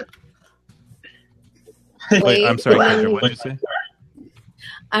 Wait, I'm sorry, Kendra, what did you say?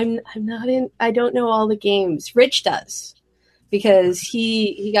 I'm not in. I don't know all the games. Rich does, because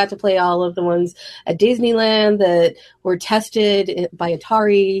he got to play all of the ones at Disneyland that were tested by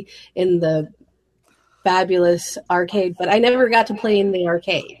Atari in the fabulous arcade. But I never got to play in the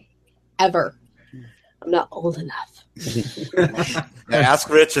arcade ever. I'm not old enough. Ask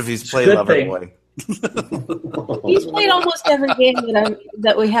Rich if he's played Loverboy. He's played almost every game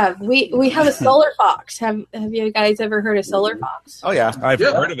that we have. We have a Solar Fox. Have you guys ever heard of Solar Fox? Oh yeah, I've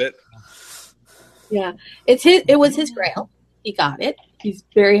heard of it. Yeah, it was his grail. He got it. He's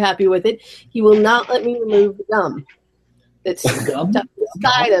very happy with it. He will not let me remove the gum that's stuck to the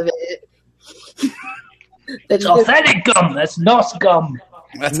side of it. It's authentic gum. That's NOS gum.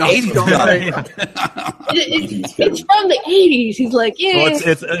 That's 80s gum. It's from the 80s. He's like, yeah. Well,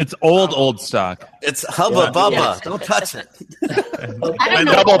 it's old stock. It's Hubba Bubba. Yeah. Don't touch it.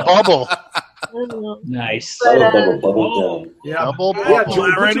 Double bubble. Nice. Bubble gum. Yeah, double bubble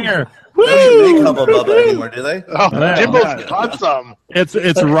right here. They don't make Hubba Bubba anymore, do they? Oh, Jimbo's got some.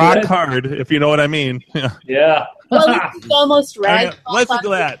 It's rock hard, if you know what I mean. Yeah. Well, it's almost red. Let's do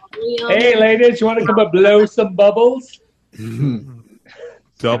that. Hey, ladies, you want to come and blow some bubbles?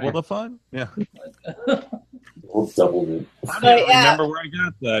 Double the fun? Yeah. Double it. I don't remember where I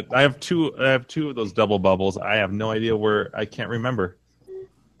got that. I have two of those double bubbles. I have no idea where. I can't remember.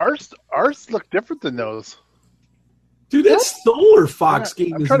 Ours look different than those. Dude, that Solar Fox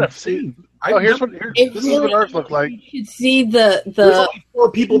game I'm is trying to insane. see. Oh, this is what ours look like. You should see the There's only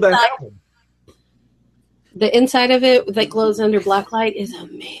 4 people that have them. The inside of it that glows under black light is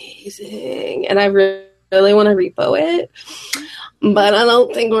amazing, and I really want to repo it, but I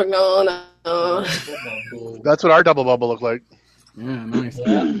don't think we're gonna. That's what our double bubble looked like. Yeah, nice.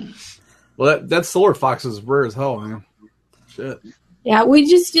 Well, that Solar Fox is rare as hell, man. Shit. Yeah, we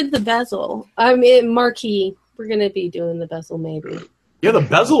just did the bezel. I mean, marquee. We're gonna be doing the bezel, maybe. Yeah, the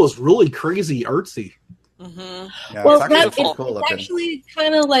bezel is really crazy artsy. Mm-hmm. Yeah, well, it's actually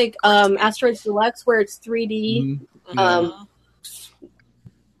kind of like Asteroids Deluxe, where it's 3D. Mm-hmm.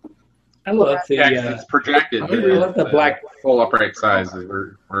 I love the it's projected. I really love the black full upright size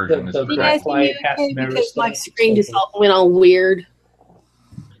version. The black light because my screen just went all weird.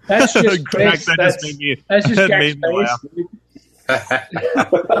 That's just Chris. That's just made me laugh.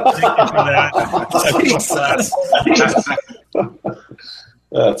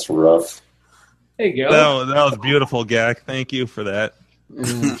 That's rough. There you go. That was beautiful, Gak. Thank you for that.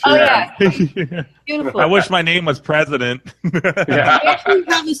 Oh yeah, beautiful. I wish my name was President. We actually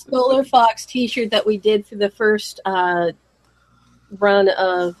have a Solar Fox T-shirt that we did for the first run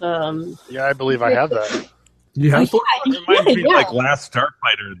of. Yeah, I believe I have that. You have it reminds me of like Last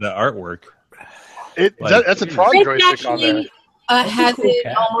Starfighter, the artwork. That's a Tron joystick on there. Has it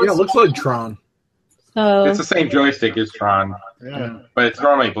almost? Yeah, it looks like Tron. So it's the same joystick as Tron, but it's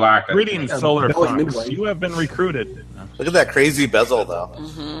normally black. Greetings, Solar Fox. You have been recruited. Look at that crazy bezel, though.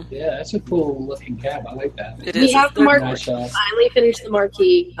 Mm-hmm. Yeah, that's a cool looking cab. I like that. It is. We have the marquee. Finally finished the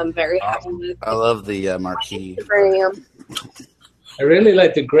marquee. I'm very happy with it. I love the marquee. I really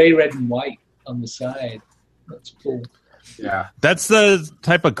like the gray, red, and white on the side. That's cool. Yeah, that's the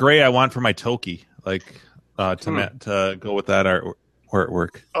type of gray I want for my Toki. Like to go with that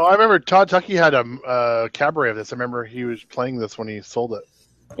artwork. Oh, I remember Todd Tucky had a cabaret of this. I remember he was playing this when he sold it.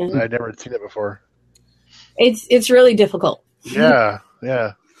 Mm-hmm. I'd never seen it before. It's really difficult. Yeah.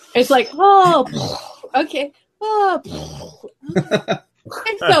 It's like, okay.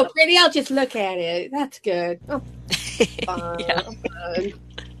 It's so pretty. I'll just look at it. That's good.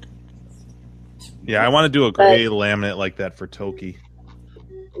 Yeah, I want to do a gray laminate like that for Toki.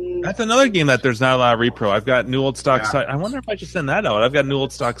 That's another game that there's not a lot of repro. I've got new old stock side. I wonder if I should send that out. I've got new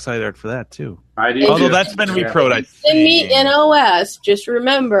old stock side art for that too. I do. Although that's been reproed. I send me NOS. Just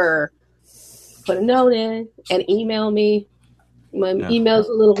remember, put a note in and email me. My email's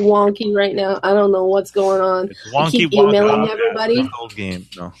a little wonky right now. I don't know what's going on. It's wonky. I keep emailing everybody. Old game.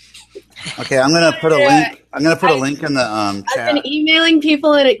 No. Okay, I'm gonna put a link. I'm gonna put a link in the chat. I've been emailing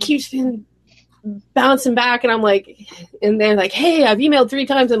people and it keeps bouncing back, and I'm like, and they're like, "Hey, I've emailed 3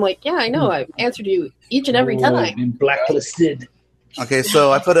 times." I'm like, "Yeah, I know. I've answered you each and every time." Been blacklisted. Okay,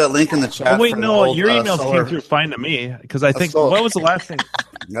 so I put a link in the chat. Oh wait, no, old, your emails solar, came through fine to me because I think what was the last thing?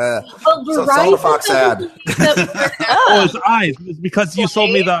 Solar Fox ad. Oh, it's eyes. It's because you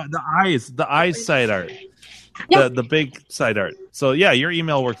sold me the eyes side art, the big side art. So yeah, your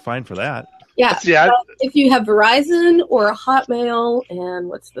email worked fine for that. Yeah. If you have Verizon or a Hotmail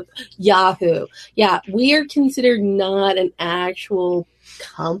and Yahoo, we are considered not an actual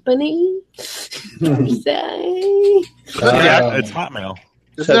company per se. It's Hotmail.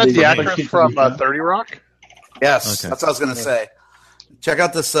 Isn't that the actress from 30 Rock? Yes, Okay. that's what I was going to say. Check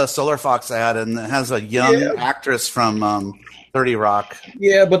out this Solar Fox ad, and it has a young actress from 30 Rock.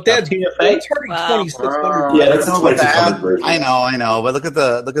 Yeah, but that's already 2600. Yeah, that's No, but the ad, I know. But look at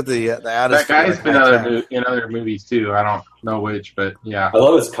the ad. That guy's been in other movies too. I don't know which, but yeah. I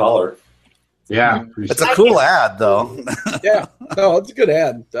love his collar. Yeah, it's a cool ad though. Yeah, no, it's a good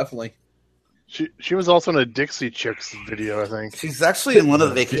ad, definitely. She was also in a Dixie Chicks video, I think. She's actually in one of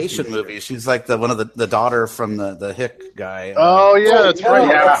the vacation movies. She's like one of the daughter from the Hick guy. Oh yeah, that's right.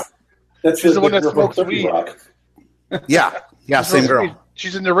 Yeah, That's she's the one that smokes weed. Yeah, same girl.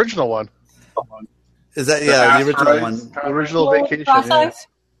 She's in the original one. Is that the original one? The original Vacation. Yeah.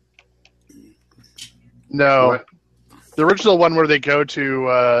 No, what? The original one where they go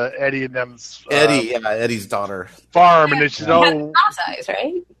to Eddie and them's Eddie's daughter farm, and it's cross eyes,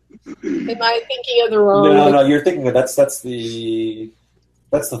 right? Am I thinking of the wrong? No, you're thinking of that's the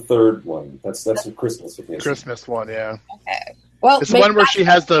third one. That's the Christmas vacation. Christmas one, yeah. Okay. Well, it's the one where she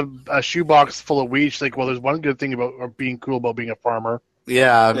has the shoebox full of weed. She's like, well, there's one good thing about being cool about being a farmer.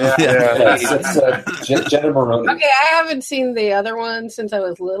 Yeah. It's Jenna Maroney. Okay, I haven't seen the other one since I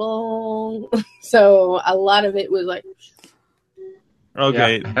was little, so a lot of it was like.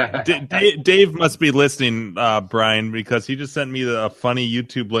 Okay, Dave must be listening, Brian, because he just sent me a funny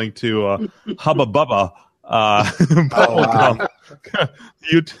YouTube link to Hubba Bubba. Wow.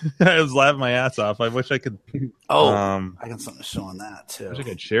 I was laughing my ass off. I wish I could. I got something to show on that too. I wish I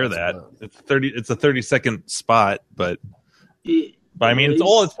could share that. It's 30. It's a 30-second spot, but I mean, it's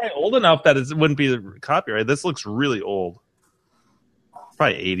old. It's probably old enough that it wouldn't be copyright. This looks really old.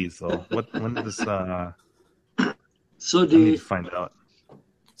 Probably 80s though. When did this? So I need to find out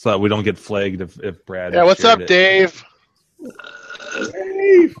so that we don't get flagged if Brad. Yeah, what's up, Dave?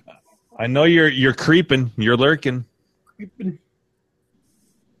 Dave, I know you're creeping. You're lurking. Creeping.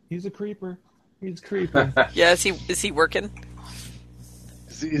 He's a creeper. He's creeping. Yeah, is he working?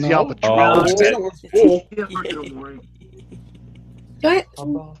 Is he out patrol? I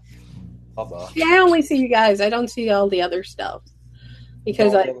only see you guys. I don't see all the other stuff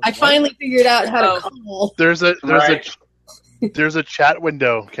because I finally figured out how to call. There's a chat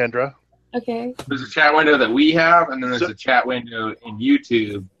window, Kendra. Okay. There's a chat window that we have, and then there's a chat window in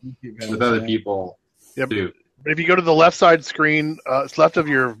YouTube with other people too. But if you go to the left side screen, it's left of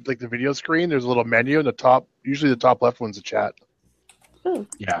your the video screen. There's a little menu in the top. Usually, the top left one's a chat. Oh.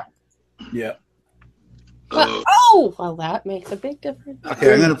 Yeah. Well, that makes a big difference.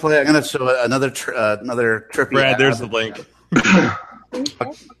 Okay, I'm gonna show another trippy. Brad, ad. there's the link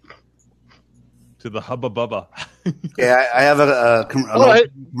to the Hubba Bubba. Yeah, I have a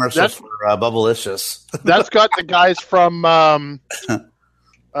commercial for Bubblicious. That's got the guys from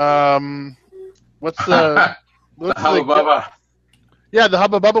what's the Hubba Bubba? Yeah, the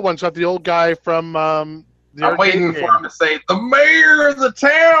Hubba Bubba one's got the old guy from I'm waiting for him to say the mayor of the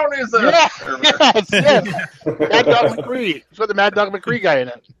town is a Mad Dog McCree. It's got the Mad Dog McCree guy in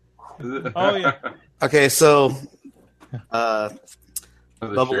it. Oh yeah. Okay, so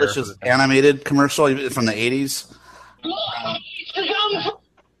Bubblicious animated commercial from the 80s.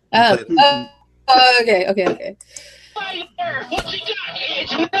 Okay.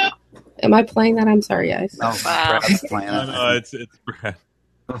 Am I playing that? I'm sorry, guys. No, Brad's playing it. No, it's Brad.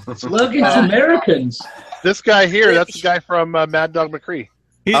 Look, it's Americans. This guy here, that's the guy from Mad Dog McCree.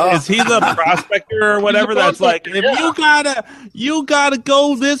 Is he the prospector or whatever? That's like, if you gotta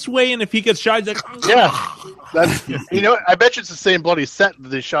go this way, and if he gets shot, he's like, that's I bet you it's the same bloody set that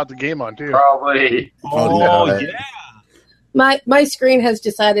they shot the game on too. Probably. Oh yeah. My screen has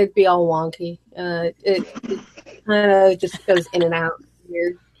decided to be all wonky. It kind of just goes in and out.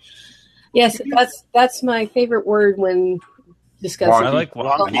 Weird. Yes, that's my favorite word when discussing. I like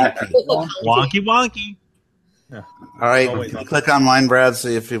wonky. Yeah. All right, click on mine, Brad.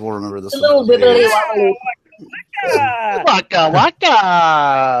 See if people remember this. A little wibbly wobbly.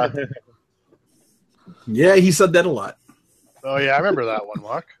 Waka. Yeah, he said that a lot. Oh yeah, I remember that one,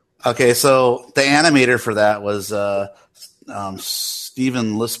 Walk. Okay, so the animator for that was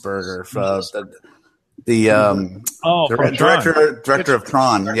Steven Lisberger. The director of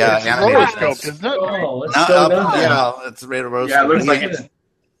Tron. Yeah, it's animated. rotoscoped, isn't it? Oh, let's go down there. Yeah, it's rotoscoped. Yeah, it looks like it's.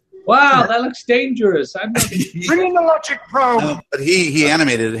 Wow, that looks dangerous. I'm not... Bring in the logic probe. But he hand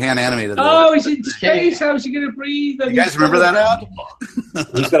animated. Oh, he's in space. How's he going to breathe? You guys remember that out?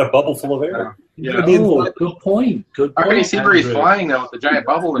 He's got a bubble full of air. Yeah. Oh, good point. Good I point. can see where he's flying now with the giant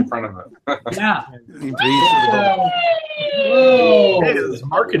bubble in front of him. Yeah. He breathes through the bubble. Whoa. Hey, it's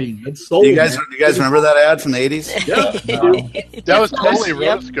marketing. It's sold. You guys remember that ad from the 80s? Yeah. That was totally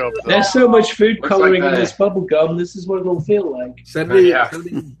rotoscoped. There's so much food Looks coloring like in that. this bubble gum. This is what it'll feel like. Saturday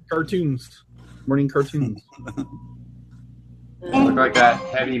cartoons. Morning cartoons. Look like that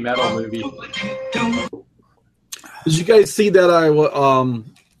heavy metal movie. Did you guys see that I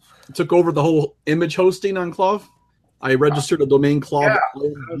took over the whole image hosting on Clove? I registered a domain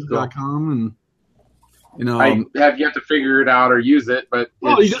clove.com and I have yet to figure it out or use it, but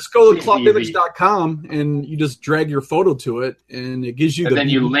you just go to cloveimage.com and you just drag your photo to it and it gives you and the then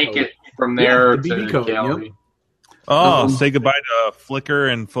BB you link code. it from there the to BB code. gallery. Yep. Oh, say goodbye to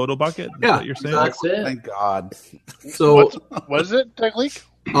Flickr and Photo Bucket? Is Yeah, that what you're saying? That's it. Thank God. So What is it, Techleak?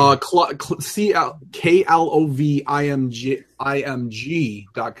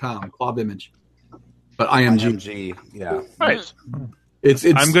 KLOVIMG.com, Clove Image. But IMG. Yeah. Nice. It's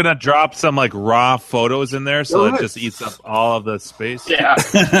I'm gonna drop some like raw photos in there, so Go it just eats up all of the space. Yeah.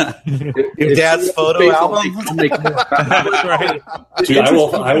 Your dad's photo album? That's right. Dude, I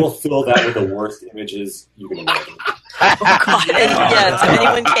will fill that with the worst images you can imagine. God, yes, if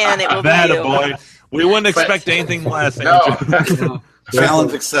anyone can, it will That be a you. boy. We wouldn't expect anything less. No.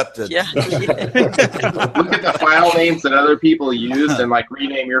 Challenge accepted. Yeah. Look at the file names that other people used and like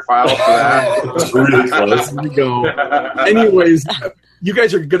rename your file for that. It's really close. There you go. Anyways, you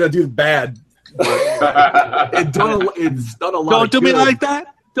guys are gonna do bad. It's done a lot. Don't of do me good. like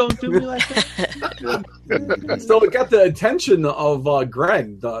that. Don't do me like that. So it got the attention of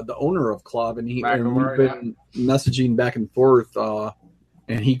Greg, the owner of Club, and we've been messaging back and forth.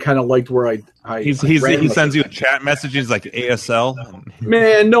 And he kind of liked where he sends you a chat message. He's like ASL.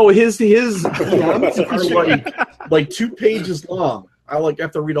 Man, no, his DMs are like 2 pages long. I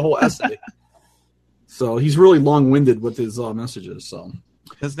have to read a whole essay. So he's really long-winded with his messages. So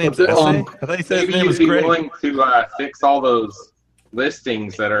his name's Essay. I thought he said his Maybe name you'd was be Greg. willing to fix all those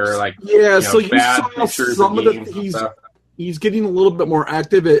listings that are like so you bad saw pictures some of games the and stuff. he's getting a little bit more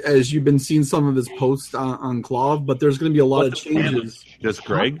active as you've been seeing some of his posts on Clove, but there's going to be a lot of changes. Just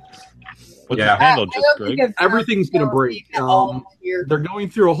Greg? What's Yeah. the handle? Just Greg? Everything's going to break. They're going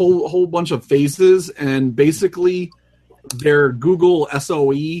through a whole bunch of phases, and basically their Google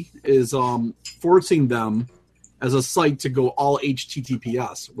SOE is forcing them as a site to go all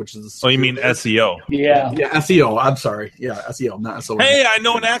HTTPS, which is Oh, you mean SEO? Yeah. Yeah, SEO. I'm sorry. Yeah, SEO, not SOE. Hey, I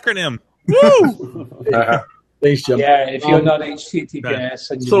know an acronym. Woo! Thanks, Jim. Yeah, if you're not HTTPS.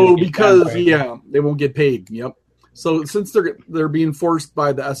 And So because they won't get paid. Yep. So since they're being forced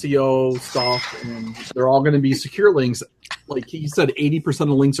by the SEO stuff, and they're all going to be secure links, like he said, 80% of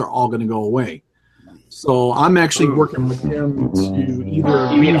the links are all going to go away. So I'm actually working with him to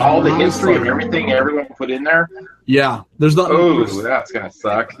either. You mean all the history of everything everyone put in there? Yeah, there's not. Oh, that's gonna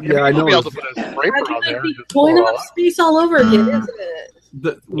suck. Yeah, I know. You'll be able to put a scraper on there. and just Pulling pull it up all space all over again, isn't it?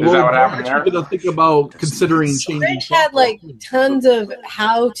 what happened there? I'm going to think about considering changing. Rich had like tons of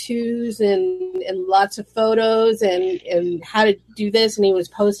how-tos and lots of photos and how to do this, and he was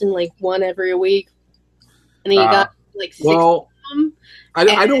posting like one every week, and he got like 6 of them.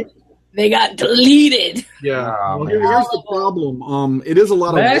 I don't. They got deleted. Yeah. Well, here's the problem. It is a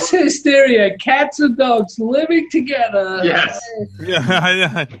lot of mass hysteria, cats and dogs living together. Yes.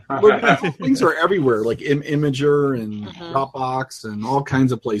 Yeah. Look, things are everywhere, like Imager and Dropbox and all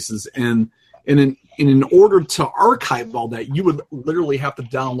kinds of places. And in order to archive all that, you would literally have to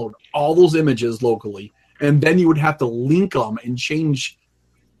download all those images locally, and then you would have to link them and change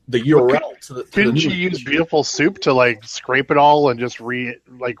the URL to the. Couldn't you use Beautiful Soup to like scrape it all and just transfer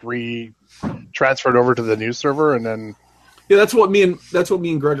it over to the new server and then? Yeah, that's what me and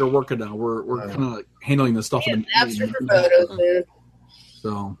Greg are working on. We're kind of handling this stuff. Napster for photos, man.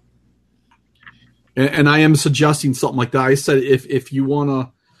 So, and I am suggesting something like that. I said if you want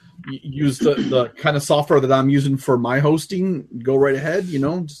to use the kind of software that I'm using for my hosting, go right ahead.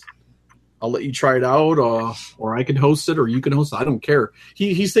 Just, I'll let you try it out, or I can host it, or you can host it. I don't care.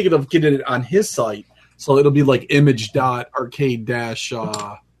 He's thinking of getting it on his site, so it'll be like image.arcade dash.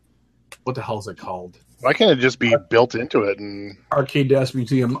 What the hell is it called? Why can't it just be built into it and Arcade Dash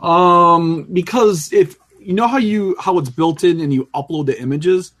Museum? Because if you know how it's built in and you upload the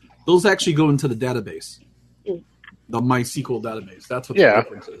images, those actually go into the database, the MySQL database. That's what the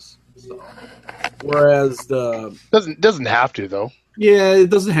difference is. So, whereas the doesn't have to though. Yeah, it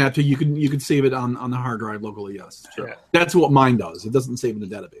doesn't have to. You can save it on the hard drive locally. Yes, sure. Yeah. That's what mine does. It doesn't save in the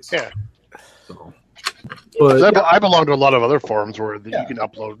database. Yeah. So, but I belong to a lot of other forums where you can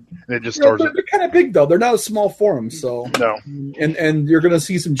upload and it just stores it. They're kind of big though. They're not a small forum, so no. And you're going to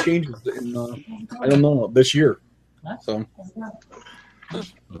see some changes in I don't know, this year. So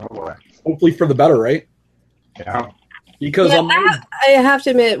hopefully for the better, right? Yeah. Because I have to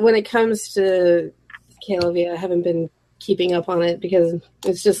admit, when it comes to Calavia, I haven't been keeping up on it because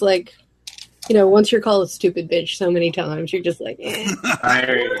it's just like, once you're called a stupid bitch so many times, you're just like, eh.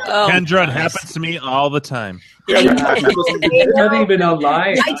 Kendra, it happens to me all the time. It's not even a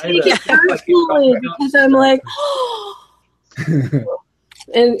lie. I take it personally because I'm like,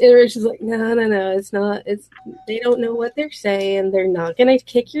 and Rich is like, no, it's not. They don't know what they're saying. They're not gonna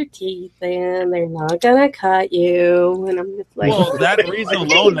kick your teeth in. They're not gonna cut you. And I'm just like, well, that reason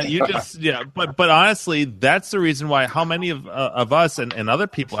alone that you just but honestly, that's the reason why how many of us and other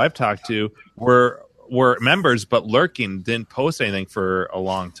people I've talked to were members but lurking, didn't post anything for a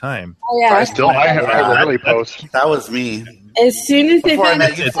long time. Oh, yeah. I rarely post. That was me. As soon as they found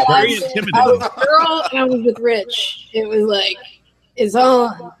out it's very intimidating. I was a girl and I was with Rich, it was like, it's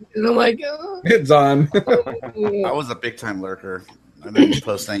on. And I'm like, oh. It's on. I was a big time lurker. I didn't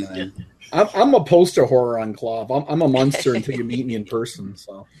post anything. I'm a poster horror on Clove. I'm a monster until you meet me in person.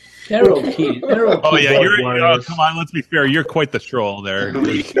 So. They're okay. Oh yeah, come on. Let's be fair. You're quite the troll there.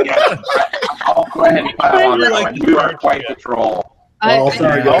 I'll go ahead and pile on that one. You are quite the troll.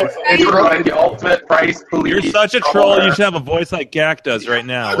 Sorry, guys. It's the ultimate price police. You're such a troll. You should have a voice like Gak does right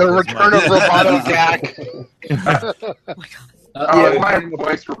now. The return of Roboto Gak. Oh, my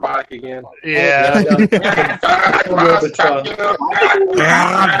voice robotic again. Yeah. Exterminate.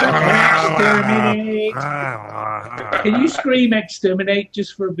 Can you scream exterminate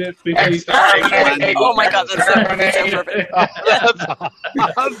just for a bit? Oh my god, that's so perfect.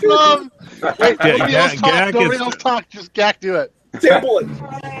 That's awesome. Wait, nobody else talk. Just Gak do it. Sample it.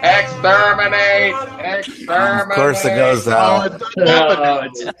 Exterminate. Of course it goes out. No,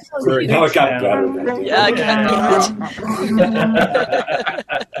 it got better. Yeah,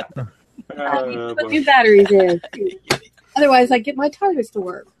 I put new batteries in. Otherwise, I get my TARDIS to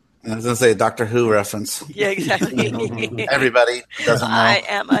work. I was going to say a Doctor Who reference. Yeah, exactly. Everybody doesn't know. I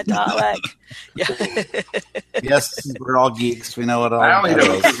am a Dalek. Yeah. Yes, we're all geeks. We know what all. I only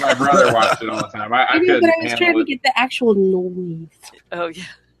know because my brother watched it all the time. I but I was trying to get the actual noise. Oh yeah.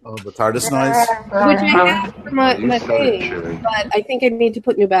 Oh, the TARDIS noise. Which I have for my thing, but I think I need to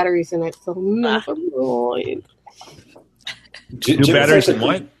put new batteries in it. So never mind. New batteries in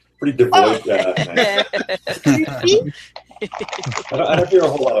what? Pretty devoid. I don't hear a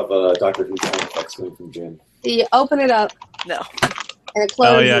whole lot of Doctor Who sound effects coming from Jim. You open it up. No. And it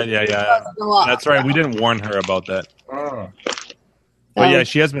closes. Oh yeah. That's right. We didn't warn her about that. But yeah,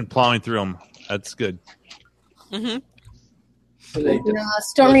 she has been plowing through them. That's good. Mm-hmm.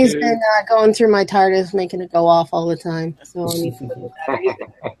 Stormy's been going through my TARDIS, making it go off all the time. So I need to put the batteries in.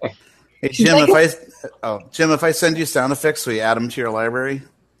 Hey Jim, if I send you sound effects, will you add them to your library?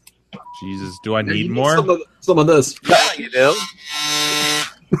 Jesus, do I need more? Some of this. Yeah, you do.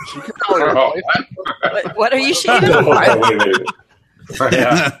 What are you shaving?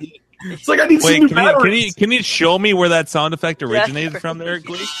 Yeah. It's like I need some new batteries. Can you show me where that sound effect originated from there,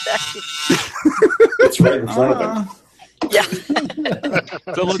 Glee? It's right in front of them. Yeah.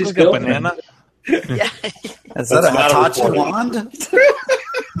 So it looks like a banana. Yeah. Is that a Hitachi wand?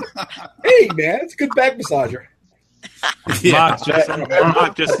 Hey, man, it's a good back massager. Yeah.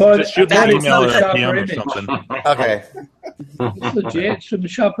 Mark, just shoot me an email or a PM or something. Okay. It's legit. It's from the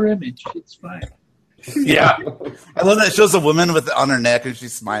Shopper Image. It's fine. Yeah. I love that it shows a woman on her neck and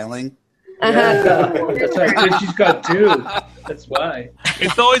she's smiling. That's right. She's got two. That's why.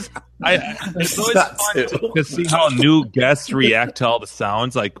 It's always fun to see how new guests react to all the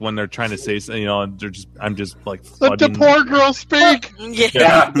sounds, like when they're trying to say, I'm just like let the poor girl speak.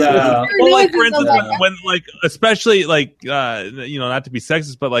 Yeah. Well, like for instance, when especially like not to be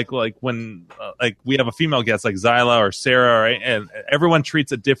sexist, but like when we have a female guest like Zyla or Sarah, right? And everyone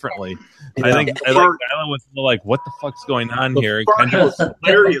treats it differently. Yeah. I think Zyla was like, "What the fuck's going on here?" Kendra was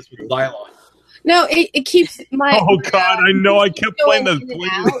hilarious with Zyla. No, it keeps my. Oh God, I know. I kept playing the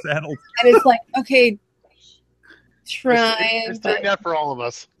Blazing Saddles, and it's like, okay, try. It's doing that for all of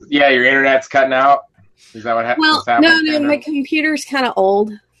us. Yeah, your internet's cutting out. Is that what happens? Well, no, my computer's kind of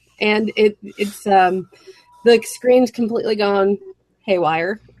old, and it's the screen's completely gone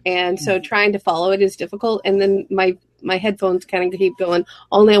haywire, and so trying to follow it is difficult. And then my headphones kind of keep going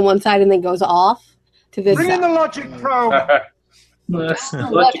only on one side, and then goes off to this. Bring in the Logic Pro.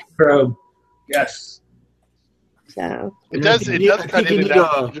 Logic Chrome. Yes. So it does cut in and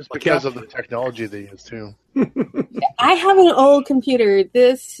out just because of the technology they use too. I have an old computer.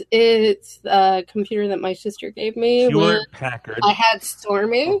 This is a computer that my sister gave me when Packard. I had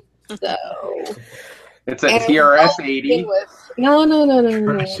Stormy. So it's a TRS 80. No.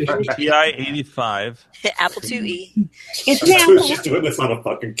 TI 85. Apple IIe. It's an Apple. She's doing this on a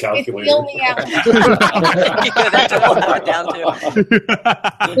fucking calculator. It's the only Apple. That's what we'll put down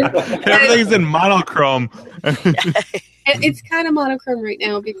to. Everything's in monochrome. It's kind of monochrome right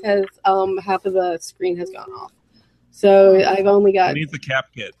now because half of the screen has gone off. So I've only got. It needs a cap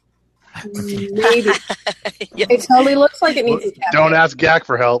kit. Maybe. It totally looks like it needs a cap Don't kit. ask Gak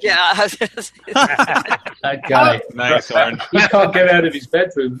for help. Yeah. That guy. Nice, Orange. He can't get out of his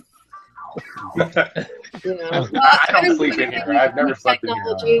bedroom. I don't sleep in here. I've never slept in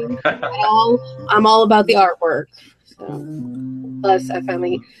here. At all. I'm all about the artwork. So. Plus, I'm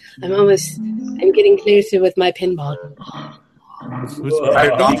getting closer with my pinball. Who's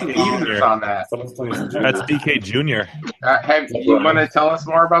on that? That's DK Jr. You want to tell us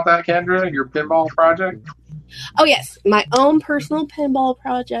more about that, Kendra? Your pinball project? Oh yes, my own personal pinball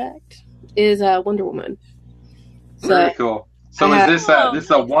project is Wonder Woman. So, very cool. So is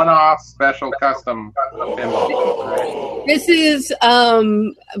this a one-off special custom pinball? Right? This is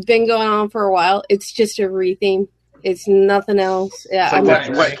been going on for a while. It's just a retheme. It's nothing else. Yeah. So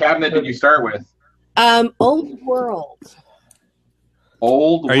what cabinet did you start with? Old World.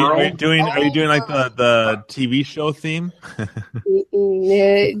 Old Are World. Are you doing like the TV show theme?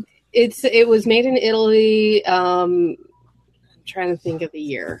 It was made in Italy. I'm trying to think of the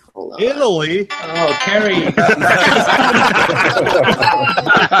year. Hold on. Italy. Oh, Carrie.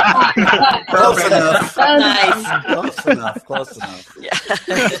 Close enough. Nice. Close enough. Yeah.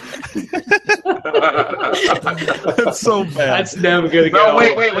 That's so bad. That's never going to go. No,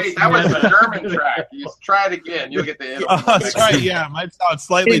 wait. That was the German track. You try it again. You'll get the Italy. Oh, that's right. Yeah, it might sound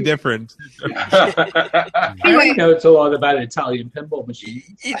slightly different. I know it's a lot about Italian pinball machines.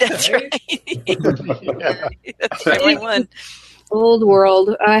 That's right. That's the only one. Old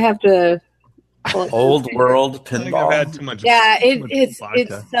World. I have to. Old World I think I've pinball. had too much. Yeah, too much it's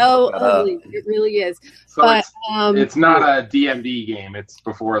vodka. so ugly. It really is. So But it's not a DMD game. It's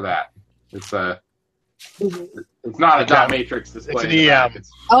before that. It's not a dot matrix display. It's an EM.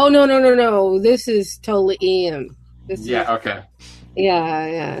 oh no. This is totally EM. This is, Okay.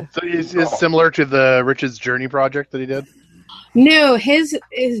 Yeah. So is similar to the Rich's Journey project that he did? No, his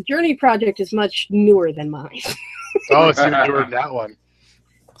Journey project is much newer than mine. Oh, so you're doing that one.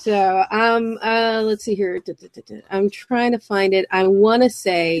 So let's see here. I'm trying to find it. I want to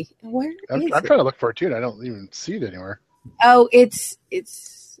say where I'm is trying to look for it too, and I don't even see it anywhere. Oh, it's.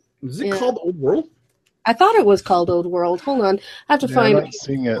 Is it called Old World? I thought it was called Old World. Hold on, I have to find I'm it. not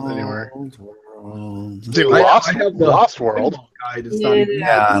seeing it anywhere. I have the Lost World. Guide. It's not even-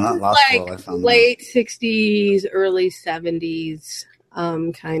 not Lost Like World. I found late 60s, early 70s,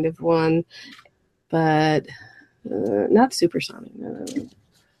 kind of one, but not Supersonic. No.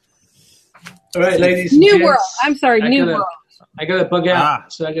 All right, ladies. and New gents, World. I'm sorry, New World. I got to bug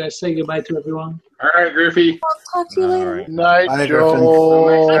out, so I got to say goodbye to everyone. All right, Griffey. I'll talk to you later. Right. Night, Bye,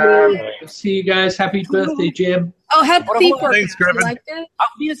 Joel. See you guys. Happy birthday, Jim. Oh, happy birthday! Thanks, Griffin. You liked it? I'll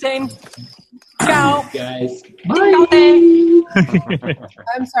be the same. Ciao. Guys.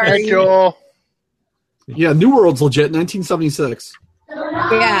 I'm sorry. Night, Joel. Yeah, New World's legit. 1976.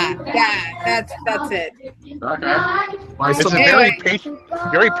 Yeah, that's it. Okay. It's a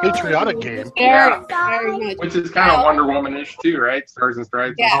very patriotic game. Very much. Which is kind of Wonder Woman-ish too, right? Stars and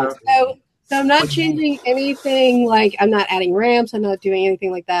Stripes Yeah. and stuff. So I'm not changing anything. Like I'm not adding ramps. I'm not doing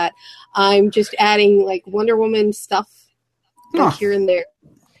anything like that. I'm just adding like Wonder Woman stuff like, here and there.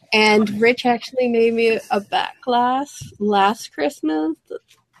 And Rich actually made me a back glass last Christmas.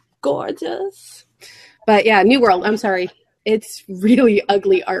 Gorgeous. But yeah, New World. I'm sorry. It's really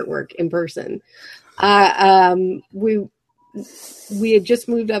ugly artwork in person. We had just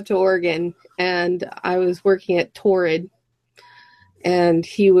moved up to Oregon, and I was working at Torrid, and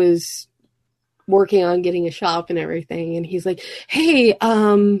he was working on getting a shop and everything. And he's like, "Hey,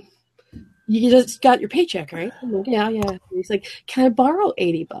 you just got your paycheck, right?" I'm like, yeah. And he's like, "Can I borrow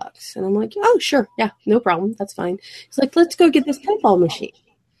 $80?" And I'm like, "Oh, sure, yeah, no problem, that's fine." He's like, "Let's go get this pinball machine."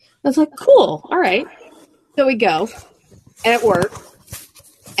 I was like, "Cool, all right." So we go. And it worked.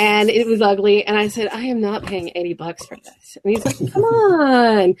 And it was ugly. And I said, "I am not paying $80 for this." And he's like, "Come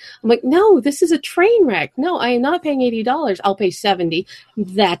on." I'm like, "No, this is a train wreck. No, I am not paying $80. I'll pay $70.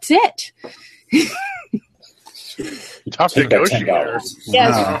 That's it." Tough negotiator.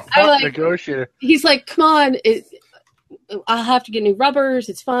 Yes. Wow. I'm like, Negotiator. he's like, "Come on. I'll have to get new rubbers.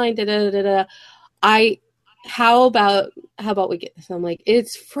 It's fine. Da da da da. How about we get this? I'm like,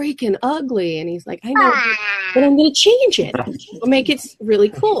 it's freaking ugly. And he's like, I know, but I'm going to change it. I'll make it really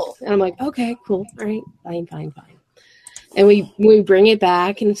cool. And I'm like, okay, cool. All right, fine. And we bring it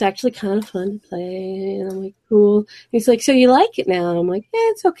back, and it's actually kind of fun to play. And I'm like, cool. And he's like, so you like it now? And I'm like,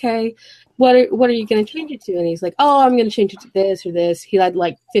 yeah, it's okay. What are you going to change it to? And he's like, oh, I'm going to change it to this or this. He had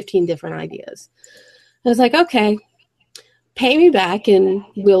like 15 different ideas. I was like, okay, pay me back, and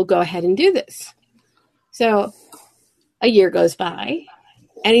we'll go ahead and do this. So a year goes by,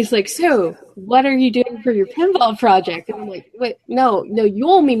 and he's like, so what are you doing for your pinball project? And I'm like, wait, no, you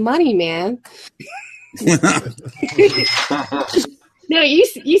owe me money, man. No,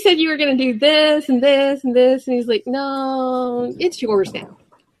 you said you were going to do this and this and this. And he's like, no, it's yours now.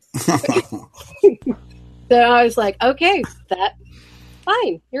 So I was like, okay, that's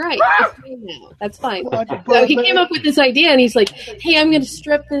fine. You're right. It's fine now. That's fine. So he came up with this idea, and he's like, hey, I'm going to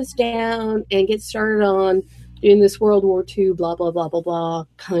strip this down and get started on doing this World War II, blah, blah, blah, blah, blah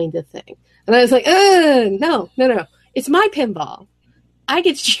kind of thing. And I was like, no. It's my pinball. I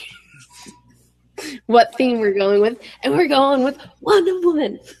get to choose what theme we're going with, and we're going with Wonder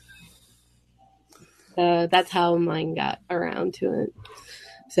Woman. That's how mine got around to it.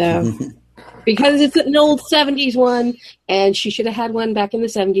 So, because it's an old 70s one, and she should have had one back in the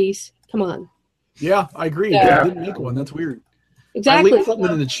 70s. Come on. Yeah, I agree. They didn't make one. That's weird. Exactly. I linked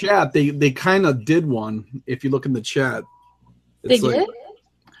something in the chat. They kind of did one. If you look in the chat, it's did?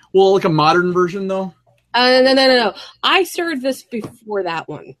 Well, like a modern version, though. No. I started this before that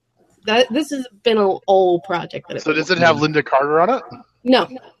one. This has been an old project. So does it have Linda Carter on it? No.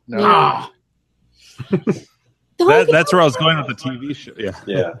 That's where I was going with the TV show.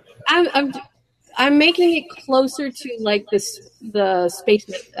 Yeah. I'm making it closer to like the space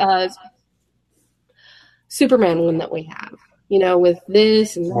Superman one that we have. You know, with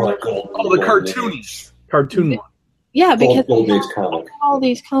this and that. The cartoon one. Yeah, because comic. all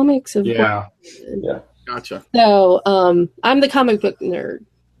these comics of Gotcha. So I'm the comic book nerd.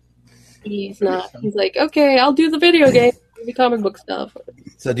 He's not. He's like, okay, I'll do the video game, the comic book stuff.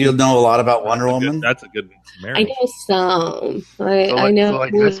 So do you know a lot about Wonder Woman? That's a good marriage. I know some. I know. So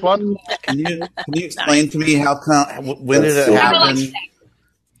like this one? Can you explain to me when did it happen?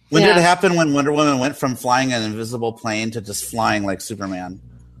 When did it happen when Wonder Woman went from flying an invisible plane to just flying like Superman?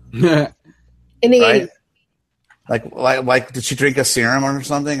 In the 80s. Like, did she drink a serum or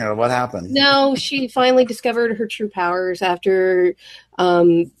something, or what happened? No, she finally discovered her true powers after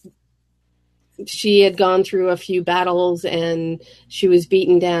she had gone through a few battles, and she was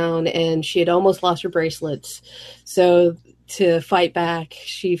beaten down, and she had almost lost her bracelets. So to fight back,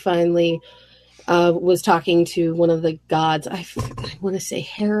 she finally was talking to one of the gods. I want to say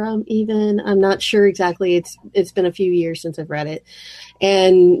Hera, even. I'm not sure exactly. It's been a few years since I've read it.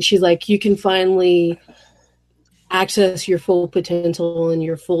 And she's like, you can finally access your full potential and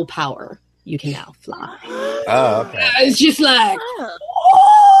your full power. You can now fly. Oh, okay. It's just like,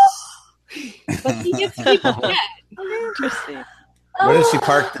 but she gets people dead. Interesting. Where did she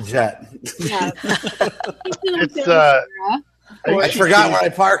park the jet? It's I forgot where I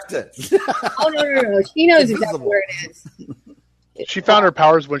parked it. Oh no! She knows exactly where it is. She found her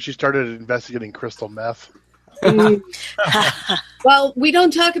powers when she started investigating crystal meth. Well, we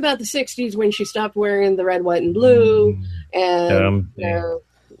don't talk about the 60s when she stopped wearing the red, white, and blue and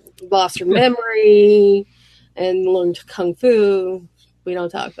lost her memory and learned kung fu. We don't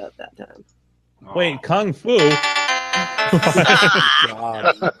talk about that time. Wait, kung fu? God.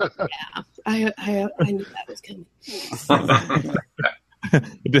 Yeah, I knew that was coming.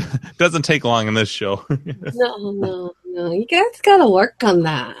 It doesn't take long in this show. No. You guys got to work on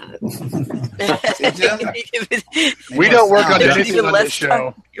that. We don't work on anything on this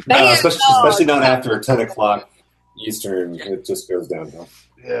show. Especially not after 10 o'clock Eastern. It just goes downhill.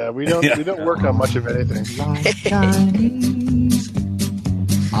 Yeah, we don't work on much of anything.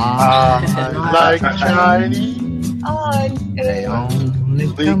 Like Chinese. They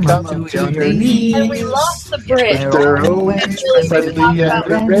only come to your knees. And we lost the bridge. They're always friendly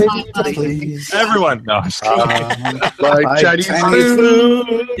and ready, please. Everyone, no. Like Chinese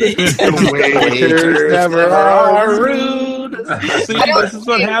food. The waiters never are rude. See, this is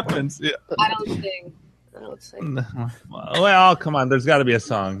what happens. Yeah. I don't sing. Well, come on. There's got to be a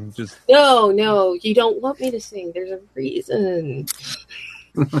song. Just No, you don't want me to sing. There's a reason.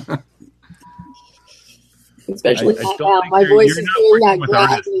 Especially now, my voice is doing that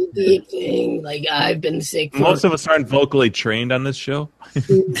gravelly, deep thing. Like I've been sick. Most of us aren't vocally trained on this show,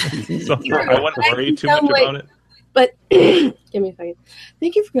 so I wouldn't worry too much about it. But give me a second. I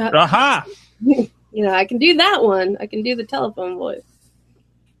think you forgot. Aha! I can do that one. I can do the telephone voice.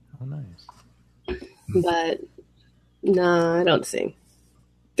 Oh, nice. But no, I don't sing.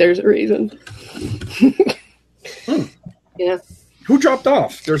 There's a reason. Yeah. Who dropped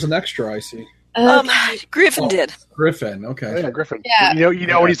off? There's an extra, I see. Griffin did. Griffin, okay. Yeah, Griffin. Yeah. You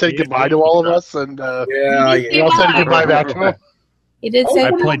know when he said goodbye to all of us, and we all said goodbye back to him. He did say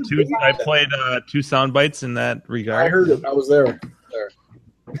I played two sound bites in that regard. I heard it. I was there.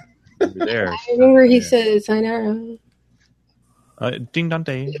 There. I remember he said sayonara. Ding dong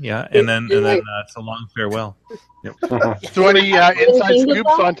day, yeah, and then it's a long farewell. Yep. So any inside scoops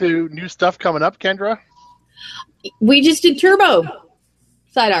onto new stuff coming up, Kendra? We just did Turbo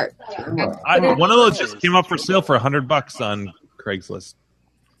side art. One of those just came up for sale for $100 on Craigslist.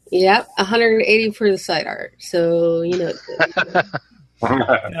 Yep, 180 for the side art. So Yeah,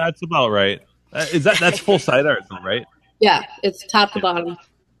 that's about right. That's full side art, though, right? Yeah, it's top to bottom.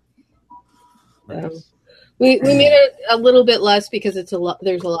 Nice. We made it a little bit less because it's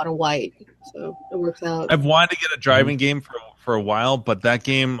there's a lot of white, so it works out. I've wanted to get a driving game for a while, but that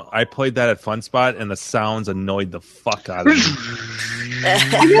game I played that at Fun Spot, and the sounds annoyed the fuck out of me.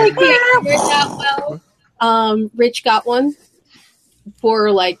 I really can't hear that well. Rich got one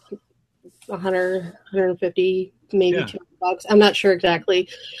for like 100, 150, maybe $200. I'm not sure exactly,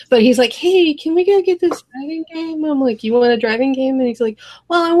 but he's like, "Hey, can we go get this driving game?" I'm like, "You want a driving game?" And he's like,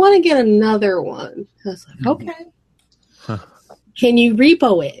 "Well, I want to get another one." I was like, "Okay." Can you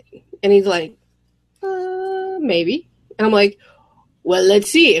repo it? And he's like, maybe. And I'm like, well,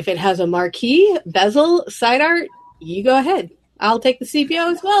 let's see. If it has a marquee, bezel, side art, you go ahead. I'll take the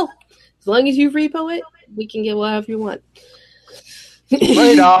CPO as well. As long as you repo it, we can get whatever you want.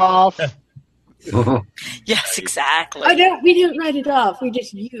 Right off. Yes, exactly. We didn't write it off. We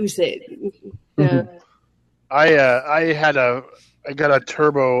just use it. Yeah. I got a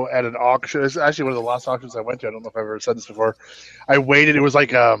turbo at an auction. It's actually one of the last auctions I went to. I don't know if I've ever said this before. I waited. It was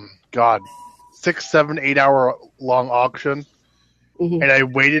like 6, 7, 8 hour long auction, and I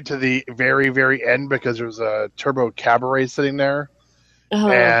waited to the very, very end because there was a turbo cabaret sitting there,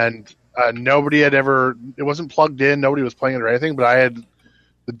 and nobody had ever. It wasn't plugged in. Nobody was playing it or anything. But I had.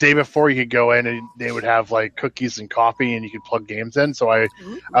 The day before, you could go in and they would have like cookies and coffee, and you could plug games in. So I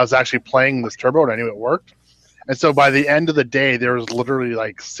was actually playing this turbo, and I knew it worked. And so by the end of the day, there was literally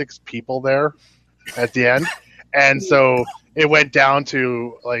like 6 people there at the end, and so it went down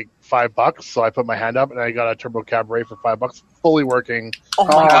to like $5. So I put my hand up, and I got a turbo cabaret for $5, fully working. Oh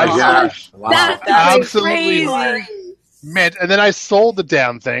my gosh! Wow. That's absolutely crazy. Mint. And then I sold the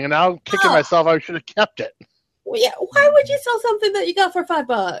damn thing, and now I'm kicking myself. I should have kept it. Well, yeah, why would you sell something that you got for $5?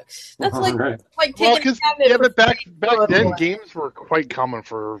 That's like taking but back then games were quite common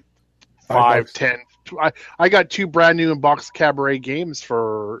for 5, 10. I got 2 brand new in-box cabaret games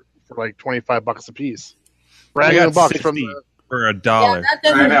for like $25 a piece. Brand new in-box for $1.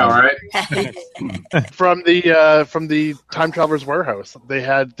 Yeah, I know, right? from the Time Traveler's Warehouse.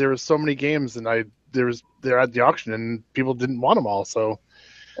 There was so many games, and they're at the auction, and people didn't want them all. So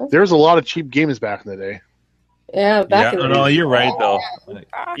there was a lot of cheap games back in the day. Yeah, back in the day. You're right though.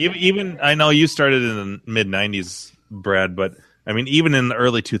 Even I know you started in the mid '90s, Brad, but I mean, even in the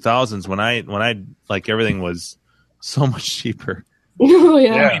early 2000s, when I like everything was so much cheaper. Oh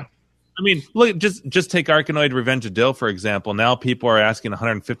yeah. I mean, look, just take Arkanoid Revenge of Dill for example. Now people are asking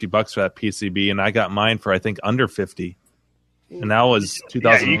 $150 for that PCB, and I got mine for I think under $50, and that was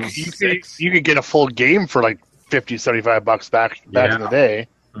 2006. You could get a full game for like $50, $75 back in the day.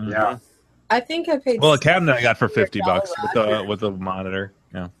 Yeah. I think I paid. Well, a cabinet I got for $50 with a monitor.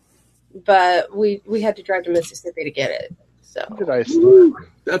 Yeah, but we had to drive to Mississippi to get it. So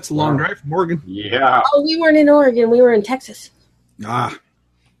that's a long drive from Oregon. Yeah. Oh, we weren't in Oregon. We were in Texas.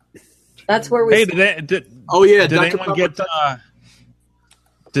 That's where we. Hey, did anyone get?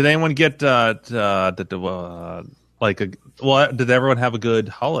 Did anyone get did everyone have a good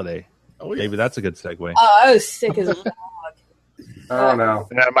holiday? Oh, yeah. Maybe that's a good segue. Oh, I was sick as a dog. Oh no!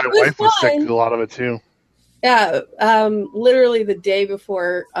 Yeah, my wife was sick to a lot of it too. Yeah, literally the day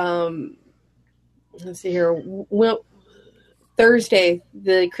before. Let's see here. Well, Thursday,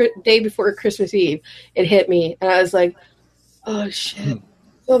 the day before Christmas Eve, it hit me, and I was like, "Oh shit,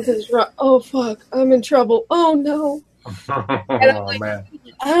 something's wrong! Oh fuck, I'm in trouble! Oh no!" And I'm like, man,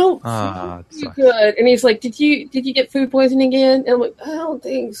 I don't feel good. And he's like, "Did you get food poisoning again?" And I'm like, "I don't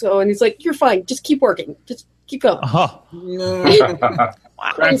think so." And he's like, "You're fine. Just keep working. Just keep going." Crack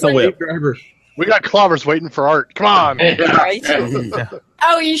the whip. We got clobbers waiting for Art. Come on. Right?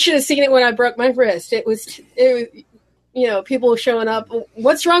 Oh, you should have seen it when I broke my wrist. It was, people showing up.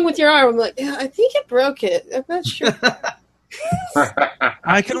 What's wrong with your arm? I'm like, yeah, I think it broke it. I'm not sure.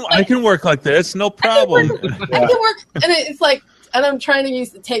 I can work like this, no problem. I can work, and it's like, and I'm trying to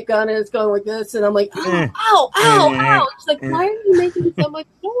use the tape gun, and it's going like this, and I'm like, ow. It's like, why are you making so much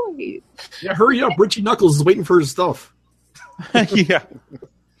noise? Yeah, hurry up. Richie Knuckles is waiting for his stuff. Yeah.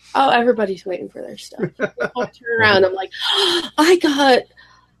 Oh, everybody's waiting for their stuff. I'll turn around. I'm like, I got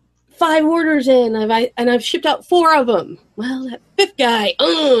 5 orders in, and I've shipped out 4 of them. Well, that 5th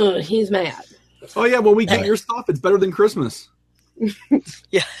guy, he's mad. Oh yeah, when we get your stuff, it's better than Christmas.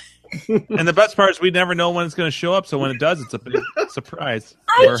 Yeah. And the best part is we never know when it's going to show up. So when it does, it's a big surprise.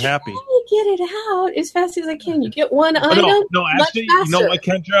 We're happy. I get it out as fast as I can. You get one item. No, actually, you know what,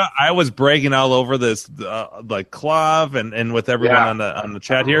 Kendra? I was bragging all over this, like Clav and with everyone on the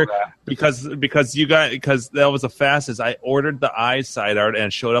chat here because that was the fastest. I ordered the eye side art and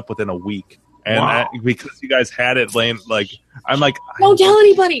it showed up within a week. And because you guys had it laying, like I'm like, don't tell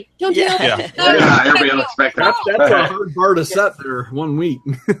anybody. Don't tell. Everybody will expect that. That's a hard bar to set there. 1 week.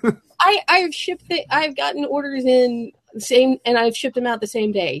 I've shipped it. I've gotten orders in the same, and I've shipped them out the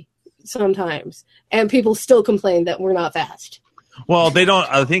same day sometimes, and people still complain that we're not fast. Well, they don't.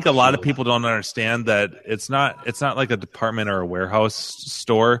 I think a lot of people don't understand that it's not like a department or a warehouse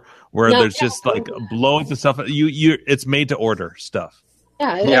store where there's just like loads of stuff. It's made to order stuff.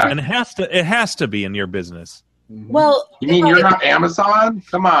 Yeah, and it has to be in your business. Well, you mean you're not Amazon?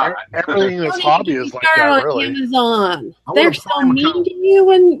 Come on, everything in this hobby is like that. Really, Amazon. They're so mean to you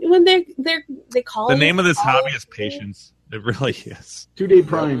when they call. The name of this hobby is patience. It really is. 2-day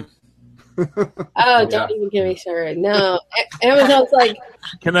Prime. Don't even get me started. No, Amazon's like.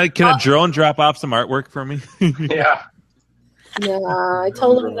 Can a drone drop off some artwork for me? Yeah. No, I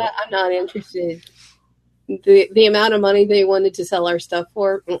told them that I'm not interested. The amount of money they wanted to sell our stuff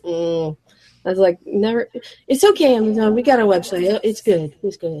for, I was like, never. It's okay, Amazon. We got a website. It's good.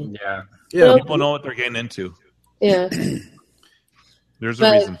 It's good. Yeah. Yeah. People know what they're getting into. Yeah. There's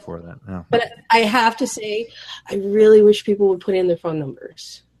a reason for that. Yeah. But I have to say, I really wish people would put in their phone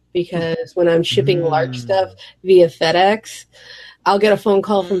numbers because when I'm shipping large stuff via FedEx, I'll get a phone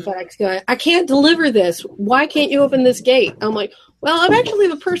call from FedEx going, "I can't deliver this. Why can't you open this gate?" I'm like, "Well, I'm actually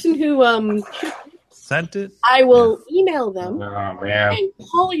the person who sent it. I will email them and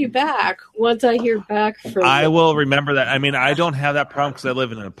call you back once I hear back from I will remember that. I mean, I don't have that problem because I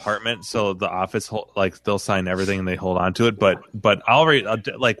live in an apartment, so the office they'll sign everything and they hold on to it. But I'll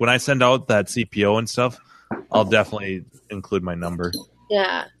like when I send out that CPO and stuff, I'll definitely include my number.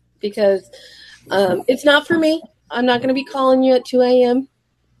 Yeah, because it's not for me. I'm not going to be calling you at 2 a.m.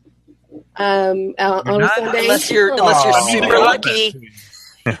 On a Sunday unless you're super lucky.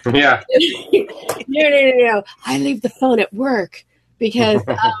 Yeah. No. I leave the phone at work because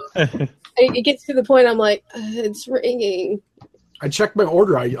it gets to the point I'm like, it's ringing. I checked my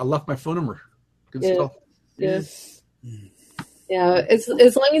order. I left my phone number. Good stuff. Yeah. Yeah. As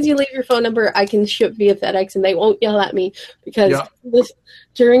long as you leave your phone number, I can ship via FedEx and they won't yell at me because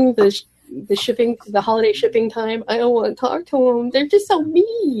during the holiday shipping time, I don't want to talk to them. They're just so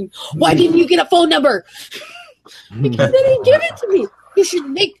mean. Why didn't you get a phone number? Because they didn't give it to me. You should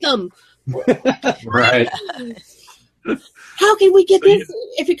make them. Right. How can we get this?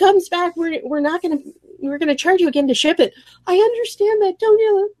 If it comes back, we're gonna charge you again to ship it. I understand that. Don't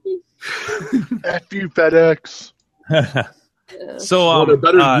yell at me. F you, FedEx.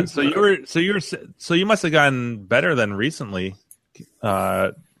 So you must have gotten better than recently.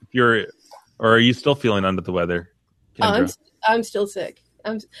 Or are you still feeling under the weather? I'm still sick.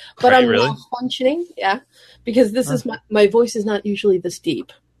 But I'm really functioning, because this is my voice is not usually this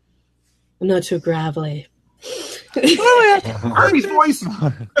deep. I'm not so gravelly. Arby's voice.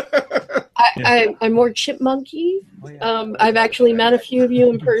 I'm more chipmunky. I've actually met a few of you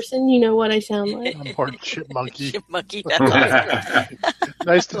in person. You know what I sound like. I'm more chipmunky. Chipmunky.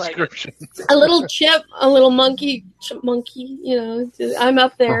 Nice description. A little chip, a little monkey, chipmunky. You know, I'm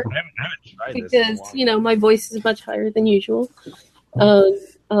up there I haven't tried because my voice is much higher than usual. I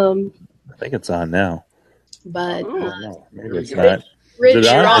think it's on now. But maybe it's not. Rich,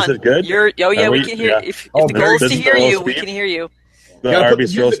 you're on. Is it good? We can hear. Yeah. If the goal is to hear you, we can hear you. The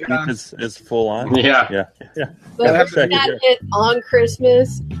Arby's roast beef is full on. Yeah. But we got it on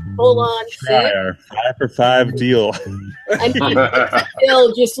Christmas, full on sick. 5 for $5 deal. And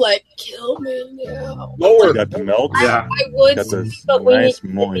still just like, kill me now. Lower. Got the milk. I would, got this but we nice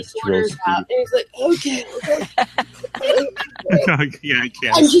need moist roast out. And he's like, okay. Yeah, I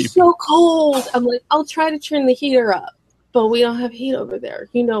can't. I'm just so cold. I'm like, I'll try to turn the heater up, but we don't have heat over there.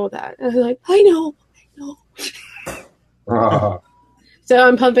 You know that. And I'm like, I know. So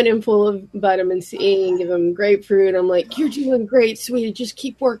I'm pumping him full of vitamin C and give him grapefruit. I'm like, you're doing great, sweetie. Just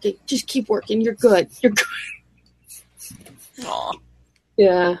keep working. You're good. Aw.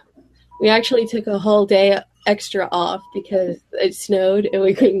 Yeah. We actually took a whole day extra off because it snowed and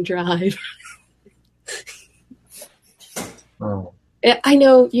we couldn't drive. Oh. I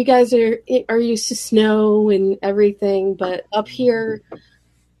know you guys are used to snow and everything, but up here,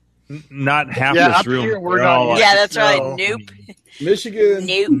 Not half Yeah, this up room. here we're We're not all used like, Yeah, that's right. No. Nope. Michigan.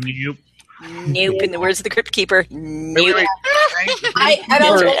 Nope. nope. Nope. In the words of the Crypt Keeper. Nope. I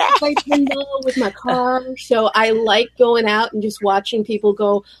don't like window with my car, so I like going out and just watching people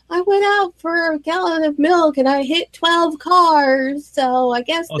go, I went out for a gallon of milk and I hit 12 cars, so I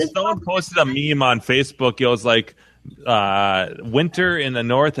guess this Someone posted a meme on Facebook. It was like winter in the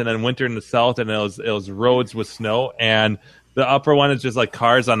north and then winter in the south, and it was roads with snow, and the upper one is just like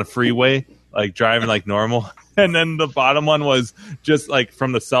cars on the freeway, like driving like normal. And then the bottom one was just like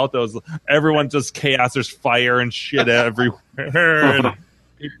from the south. It was everyone just chaos. There's fire and shit everywhere. And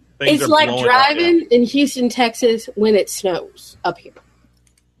it's like driving in Houston, Texas when it snows up here.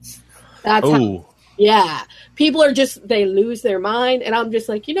 That's how, yeah. People are just, they lose their mind, and I'm just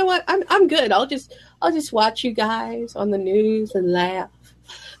like, you know what? I'm good. I'll just watch you guys on the news and laugh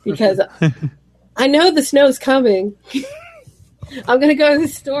because I know the snow's coming. I'm gonna go to the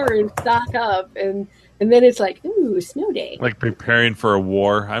store and stock up, and then it's like, ooh, snow day. Like preparing for a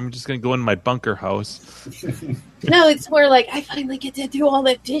war. I'm just going to go in my bunker house. No, it's more like I finally get to do all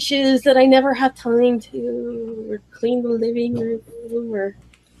the dishes that I never have time to, or clean the living room, or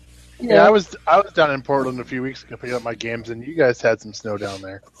you know. Yeah, I was down in Portland a few weeks ago picking up my games, and you guys had some snow down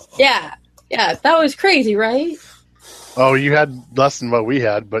there. Yeah, that was crazy, right? Oh, you had less than what we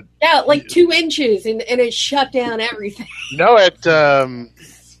had, but yeah, like 2 inches, and it shut down everything. No,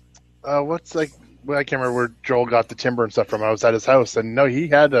 what's like. Well, I can't remember where Joel got the timber and stuff from. I was at his house, and no, he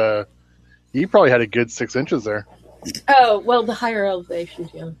probably had a good 6 inches there. Oh well, the higher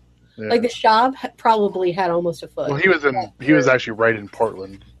elevations, yeah. Like the shop probably had almost a foot. Well, he was actually right in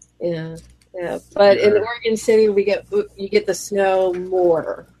Portland. Yeah. But in Oregon City, you get the snow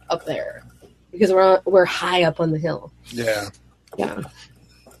more up there because we're high up on the hill. Yeah. Yeah.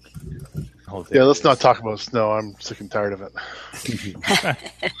 Yeah. Let's not talk about snow. I'm sick and tired of it.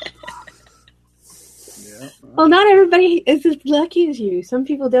 Well, not everybody is as lucky as you. Some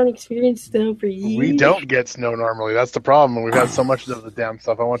people don't experience snow for years. We don't get snow normally. That's the problem. We've had so much of the damn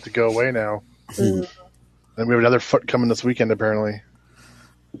stuff. I want to go away now. And we have another foot coming this weekend, apparently.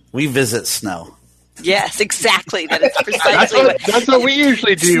 We visit snow. Yes, exactly. That is precisely that's what we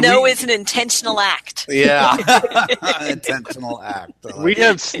usually do. Snow is an intentional act. Yeah. Intentional act. We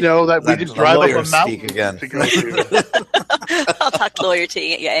have snow that we just drive up a mountain again. to go to. I'll talk lawyer to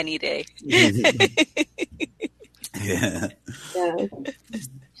you any day. Yeah.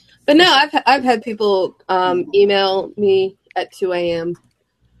 But no, I've had people email me at 2 a.m.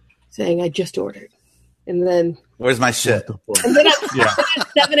 saying I just ordered. And then where's my shit? And then at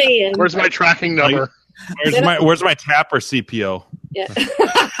 7 a.m. Where's my tracking number? Where's my Tapper CPO? Yeah.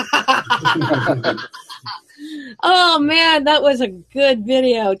 Oh man, that was a good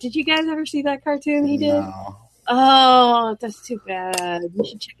video. Did you guys ever see that cartoon he did? No. Oh, that's too bad. You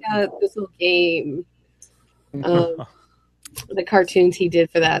should check out this little game. The cartoons he did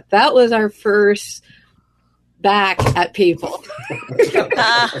for that. That was our first back at people.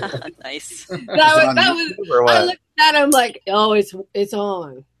 Nice. That was. I looked at him like, oh, it's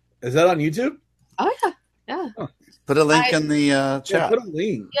on. Is that on YouTube? Oh yeah. Put a link in the chat. Yeah, put a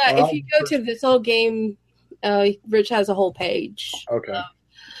link. Yeah, if you go to this whole game, Rich has a whole page. Okay.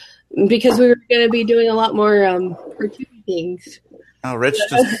 Because we were going to be doing a lot more cartoon things. Oh, Rich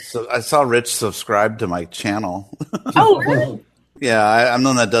I saw Rich subscribe to my channel. Oh, really? Yeah, I'm the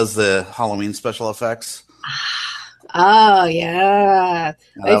one that does the Halloween special effects. Oh, yeah.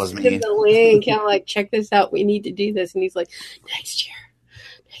 That was me. The link. I'm like, check this out. We need to do this. And he's like, next year.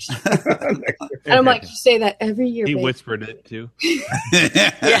 And I'm like, you say that every year. He babe. whispered it too.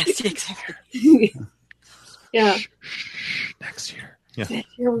 Yes, exactly. Yeah. Next year. Yeah.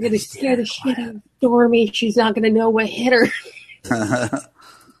 Next year we're going to scare the shit out of Stormy. She's not going to know what hit her.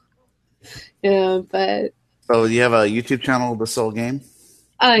 Yeah, but. So you have a YouTube channel, The Soul Game?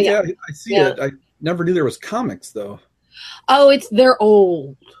 Yeah. I see it. I never knew there was comics though. Oh, they're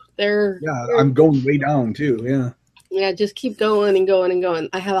old. I'm going way down too. Yeah. Yeah, just keep going and going and going.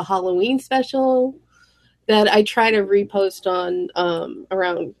 I have a Halloween special that I try to repost on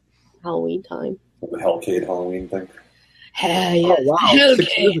around Halloween time. The Hellcade Halloween thing. Yeah. Oh wow! Hellcade.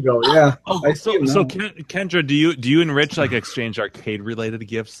 6 years ago, yeah. So Kendra, do you and Rich like exchange arcade related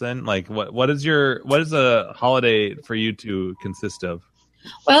gifts then? Like what is a holiday for you to consist of?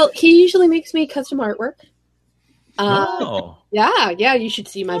 Well, he usually makes me custom artwork. Yeah, you should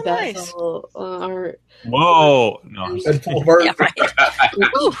see my bezel. Whoa! No. Yeah, right.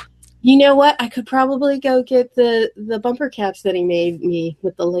 You know what? I could probably go get the bumper caps that he made me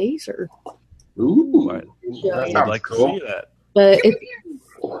with the laser. Ooh, I'd like to see that. But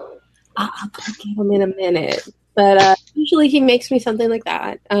I'll get him in a minute. But usually he makes me something like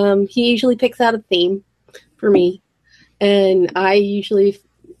that. He usually picks out a theme for me, and I usually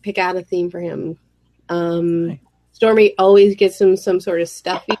pick out a theme for him. Stormy always gets him some sort of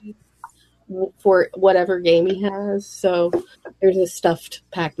stuffy for whatever game he has. So there's a stuffed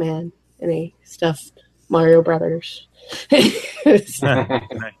Pac-Man and a stuffed Mario Brothers.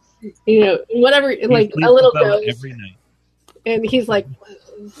 You know, whatever, like a little ghost. Every night. And he's like, what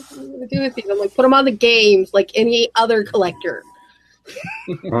am I going to do with these? I'm like, put them on the games like any other collector.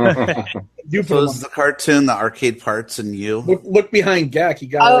 Was the cartoon, the arcade parts, and you? Look behind Gak. He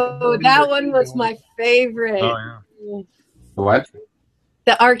got. That one was my favorite. Oh, yeah. What?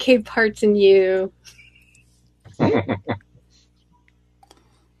 The arcade parts and you. How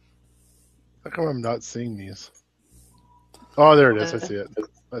come I'm not seeing these? Oh, there it is. I see it.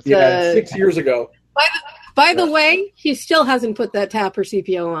 Yeah, 6 years ago. By the way, he still hasn't put that Tapper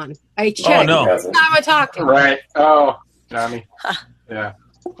CPO on. I checked. Oh, no. Every time I talk to him. Right. Oh, Johnny. Yeah.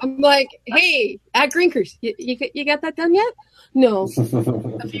 I'm like, hey, at Grinkers, you got that done yet? No.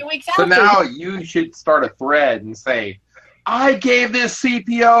 A few weeks So after. now you should start a thread and say, I gave this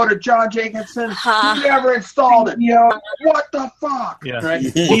CPO to John Jacobson. He never installed it. What the fuck? Yeah. Right?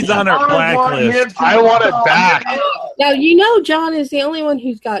 He's on our blacklist. I want it back. Now, you know John is the only one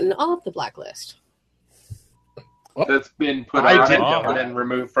who's gotten off the blacklist. That's been put I on did it know and then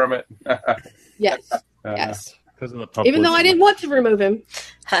removed from it. Yes. Yes. Because of the Even though I didn't want to remove him.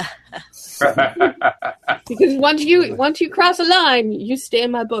 Because once you cross a line, you stay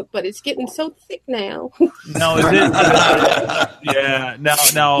in my book, but it's getting so thick now. No, is it? Yeah. Now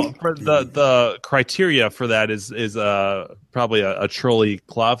for the criteria for that is probably a trolley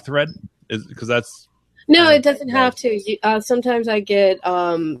cloth thread, because that's. No, it doesn't have to. Sometimes I get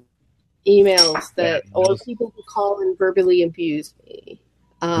emails that or people who call and verbally abuse me.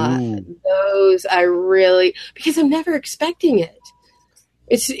 Those I really, because I'm never expecting it.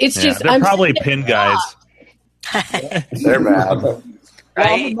 It's just they're probably pin guys. They're bad.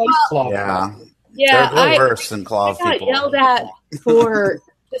 Right? Yeah, they're worse than cloth I got people. yelled at for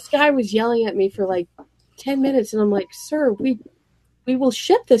this guy was yelling at me for like 10 minutes, and I'm like, sir, we will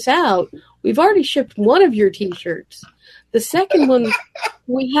ship this out. We've already shipped one of your T-shirts. The second one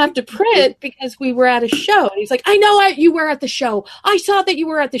we have to print because we were at a show. And he's like, I know you were at the show. I saw that you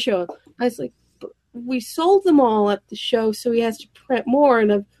were at the show. I was like, we sold them all at the show, so he has to print more.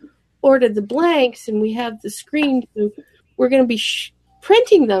 And I've ordered the blanks, and we have the screen. So we're going to be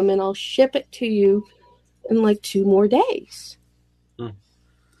printing them, and I'll ship it to you in like 2 more days.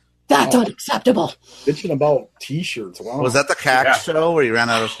 That's unacceptable. Bitching about T-shirts. Wow. Was that the CAC show where you ran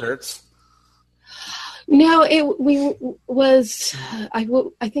out of shirts? No, I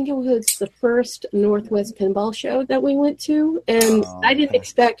think it was the first Northwest Pinball show that we went to, and I didn't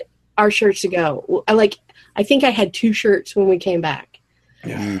expect our shirts to go. I think I had 2 shirts when we came back,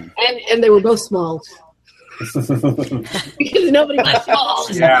 and they were both smalls. Because nobody buys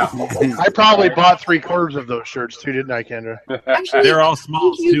smalls. Yeah, I probably bought 3/4 of those shirts too, didn't I, Kendra? Actually, they're all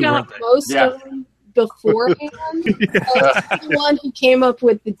smalls too, weren't they? Most of them beforehand. The one who came up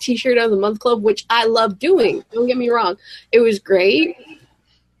with the T-shirt of the month club, which I love doing. Don't get me wrong, it was great,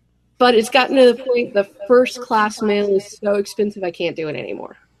 but it's gotten to the point the first class mail is so expensive I can't do it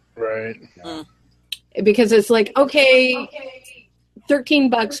anymore. Right. Because it's like, okay,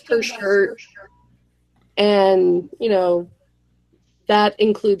 $13 per shirt, and that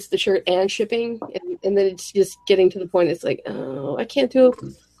includes the shirt and shipping, and then it's just getting to the point. It's like, oh, I can't do it.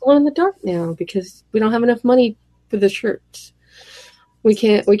 Glow in the dark now because we don't have enough money for the shirts. We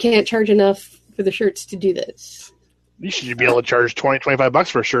can't charge enough for the shirts to do this. You should be able to charge $20-$25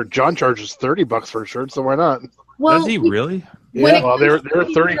 for a shirt. John charges $30 for a shirt, so why not? Well, does he really? Yeah, well, they're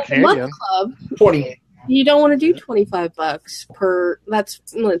 30 Canadian. Club, 20. You don't want to do $25 per. That's,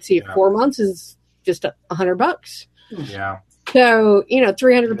 let's see, 4 months is just $100. Yeah. So,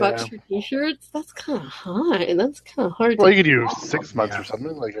 $300 for T-shirts, that's kind of high. That's kind of hard. Well, you could do 6 months or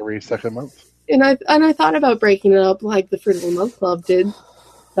something, like every second month. And I thought about breaking it up like the Fruit of the Month Club did,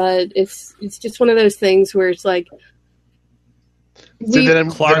 but it's just one of those things where it's like.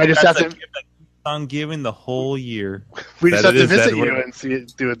 Clark, just have to on giving the whole year. We just have to visit you and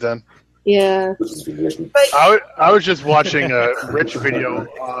do it then. Yeah. I was just watching a Rich video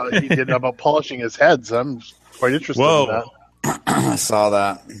he did about polishing his head, so I'm quite interested in that. I saw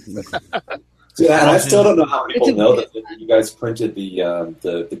that. Yeah, and I still don't know how many people know that you guys printed the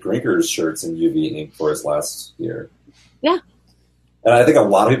Grinkers shirts in UV ink for us last year. Yeah. And I think a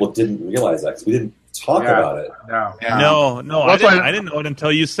lot of people didn't realize that because we didn't talk about it. No, I didn't know it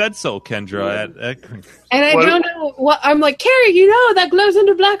until you said so, Kendra. And I don't know what I'm like, Carrie, you know that glows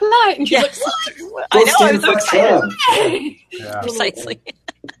under black light, and she's like, "What?" I know, I'm so excited. Precisely.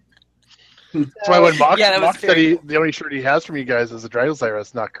 That's why when Mox said the only shirt he has from you guys is the Dragon's Lair,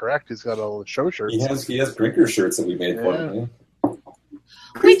 that's not correct. He's got all the show shirts. He has Grinker shirts that we made for him.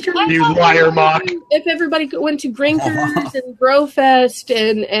 You liar, Mock. If everybody went to Grinkers and Brofest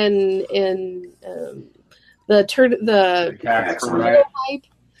and the hype,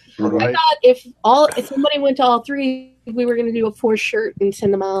 I thought if somebody went to all three, we were going to do a 4 shirt and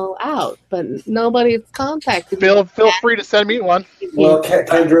send them all out, but nobody's contacted me. Feel free to send me one. Well,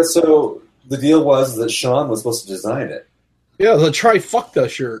 Kendra, so the deal was that Sean was supposed to design it. Yeah, the trifecta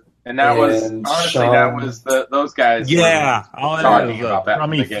shirt. And that was those guys. Yeah, talking about that.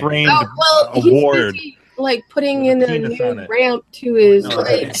 Rummy framed award. He's busy, like putting in a new ramp to his.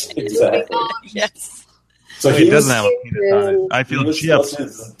 Exactly. Yes. So he doesn't have a penis on it. I feel supposed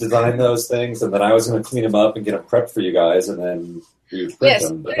to design those things, and then I was going to clean them up and get them prepped for you guys, and then we would print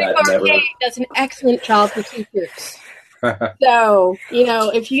them. But that never does an excellent job for t-shirts. So,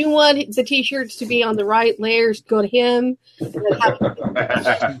 if you want the t-shirts to be on the right layers, go to him.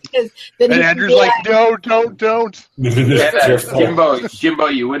 And Andrew's like, no, don't. Jimbo,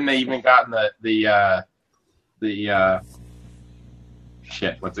 you wouldn't have even gotten the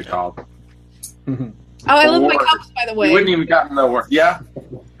shit. What's it called? Oh, I love my cups, by the way. You wouldn't even gotten the award. Yeah,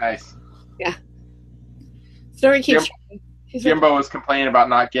 nice. Yeah. Story keeps. Jimbo was complaining about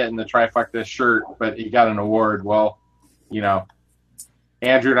not getting the trifecta shirt, but he got an award. Well,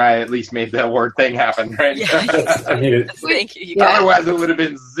 Andrew and I at least made the award thing happen, right? Yes. Thank you. Otherwise, it would have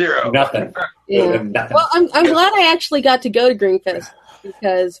been zero. Nothing. Yeah. Well, I'm glad I actually got to go to Greenfest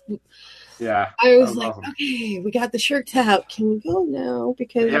because I was like, awesome. Okay, we got the shirts out. Can we go now?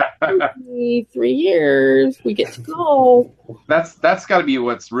 Because 3 years, we get to go. That's got to be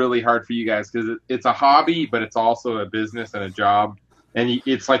what's really hard for you guys because it's a hobby, but it's also a business and a job. And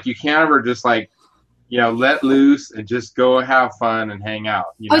it's like you can't ever just like, let loose and just go have fun and hang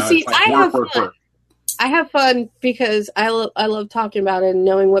out. See, I have fun. I have fun because I love talking about it and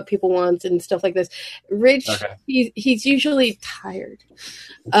knowing what people want and stuff like this. Rich, he's usually tired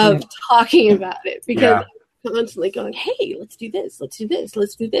of talking about it because I'm constantly going, hey, let's do this, let's do this,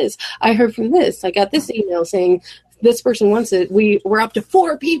 let's do this. I heard from this. I got this email saying this person wants it. We're up to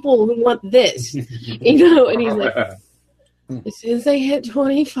 4 people who want this. And he's like, as soon as they hit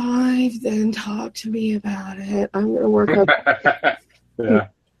 25, then talk to me about it. I'm going to work on it.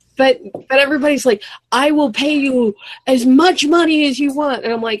 But everybody's like, I will pay you as much money as you want.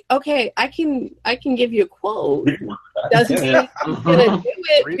 And I'm like, okay, I can give you a quote. Doesn't mean I'm going to do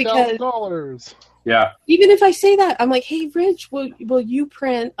it because $3,000. Yeah. Even if I say that, I'm like, hey, Rich, will you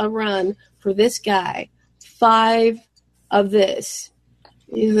print a run for this guy? 5 of this.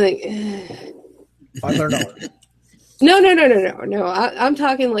 He's like, $500. No. I'm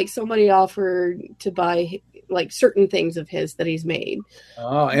talking like somebody offered to buy like certain things of his that he's made.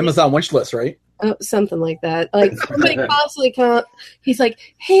 Oh, Amazon wish list, right? Something like that. Like somebody constantly he's like,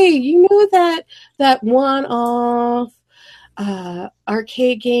 hey, you know that one-off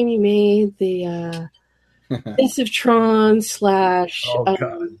arcade game you made, the Ace of Tron /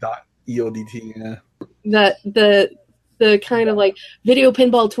 .eodt, yeah. The kind of like video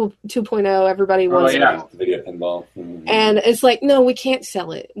pinball 2.0 everybody wants. Oh yeah, video pinball. Mm-hmm. And it's like, no, we can't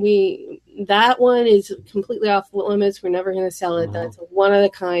sell it. That one is completely off limits. We're never going to sell it. That's a one of a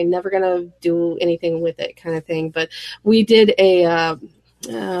kind. Never going to do anything with it, kind of thing. But we did a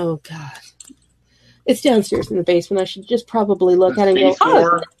oh god, it's downstairs in the basement. I should just probably look at it and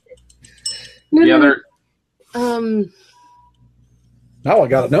go. Oh, now I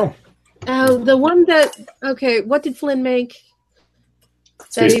got to know. The one that what did Flynn make?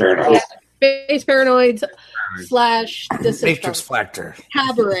 Space Paranoids. Space Paranoids / Matrix Flactor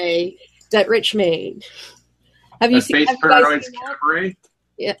Cabaret that Rich made. Have you seen Space Paranoids Cabaret?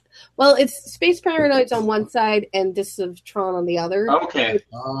 Yeah. Well, it's Space Paranoids on one side and Discs of Tron on the other. Okay.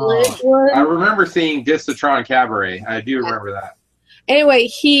 I remember seeing Discs of Tron Cabaret. I do remember that. Anyway,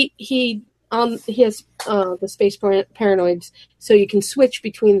 he has the Space Paranoids, so you can switch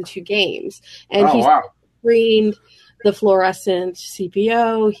between the 2 games. And he's screened the fluorescent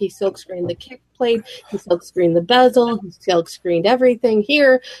CPO, he silk screened the kick plate, he silk screened the bezel, he silk screened everything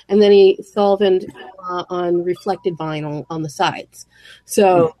here, and then he solvent on reflected vinyl on the sides.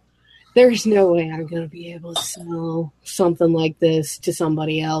 So there's no way I'm going to be able to sell something like this to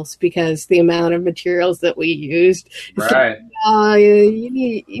somebody else because the amount of materials that we used. Right.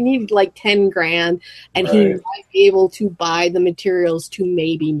 You need like 10 grand, and he might be able to buy the materials to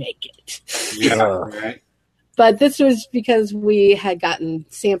maybe make it. Yeah. Right. But this was because we had gotten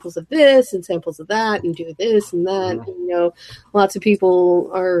samples of this and samples of that and do this and that. And, you know, lots of people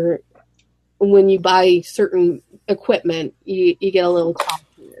are, when you buy certain equipment, you get a little cost.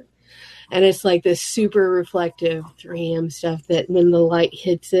 And it's like this super reflective 3M stuff that when the light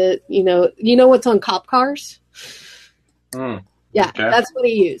hits it, you know what's on cop cars? Yeah, that's what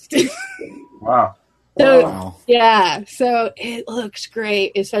he used. Wow. So, yeah, so it looks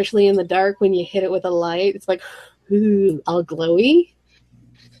great, especially in the dark when you hit it with a light. It's like, ooh, all glowy.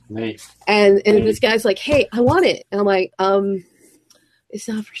 Neat. And this guy's like, hey, I want it. And I'm like, it's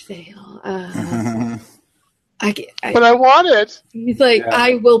not for sale. But I want it. He's like,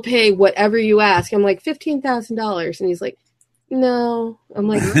 I will pay whatever you ask. I'm like, $15,000. And he's like, no. I'm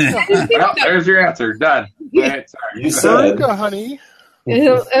like, well, there's your answer. Done. Right, sorry. You said, honey.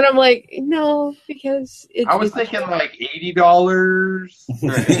 And I'm like, no, because I was thinking like $80.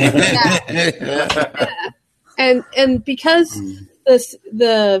 And because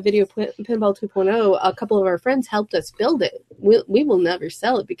the Video Pinball 2.0, a couple of our friends helped us build it. We will never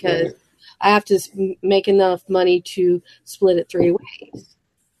sell it because I have to make enough money to split it 3 ways.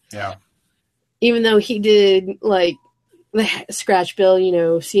 Yeah. Even though he did like the scratch bill, you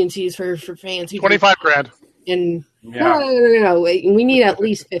know, CNCs for fancy. 25 grand. And no, we need at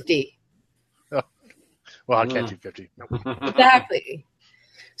least 50. Oh. Well, I can't do 50. Exactly.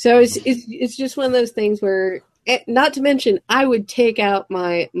 So it's just one of those things where, not to mention, I would take out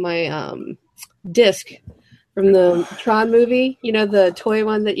my disc from the Tron movie, you know, the toy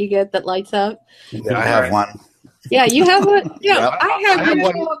one that you get that lights up. Yeah, I have one. Yeah, you have one? Yeah, I have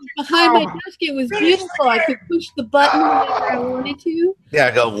one behind my desk. It was beautiful. I could push the button whenever I wanted to. Yeah,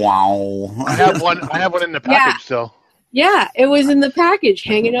 I go, wow. I have one in the package still. Yeah, it was in the package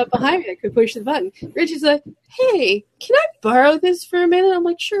hanging up behind me. I could push the button. Rich is like, hey, can I borrow this for a minute? I'm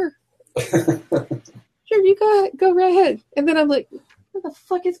like, sure. Sure, you go right ahead. And then I'm like, where the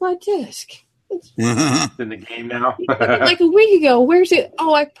fuck is my disc? It's in the game now. Like a week ago. Where's it?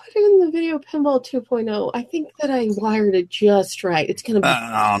 Oh, I put it in the Video Pinball 2.0. I think that I wired it just right. It's going to be...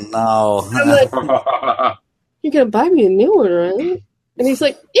 Oh, no. I'm like, you're going to buy me a new one, right? And he's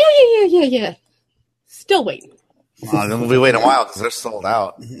like, yeah. Still waiting. Well, then we'll be waiting a while because they're sold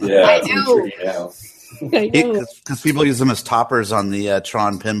out. Yeah, I know. Because people use them as toppers on the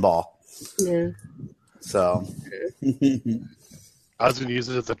Tron pinball. Yeah. So... I was going to use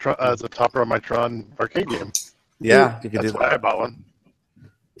it as a topper on my Tron arcade game. Yeah, you could That's do why that. I bought one.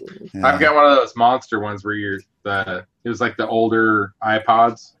 Yeah. I've got one of those monster ones where it was like the older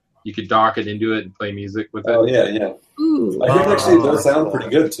iPods. You could dock it into it and play music with it. Oh yeah. Ooh. I hear actually those sound pretty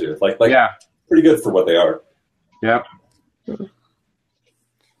good too. Like pretty good for what they are. Yep. Did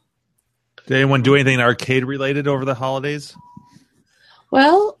anyone do anything arcade related over the holidays?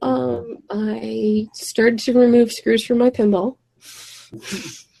 Well, I started to remove screws from my pinball.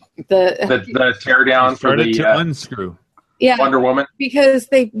 The tear down for the unscrew. Yeah, Wonder Woman, because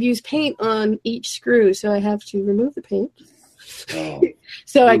they use paint on each screw, so I have to remove the paint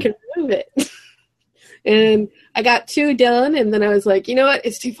so I can remove it. And I got 2 done, and then I was like, you know what?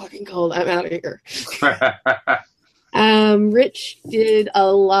 It's too fucking cold. I'm out of here. Rich did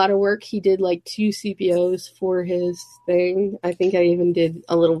a lot of work. He did like 2 CPOs for his thing. I think I even did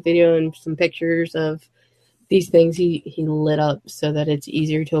a little video and some pictures of these things he lit up so that it's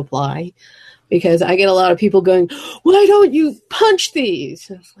easier to apply. Because I get a lot of people going, why don't you punch these?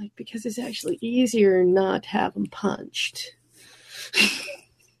 And I was like, because it's actually easier not to have them punched.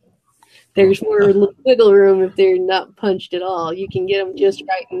 There's more wiggle room if they're not punched at all. You can get them just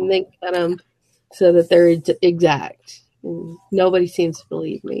right and then cut them so that they're exact. And nobody seems to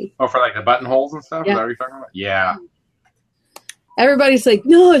believe me. Oh, for like the buttonholes and stuff? Yeah. Is that what you're talking about? Yeah. Everybody's like,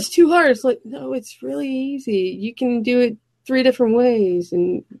 no, it's too hard. It's like, no, it's really easy. You can do it 3 different ways.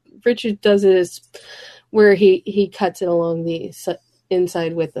 And Richard does it where he cuts it along the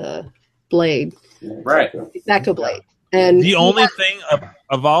inside with a blade. Right. Exacto blade. And the only thing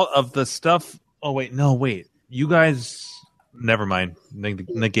of all of the stuff. Oh, wait. You guys, never mind.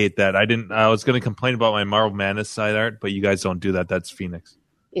 Negate that. I was going to complain about my Marvel Madness side art, but you guys don't do that. That's Phoenix.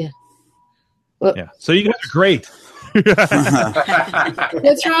 Yeah. Well, yeah. So you guys are great.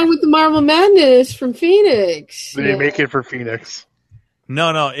 What's wrong with the Marvel Madness from Phoenix? They make it for Phoenix.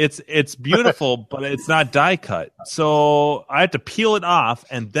 No, it's beautiful, but it's not die cut. So I have to peel it off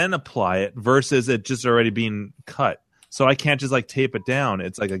and then apply it versus it just already being cut. so I can't just like tape it down.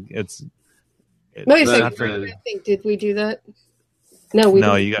 It's like Wait a second. Did we do that? No, we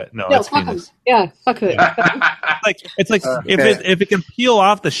didn't. You got no. No, It's fuck penis. him. Yeah, fuck it. It's like if it can peel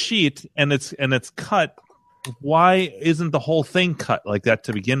off the sheet and it's cut, why isn't the whole thing cut like that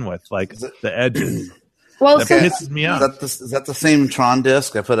to begin with? Like the edges. Well, that pisses me off. Is that the same Tron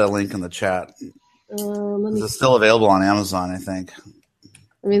disc? I put a link in the chat. It's still available on Amazon, I think.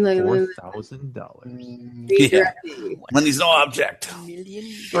 I mean, like $4,000. Yeah. Money's no object.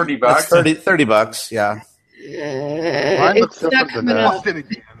 $30. $30, yeah. It's not coming up. Come on.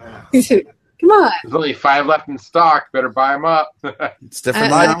 There's only 5 left in stock. Better buy them up. It's different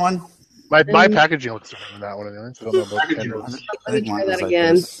than that one? My packaging looks different than that one. Anyway, so I don't know about Kendra. Let me try that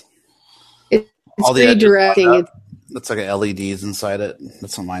again. It's redirecting. Looks like LEDs inside it.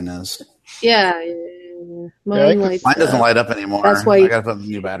 That's what mine is. Yeah. Mine doesn't light up anymore. That's why I gotta put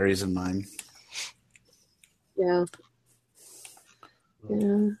new batteries in mine. Yeah.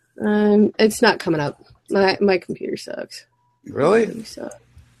 It's not coming up. My computer sucks. Really?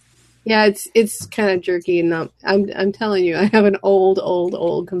 Yeah, it's kind of jerky, and I'm telling you, I have an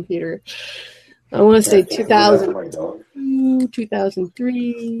old computer. I want to say 2002,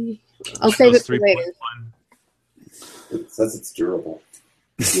 2003. I'll save it for later. It says it's durable.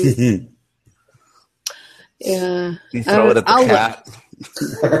 Yeah. You throw it at the cat.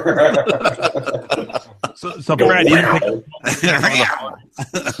 So Brad, you didn't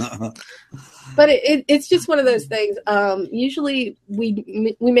But it's just one of those things. Usually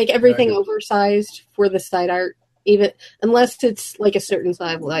we make everything oversized for the side art, even unless it's like a certain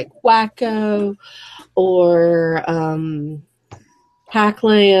size, like Wacko or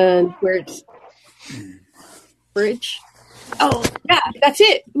Packland, where it's bridge. Oh yeah, that's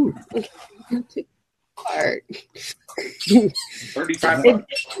it. Ooh, okay. Art. $35.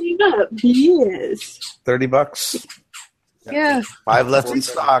 Yes. $30. Yeah. 5 left in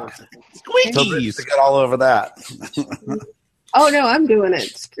stock. Squeakies to get all over that. Oh no, I'm doing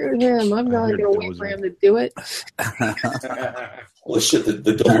it. Screw him. I'm not gonna wait for him to do it. Well, shit,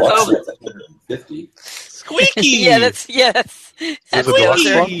 the deluxe one's at $150. Squeaky. Yeah, that's yes. That's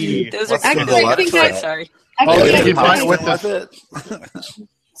Squeaky. Those are Actually, I think sorry.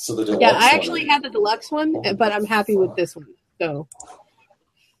 So the deluxe yeah, I actually had the deluxe one, but I'm happy with this one. So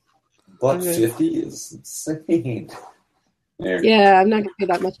 $150 is insane. Yeah, I'm not gonna pay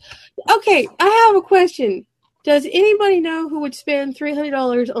that much. Okay, I have a question. Does anybody know who would spend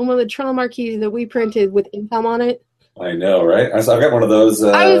 $300 on one of the Tron marquees that we printed with income on it? I know, right? I got one of those.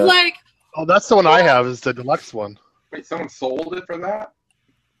 I was like, oh, that's the one I have. Is the deluxe one. Wait, someone sold it for that?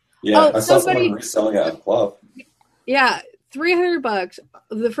 Yeah, I saw someone reselling it on Club. yeah, $300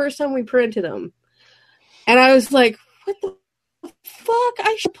 the first time we printed them, and I was like, what the fuck?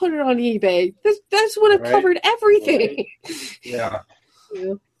 I should put it on eBay. That's would have covered everything. Yeah.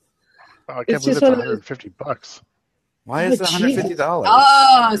 Oh, I can't believe it's $150. Why is it $150?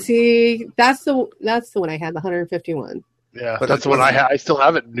 Oh, see, that's the one I had, the 151. Yeah, but that's the one I have. I still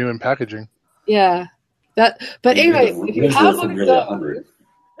have it new in packaging. Yeah, but anyway, if you have one of those,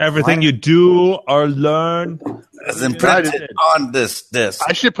 everything you do or learn is imprinted on this disc.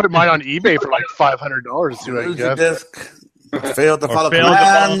 I should put mine on eBay for like $500. See what I get. Disc. Failed to follow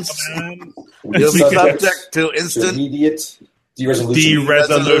commands. You'll be subject to instant immediate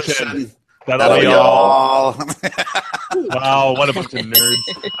deresolution. That'll be all. Wow, what a bunch of nerds.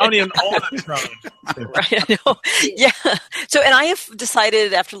 I don't even own a Tron. Right, I know. Yeah. So, and I have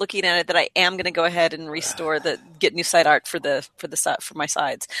decided after looking at it that I am going to go ahead and restore get new side art for my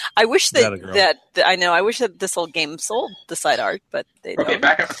sides. I wish that I know. I wish that this old game sold the side art, but they don't. Okay,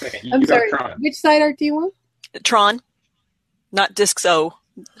 back up a second. I'm sorry. Which side art do you want? Tron, not Discs O,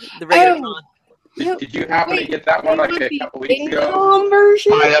 the regular Tron. Did you happen to get that one like a couple weeks ago?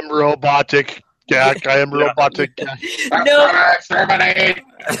 Version? I am robotic, Jack. I am robotic. No. Exterminate!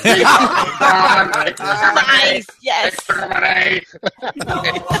 Nice. Yes. Exterminate!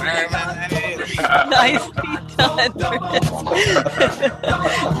 Nicely done.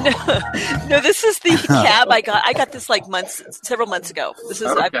 No, this is the cab I got. I got this like several months ago.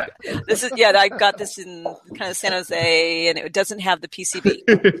 I got this in kind of San Jose, and it doesn't have the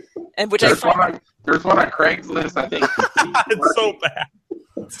PCB, and which there's one on Craigslist. I think it's so bad.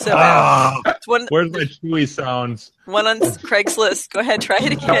 So where's my Chewy sounds? One on Craigslist. Go ahead, try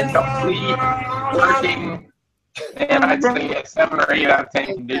it again. Working. And I'd say a 7 or 8 out of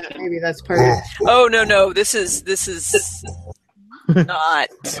 10 condition. Maybe that's part of it. Oh no! This is not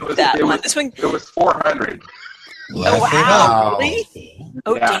that one. This one. It was 400. Oh wow! Really?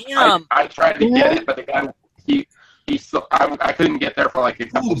 Oh yeah, damn! I tried to get it, but the guy I couldn't get there for like a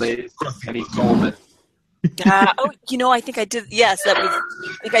couple days, and he sold it. I think I did. Yes, I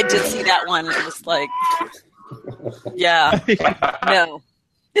think I did see that one. It was like, yeah, no.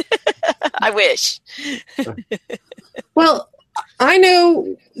 I wish. Well, I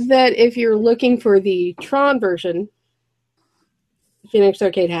know that if you're looking for the Tron version, Phoenix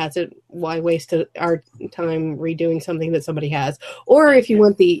Arcade has it. Why waste our time redoing something that somebody has? Or if you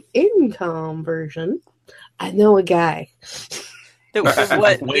want the Incom version, I know a guy.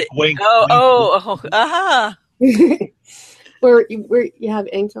 What? Wink. Where you have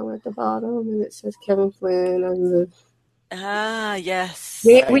Incom at the bottom and it says Kevin Flynn on the. Yes.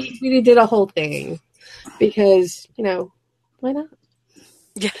 We did a whole thing because why not?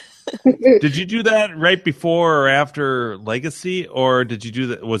 Yeah. Did you do that right before or after Legacy, or did you do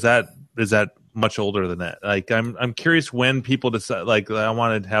that? Is that much older than that? Like, I'm curious when people decide. Like, I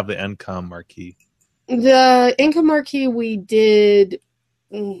wanted to have the Encom marquee. The Income marquee we did,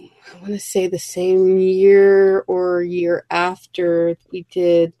 I want to say the same year or year after we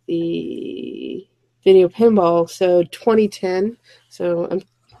did the video pinball, so 2010. So I'm.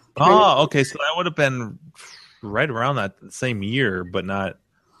 Okay. So that would have been right around that same year, but not.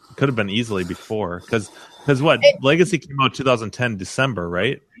 Could have been easily before because Legacy came out 2010 December,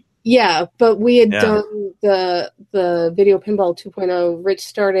 right? Yeah, but we had done the video pinball 2.0. Rich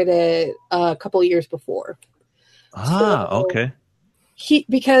started it a couple of years before. Okay.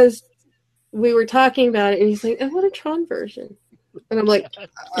 Because we were talking about it, and he's like, "I want a Tron version," and I'm like,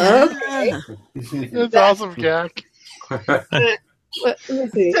 "Okay, that's awesome, Jack." Let me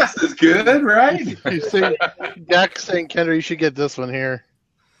see. Just as good, right? Jack's saying, "Kendra, you should get this one here."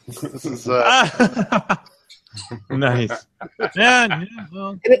 This is nice. Yeah.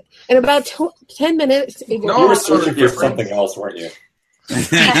 Well. In about 10 minutes, you were searching for something else, weren't you?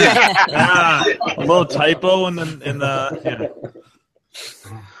 A little typo in the.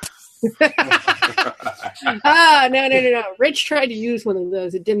 Yeah. No. Rich tried to use one of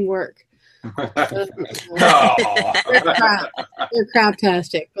those. It didn't work. They're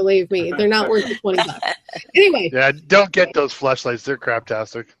craptastic. Believe me, they're not worth the $20. Anyway, yeah, don't get those flashlights. They're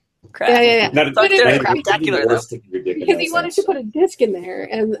craptastic. Yeah. They're craptacular though. Because he wanted to put a disc in there,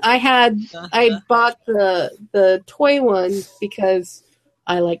 and I bought the toy one because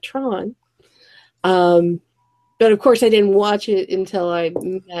I like Tron. But of course, I didn't watch it until I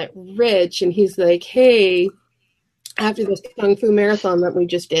met Rich, and he's like, "Hey, after this Kung Fu marathon that we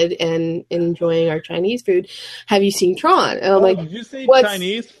just did and enjoying our Chinese food, have you seen Tron?" And I'm like, did you say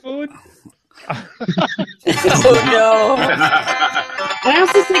Chinese food? Oh no! I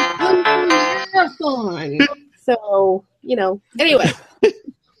also said Kung Fu marathon. So anyway,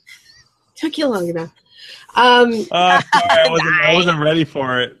 took you long enough. Sorry, I wasn't ready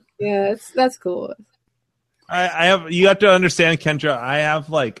for it. Yeah, that's cool. You have to understand, Kendra. I have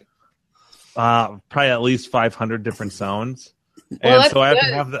probably at least 500 different sounds, and so I have to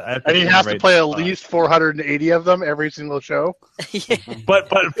have the. And you have to play at least 480 of them every single show. Yeah. But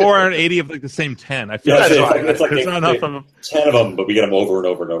 480 of the same 10. I feel it's like there's not enough of them. 10 of them, but we get them over and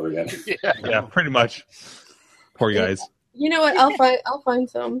over and over again. Yeah, pretty much. Poor guys. You know what? I'll find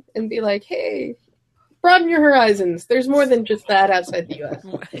some and be like, "Hey, broaden your horizons. There's more than just that outside the U.S."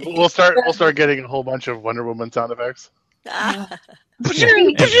 We'll start getting a whole bunch of Wonder Woman sound effects. Right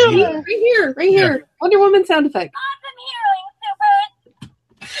here. Yeah. Wonder Woman sound effect.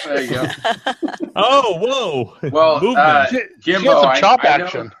 There you go. Oh, whoa! Well, Jimbo, some chop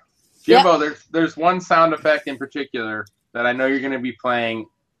action. Jimbo, there's one sound effect in particular that I know you're going to be playing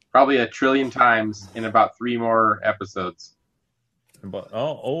probably 1 trillion times in about 3 more episodes. Is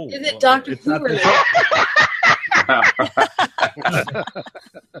it Dr. Hoover?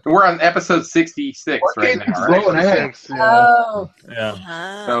 We're on episode 66 right now, right? Oh.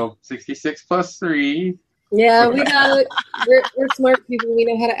 Yeah. So 66 plus 3. Yeah, we got it. We're smart people. We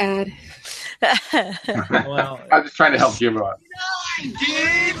know how to add. Well, I'm just trying to help Jimbo out.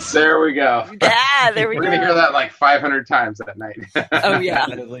 There we go. Yeah, there we We're go. going to hear that 500 times that night. Oh yeah.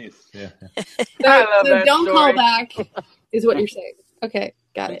 at least. Yeah. So don't call back, is what you're saying. Okay,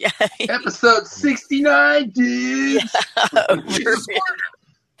 got it. Yeah. Episode 69, dude.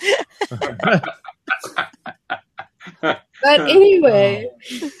 But anyway,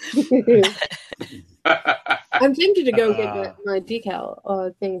 I'm tempted to go get my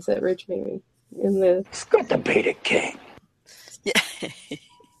decal things that Rich made me in the. It's got the Beta King. Yeah.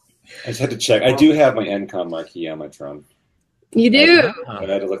 I just had to check. I do have my Encom marquee on my Tron. You do. I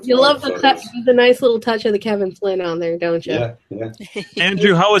had to look You through love all the nice little touch of the Kevin Flynn on there, don't you? Yeah.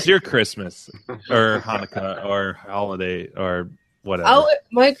 Andrew, how was your Christmas or Hanukkah or holiday or whatever? Oh,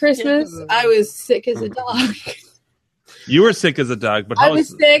 my Christmas, I was sick as a dog. You were sick as a dog, but I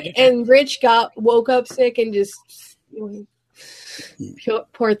was sick, and Rich woke up sick and just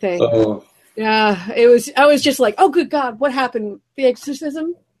poor thing. Oh. Yeah, it was. I was just like, oh, good God, what happened? The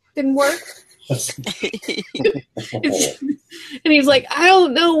exorcism didn't work. And he's like, I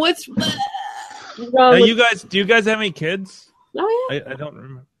don't know what's wrong. Now, do you guys have any kids? Oh yeah. I don't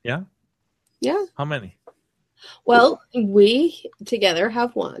remember. Yeah. Yeah. How many? Well, we together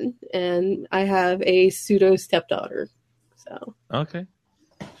have one, and I have a pseudo stepdaughter. So. Okay.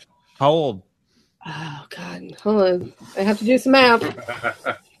 How old? Oh God, hold on. I have to do some math.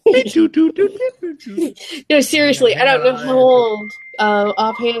 No, seriously, I don't know how old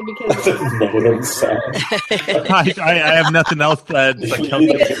offhand because I have nothing else to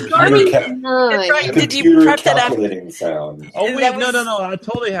Did you prep that up? Sound. Oh wait, no. I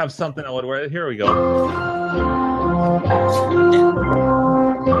totally have something I would wear. Here we go.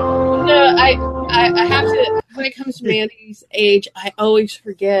 No, I have to. When it comes to Mandy's age, I always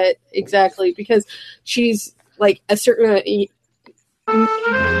forget exactly because she's like a certain. And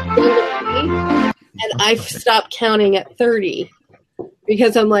I've stopped counting at 30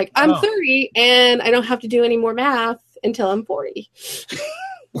 because I'm like, I'm 30 and I don't have to do any more math until I'm 40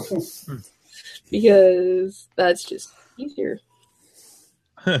 because that's just easier.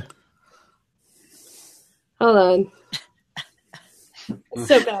 Hold on. It's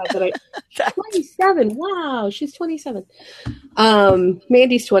so bad that 27. Wow, she's 27.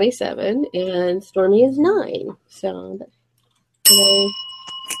 Mandy's 27 and Stormy is 9. So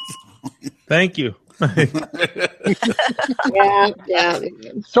thank you. yeah.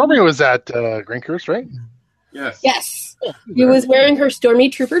 Stormy was at Green Cruise, right? Yes. He was wearing her Stormy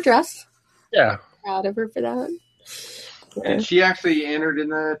Trooper dress. Yeah. Proud of her for that. And she actually entered in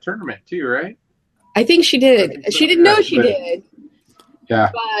the tournament too, right? I think she did. She didn't know she did.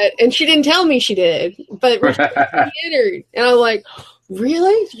 Yeah. And she didn't tell me she did. But she entered. And I'm like,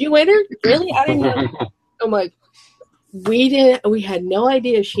 really? You entered? Really? I didn't know. I'm like, we had no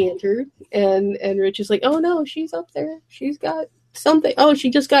idea she entered. And Rich is like, oh no, she's up there. She's got something. Oh, she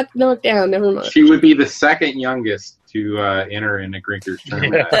just got knocked down. Never mind. She would be the second youngest to enter in a Grinkers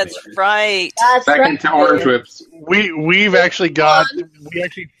tournament. That's right. Second to Orange Whips. We actually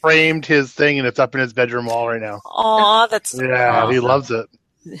framed his thing and it's up in his bedroom wall right now. Aw, that's awesome. He loves it.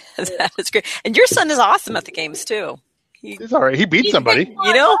 That is great. And your son is awesome at the games too. He's all right. He beat somebody.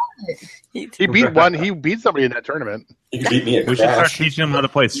 You know, he beat one. He beat somebody in that tournament. He beat me. We should start teaching him how to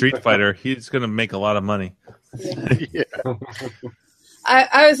play Street Fighter. He's going to make a lot of money. Yeah.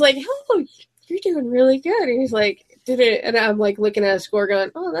 I was like, oh, you're doing really good. And he's like, did it? And I'm like looking at a score going,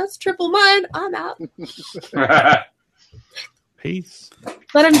 oh, that's triple mine. I'm out. Peace.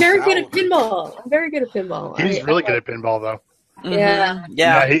 But I'm very good at pinball. He's really good at pinball, though. Yeah.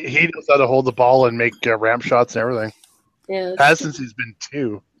 Yeah. He knows how to hold the ball and make ramp shots and everything. Yeah. Has since he's been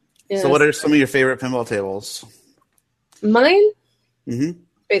 2. Yeah. So what are some of your favorite pinball tables? Mine? Mm-hmm.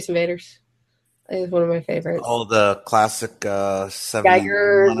 Space Invaders. Is one of my favorites. Oh, the classic 7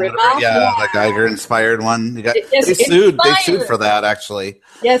 Geiger ripoff? Yeah, the Geiger inspired one. They sued for that, actually.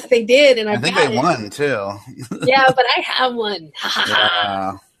 Yes, they did, and I think they won too. Yeah, but I have one.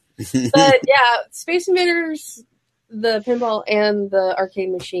 Yeah. But yeah, Space Invaders, the pinball and the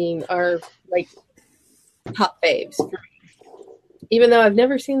arcade machine are like top faves. Even though I've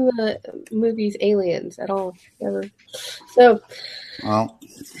never seen the movies Aliens at all, ever. So, well.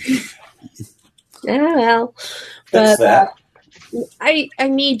 Yeah, well, but I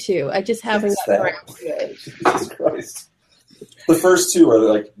need to. I just haven't gotten around to it. Jesus Christ! The first 2 are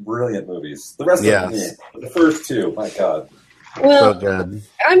like brilliant movies. The rest of them, the first 2, my God. Well, so good.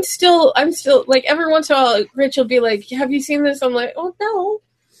 I'm still like every once in a while, Rich will be like, "Have you seen this?" I'm like, "Oh no,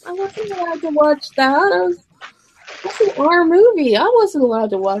 I wasn't allowed to watch that. That's an R movie. I wasn't allowed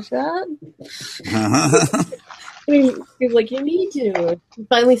to watch that." He's like, you need to. He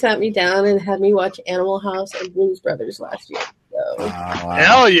finally sat me down and had me watch Animal House and Blues Brothers last year. So.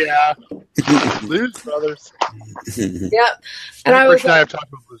 Hell yeah. Blues Brothers. Yeah. And I was I've talked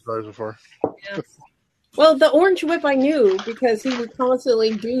about Blues Brothers before. Yeah. Well, the Orange Whip I knew because he would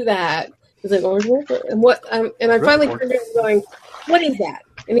constantly do that. He's like, Orange Whip? And I finally turned around going, what is that?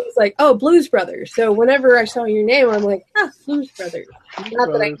 And he's like, oh, Blues Brothers. So whenever I saw your name, I'm like, Blues Brothers.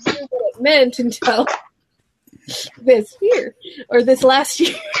 Not that I knew what it meant until this last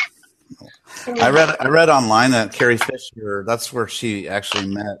year. I read online that Carrie Fisher, that's where she actually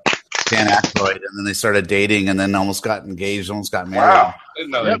met Dan Aykroyd, and then they started dating, and then almost got engaged, almost got married. Wow,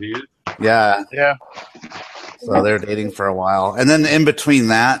 didn't know that, dude. Yeah. So they were dating for a while, and then in between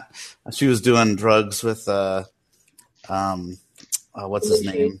that, she was doing drugs with what's his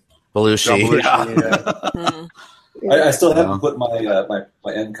name, Belushi. I still haven't put my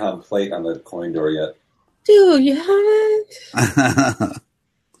my Encom plate on the coin door yet. Dude, you haven't?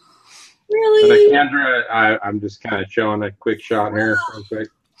 Really? Kendra, I'm just kind of showing a quick shot here real quick.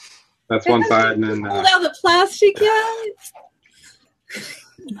 That's one side, and then pulled out the plastic yet?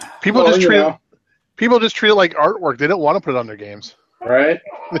 People just treat it like artwork. They don't want to put it on their games, right?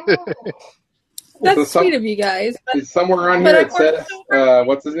 That's sweet of you guys. It's somewhere around here. It says,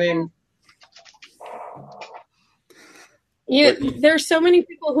 "What's his name?" There's so many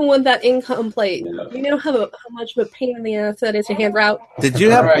people who want that income plate. Yeah. You know how much of a pain in the ass that is to hand out. Did you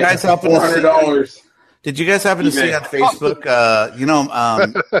have guys happen $400? Did you guys happen to see on Facebook?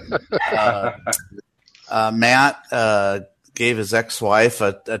 Matt gave his ex-wife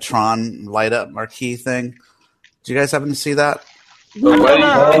a Tron light up marquee thing. Did you guys happen to see that? You're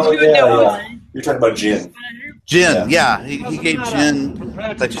talking about Jin. Yeah. He gave Jin,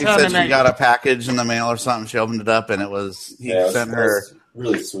 like she said she got a package in the mail or something. She opened it up and he sent her.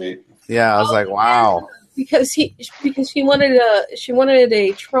 Really sweet. Yeah, I was like, wow. Because she wanted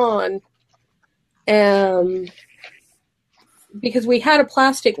a Tron, because we had a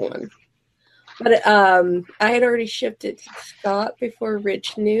plastic one, but I had already shipped it to Scott before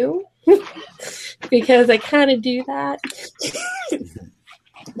Rich knew, because I kind of do that.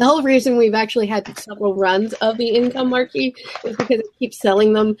 The whole reason we've actually had several runs of the income marquee is because it keeps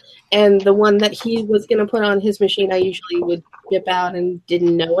selling them, and the one that he was going to put on his machine, I usually would dip out and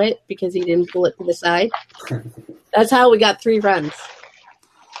didn't know it because he didn't pull it to the side. That's how we got 3 runs.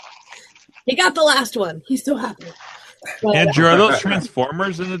 He got the last one. He's so happy. But, Andrew, are those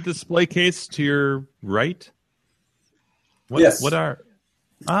Transformers in the display case to your right? Yes. What are?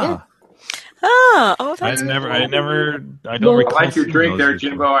 Yeah. That's I don't I recall. like your drink there,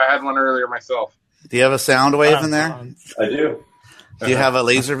 Jimbo. I had one earlier myself. Do you have a sound wave in there? I do. Do you have a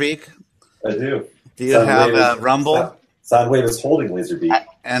Laserbeak? I do. Do you have a Rumble? Soundwave is holding Laserbeak.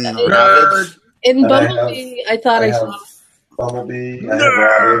 And Ravage? In Bumblebee, I thought I saw. Bumblebee.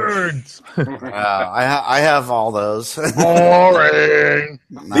 Nerds. I have all those. Boring.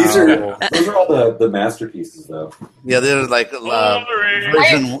 Those are all the masterpieces, though. Yeah, they're like version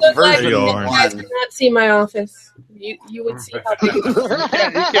I did not see my office. You would see how big. You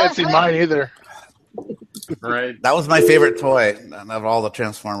can't see mine either. Right. That was my favorite toy of all the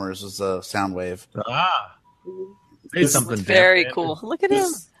Transformers. Was the Soundwave. Say something. Very cool. Look at him.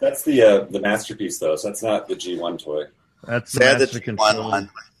 That's the masterpiece, though. So that's not the G1 toy. That's the G1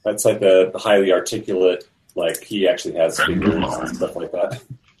 one. That's like the highly articulate. Like he actually has fingers and stuff like that.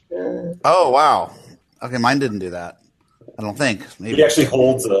 Oh wow! Okay, mine didn't do that. I don't think. Maybe he actually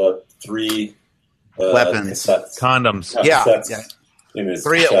holds 3 weapons, condoms. Yeah. In his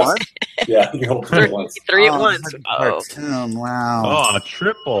 3 chest. at once. Yeah, he holds 3 at once. 3 at once. Cartoon. Wow. Oh, a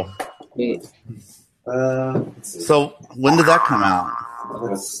triple. So when did that come out?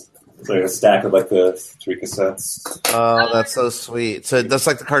 It's like a stack of like the 3 cassettes. Oh, that's so sweet. So that's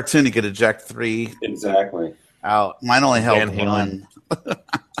like the cartoon. You could eject 3 exactly out. Mine only held 1.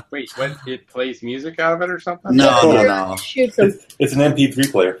 Wait, what? It plays music out of it or something? No. It's an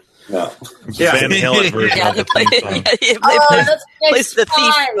MP3 player. No. Yeah. Van Halen version of the theme song. Plays the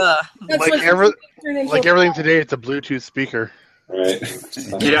thief. Like everything today, it's a Bluetooth speaker. Right.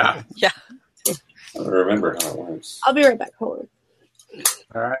 Yeah. I don't remember how it works. I'll be right back. Hold on.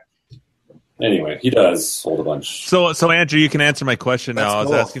 All right. Anyway, he does hold a bunch. So Andrew, you can answer my question now. That's I was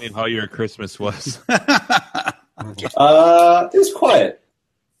cool. asking you how your Christmas was. It was quiet.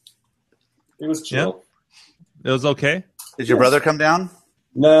 It was chill. Yeah? It was okay. Did your brother come down?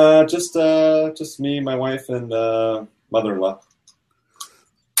 No, just me, my wife, and mother-in-law.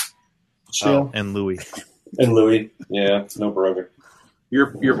 Chill. Oh, and Louie. And Louie. Yeah, no brother.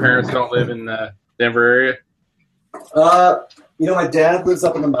 Your parents don't live in the Denver area? My dad lives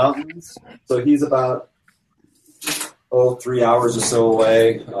up in the mountains, so he's about 3 hours or so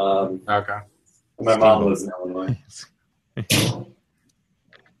away. Okay. My mom lives in Illinois.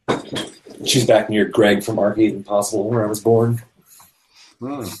 She's back near Greg from Arcade Impossible, where I was born.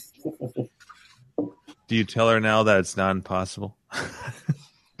 Do you tell her now that it's not impossible?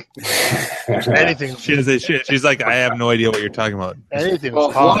 Anything. She's like, I have no idea what you're talking about. Anything.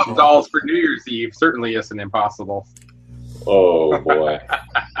 Well, Flop Dolls for New Year's Eve certainly isn't impossible. Oh, boy.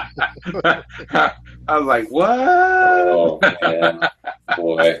 I was like, what? Oh, man.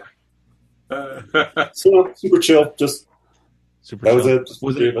 Boy. So, super chill. Just super that chill.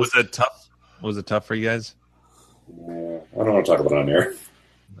 was it. Was it tough? Was it tough for you guys? I don't want to talk about it on air.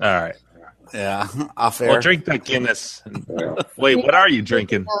 All right. Yeah, off air. Well, drink that Guinness. Wait, what are you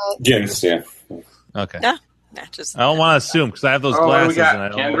drinking? Guinness, yeah. Okay. Yeah, just. I don't want to assume because I have those What do glasses. we got? And I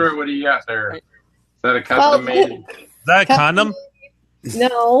don't Kendra, what do you got there? that a custom made? Is that a condom?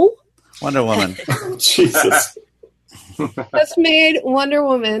 No. Wonder Woman. Jesus. Custom made Wonder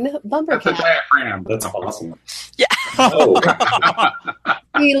Woman bumper That's a cap. diaphragm. That's awesome. Yeah. Oh,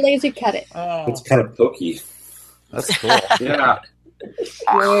 We laser cut it. it's kind of pokey. That's cool. Yeah.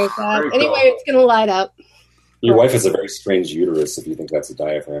 Very Very cool. Anyway, it's going to light up. Your wife has a very strange uterus if you think that's a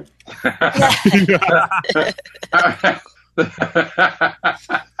diaphragm.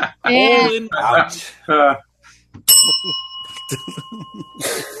 And Ouch.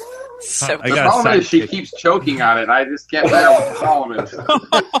 So I The got a problem is she sidekick. keeps choking on it. I just can't figure out what the problem is.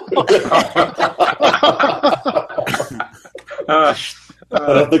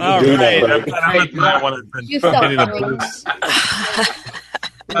 I don't think All we're doing right. that I'm right. glad I wanted to You stop hitting the crying.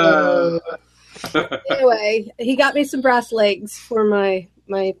 blues. anyway, he got me some brass legs for my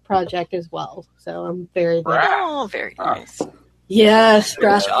project as well. So I'm very good. Oh, very nice. Yes,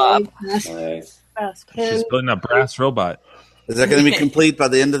 brass job. legs, Nice. brass She's pin. building a brass robot. Is that going to be complete by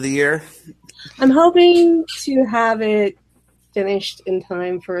the end of the year? I'm hoping to have it finished in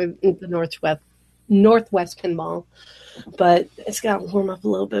time for the Northwest Pinball, but it's got to warm up a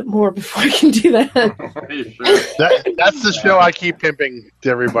little bit more before I can do that. That's the show I keep pimping to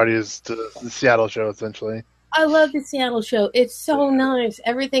everybody, is to the Seattle show, essentially. I love the Seattle show. It's so nice.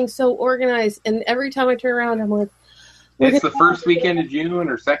 Everything's so organized, and every time I turn around, I'm like, It's the first weekend of June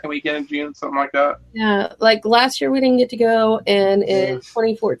or second weekend of June, something like that. yeah, like last year we didn't get to go, and in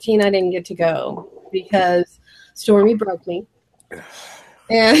 2014 I didn't get to go because Stormy broke me.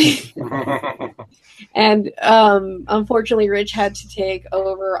 And unfortunately, Rich had to take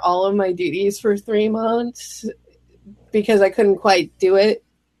over all of my duties for 3 months because I couldn't quite do it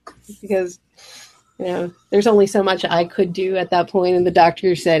because, there's only so much I could do at that point, and the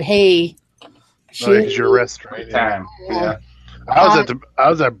doctor said, "Hey, Because your wrist, right? Time. Yeah. I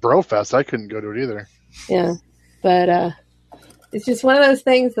was at Brofest. I couldn't go to it either. yeah." But it's just one of those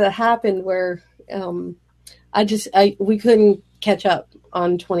things that happened where we couldn't catch up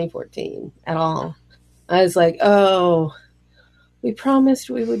on 2014 at all. I was like, "Oh, we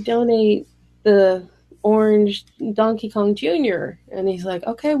promised we would donate the orange Donkey Kong Jr." And he's like,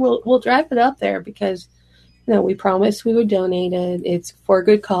 "Okay, we'll drive it up there because we promised we would donate it. It's for a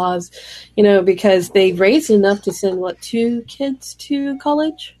good cause, because they raised enough to send 2 kids to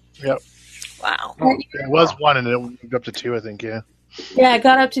college." Yep. Wow. It was 1, and it moved up to 2, I think. Yeah. Yeah, it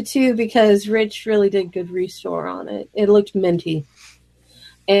got up to 2 because Rich really did good restore on it. It looked minty,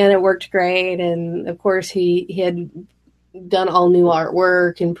 and it worked great. And of course, he had done all new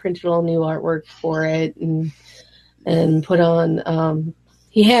artwork and printed all new artwork for it, and put on.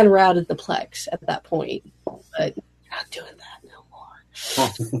 He hand routed the Plex at that point, but not doing that no more.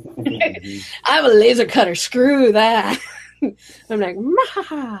 I have a laser cutter. Screw that. I'm like,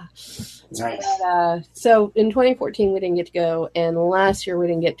 Mah! Nice. But, so in 2014 we didn't get to go, and last year we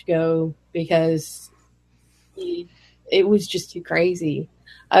didn't get to go because it was just too crazy.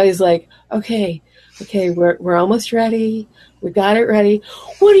 I was like, okay, we're almost ready. We got it ready.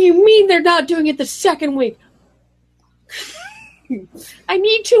 What do you mean they're not doing it the second week? I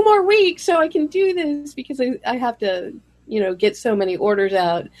need 2 more weeks so I can do this because I have to, get so many orders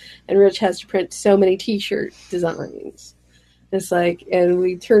out, and Rich has to print so many T-shirt designs. It's like, and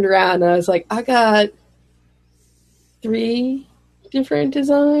we turned around and I was like, I got 3 different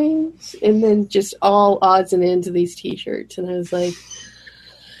designs and then just all odds and ends of these T-shirts. And I was like,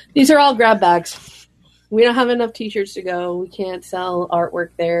 these are all grab bags. We don't have enough T-shirts to go. We can't sell artwork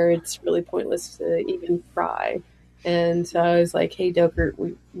there. It's really pointless to even try. And so I was like, hey, Doker,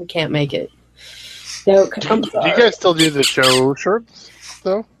 we can't make it. Doke, Do you guys still do the show shirts,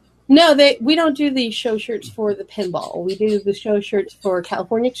 though? No, we don't do the show shirts for the pinball. We do the show shirts for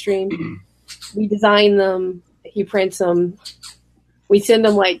California Extreme. We design them. He prints them. We send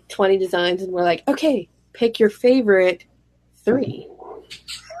them 20 designs, and we're like, okay, pick your favorite 3.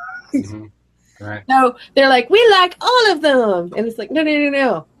 Mm-hmm. Right. So they're like, we like all of them. And it's like,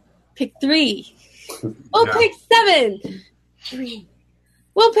 no. Pick 3. We'll pick 7. 3.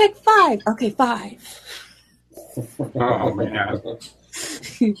 We'll pick 5. Okay, 5. Oh, man.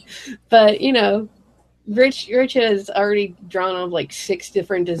 But, Rich has already drawn up 6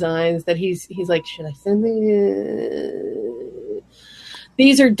 different designs that he's like, should I send these?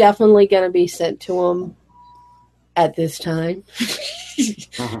 These are definitely going to be sent to him at this time.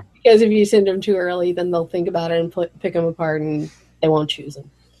 Because if you send them too early, then they'll think about it and pick them apart, and they won't choose them.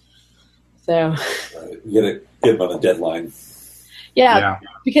 So you got to get them on the deadline. Yeah,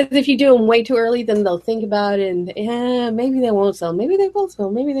 because if you do them way too early, then they'll think about it, and maybe they won't sell, maybe they will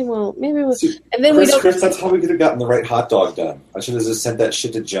sell, maybe they won't, maybe we'll. And then Chris, that's how we could have gotten the right hot dog done. I should have just sent that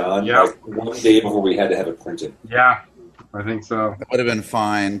shit to John like one day before we had to have it printed. Yeah, I think so. That would have been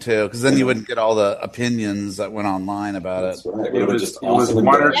fine too, because then you wouldn't get all the opinions that went online about it. Right. It was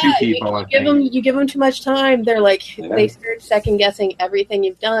one or two people. You give them too much time. They're like they start second guessing everything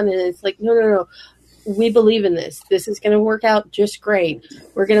you've done, and it's like no. We believe in this. This is going to work out just great.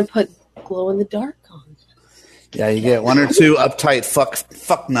 We're going to put glow in the dark on. Yeah, you get one or two uptight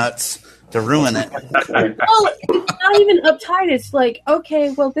fuck nuts to ruin it. Well, it's not even uptight. It's like,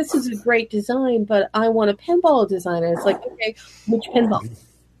 okay, well, this is a great design, but I want a pinball design. And it's like, okay, which pinball?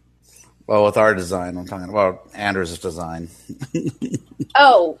 Well, with our design, I'm talking about Anders' design.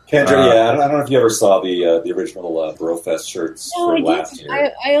 Oh, Kendra, I don't know if you ever saw the original Brofest shirts from last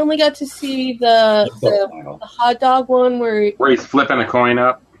year. I only got to see the hot dog one where he's flipping a coin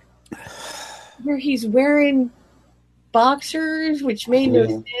up, where he's wearing boxers, which made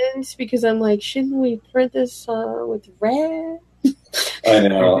no sense because I'm like, shouldn't we print this with red? I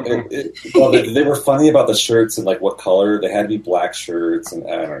know. Well, they were funny about the shirts and like what color. They had to be black shirts, and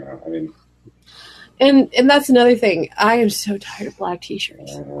I don't know. I mean, and that's another thing. I am so tired of black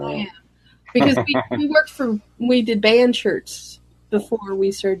T-shirts. I am, because we did band shirts before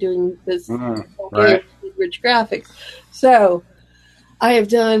we started doing this rich graphics. So I have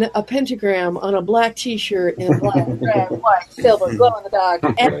done a pentagram on a black T-shirt in black, red, white, silver, glow in the dark.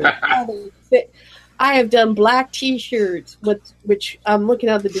 I have done black T-shirts, which I'm looking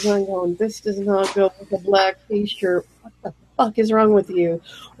at the design going, this does not go with a black T-shirt. What the fuck is wrong with you?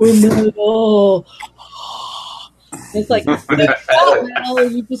 We're metal. It's like,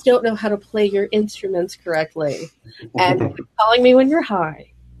 you just don't know how to play your instruments correctly. And you're calling me when you're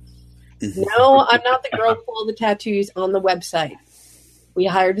high. No, I'm not the girl with all the tattoos on the website. We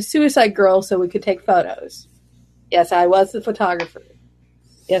hired a suicide girl so we could take photos. Yes, I was the photographer.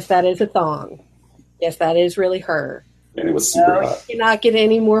 Yes, that is a thong. Yes, that is really her. And it was super hot. You cannot get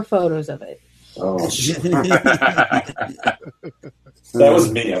any more photos of it. Oh, shit. That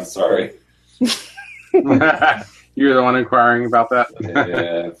was me. I'm sorry. You're the one inquiring about that?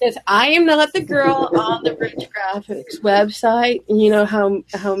 Yeah. Yes, I am not the girl on the Rich Graphics website. You know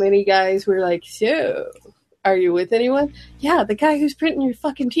how many guys were like, so, are you with anyone? Yeah, the guy who's printing your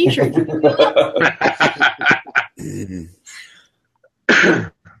fucking T-shirt.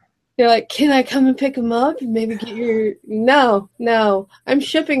 They're like, can I come and pick them up and maybe get your... No, I'm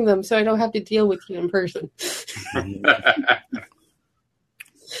shipping them so I don't have to deal with you in person.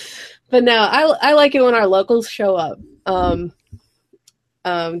 But no, I like it when our locals show up to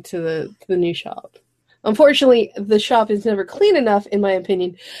the new shop. Unfortunately, the shop is never clean enough, in my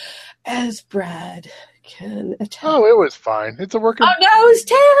opinion, as Brad can attest. Oh, it was fine. It's a working... Oh, no, it was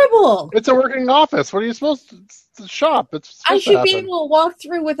terrible. It's a working office. What are you supposed to... It's a shop. I should be able to walk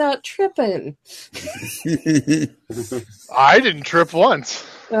through without tripping. I didn't trip once.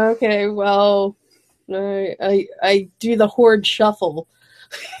 Okay, well, I do the horde shuffle.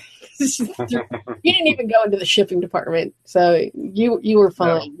 You didn't even go into the shipping department, so you were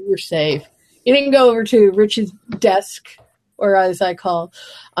fine. No. You were safe. You didn't go over to Rich's desk, or as I call,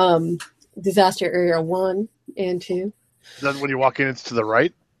 disaster area 1 and 2. Is that when you walk in, it's to the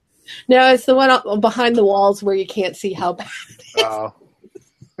right? No, it's the one behind the walls where you can't see how bad it is. Oh.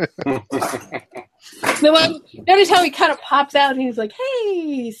 The one, notice how he kind of pops out and he's like,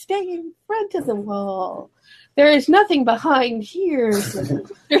 hey, stay in front of the wall. There is nothing behind here.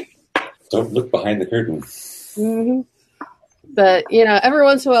 Don't look behind the curtain. Mm-hmm. But, every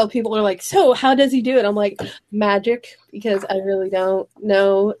once in a while people are like, so how does he do it? I'm like, magic, because I really don't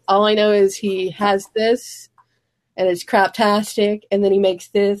know. All I know is he has this, and it's craptastic, and then he makes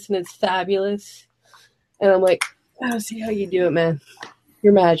this, and it's fabulous. And I'm like, I see how you do it, man.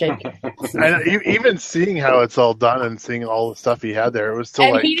 You're magic. And even seeing how it's all done and seeing all the stuff he had there, it was still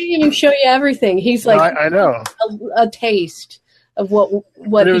and like... he didn't even show you everything. He's like... I know. A taste of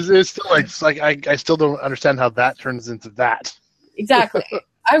what it was still like I still don't understand how that turns into that. Exactly.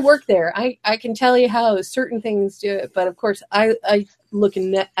 I work there. I can tell you how certain things do it, but of course I look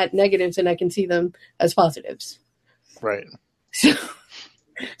at negatives and I can see them as positives. Right.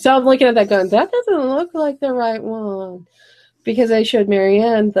 So I'm looking at that going, that doesn't look like the right one. Because I showed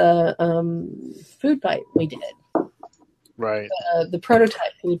Marianne the food fight we did. Right. The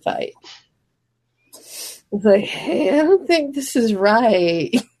prototype food fight. It's like, hey, I don't think this is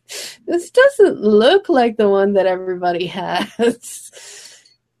right. This doesn't look like the one that everybody has.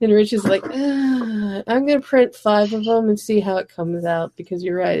 And Rich is like, I'm going to print 5 of them and see how it comes out. Because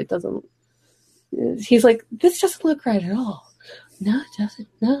you're right, it doesn't. He's like, this doesn't look right at all. no, it doesn't.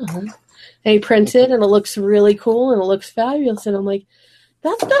 No. And he prints it, and it looks really cool, and it looks fabulous. And I'm like,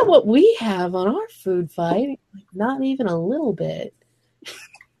 that's not what we have on our food fight. Like, not even a little bit.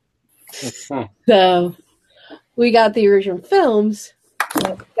 So we got the original films.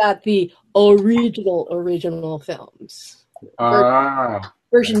 We got the original films.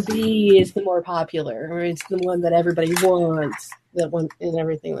 Version B is the more popular, or it's the one that everybody wants, that one and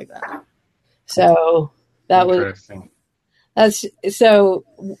everything like that. So that was so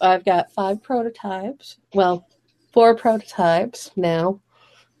I've got 5 prototypes. Well, 4 prototypes now.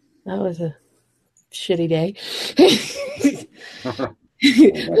 That was a shitty day.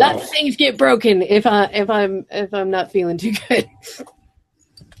 Lots of things get broken if I'm not feeling too good.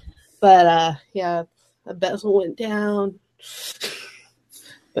 But yeah, a bezel went down.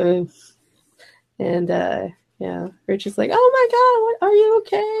 And yeah, Rich is like, "Oh my God, what, are you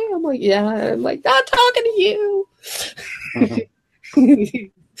okay?" I'm like, "Yeah." I'm like, "Not talking to you."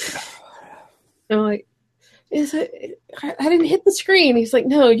 I'm like, "Is it? I didn't hit the screen." He's like,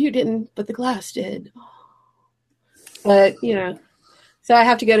 "No, you didn't, but the glass did." But so I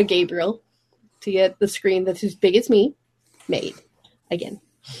have to go to Gabriel to get the screen that's as big as me made again.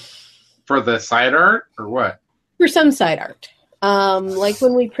 For the side art or what? For some side art. Like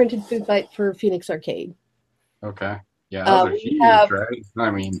when we printed Food Fight for Phoenix Arcade. Okay. Yeah, those are huge, right?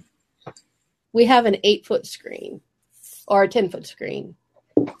 I mean, we have an 8-foot screen or a 10-foot screen.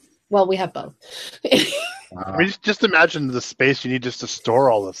 Well, we have both. I mean, just imagine the space you need just to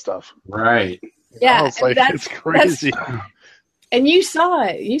store all this stuff. Right. Yeah, it's crazy. And you saw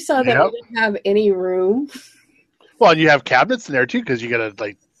it. You saw that we didn't have any room. Well, and you have cabinets in there too, because you got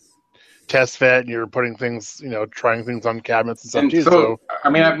to test fit, and you're putting things, trying things on cabinets and stuff too. So, I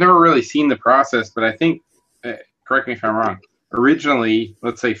mean, I've never really seen the process, but I think, correct me if I'm wrong. Originally,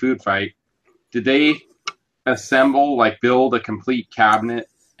 let's say Food Fight, did they build a complete cabinet,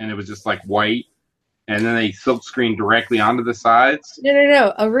 and it was just white, and then they silk screened directly onto the sides?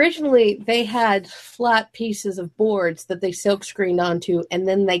 No. Originally, they had flat pieces of boards that they silk screened onto, and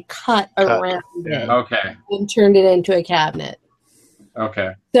then they cut around it. Okay. And turned it into a cabinet.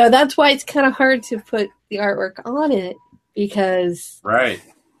 Okay. So that's why it's kind of hard to put the artwork on it, because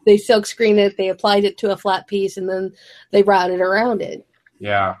they silk screened it, they applied it to a flat piece, and then they routed around it.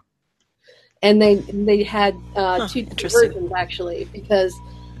 Yeah. And they had 2 versions, actually, because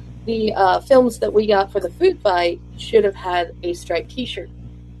the films that we got for the Food Fight should have had a striped T-shirt.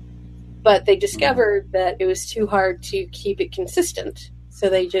 But they discovered that it was too hard to keep it consistent. So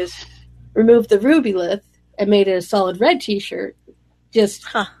they just removed the ruby lith and made it a solid red T-shirt just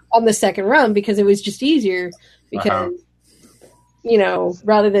on the second run, because it was just easier, because,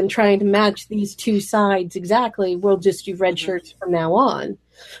 rather than trying to match these 2 sides exactly, we'll just do red shirts from now on.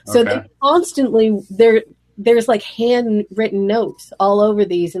 So they constantly, there's handwritten notes all over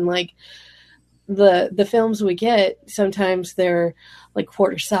these, and the films we get, sometimes they're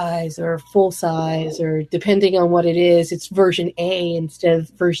quarter size or full size, or depending on what it is, it's version A instead of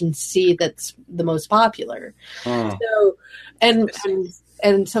version C that's the most popular. So,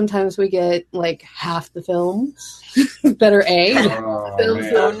 and sometimes we get half the films that are A.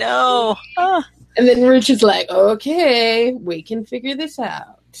 Oh no. And then Rich is like, "Okay, we can figure this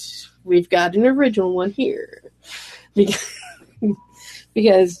out. We've got an original one here."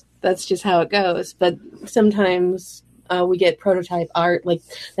 Because that's just how it goes. But sometimes we get prototype art,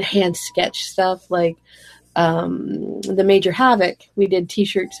 the hand sketch stuff, the Major Havoc. We did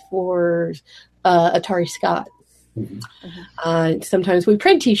T-shirts for Atari Scott. Sometimes we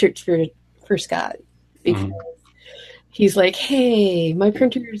print T-shirts for Scott, because he's like, "Hey, my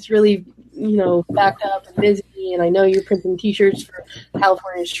printer is really backed up and busy, and I know you're printing T-shirts for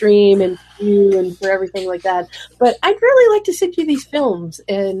California Stream and you and for everything like that, but I'd really like to send you these films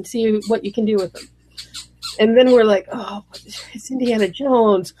and see what you can do with them." And then we're like, "Oh, it's Indiana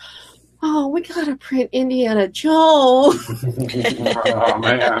Jones. Oh, we gotta print Indiana Jones." Oh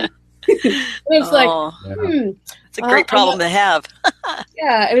man. It's it's a great problem to have.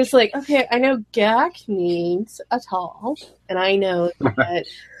 Yeah, and it's like, okay, I know Gak needs a tall, and I know that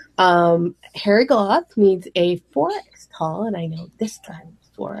Harry Gloth needs a 4X tall, and I know this guy needs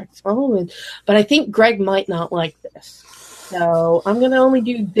 4X tall, but I think Greg might not like this. So I'm going to only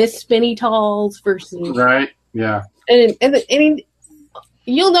do this spinny talls versus... Right, yeah. And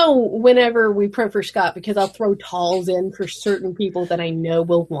you'll know whenever we print for Scott, because I'll throw talls in for certain people that I know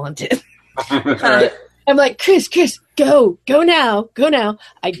will want it. I'm like, Chris, go now.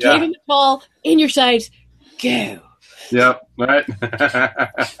 I gave him a tall, in your size, go. Yep, right.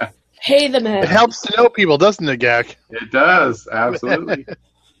 Pay the man. It helps to know people, doesn't it, Gak? It does, absolutely.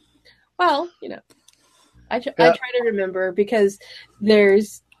 Well, I try to remember because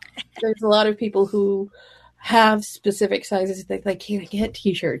there's a lot of people who have specific sizes that they can't get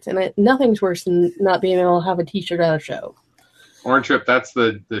T-shirts, and nothing's worse than not being able to have a T-shirt at a show. Orange Trip, that's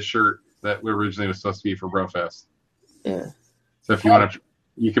the shirt that originally was supposed to be for BroFest. Yeah. So if you want to,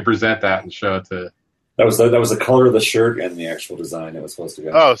 you could present that and show it to. That was the color of the shirt and the actual design it was supposed to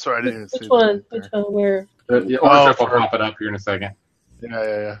go. Oh, sorry, I didn't even see Which one? Which one? Where? The Orange Trip will pop it up here in a second.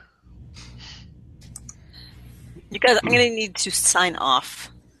 Yeah. You guys, I'm going to need to sign off.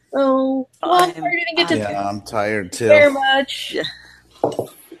 Oh, well, I'm going to get to. Yeah, I'm tired too. Very much. Yeah.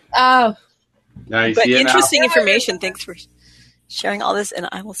 Oh. Now you But see it interesting now? information. Thanks for sharing all this, and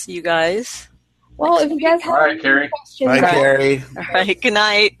I will see you guys. Well, if you guys have any Carrie. questions, Bye, Carrie. All right. Good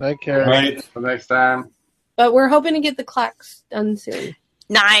night. Bye, Carrie. Right. Until next time. But we're hoping to get the clacks done soon.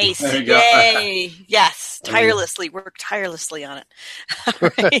 Nice. There you go. Yay. Yes. Tirelessly. Work tirelessly on it.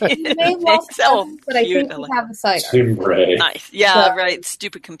 You may have lost So them, but I cute. think we have the site. Nice. Yeah. Right.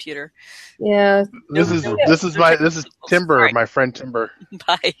 Stupid computer. Yeah. This is Timber, my friend Timber.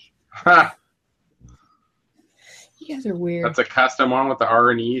 Bye. You guys are weird. That's a custom one with the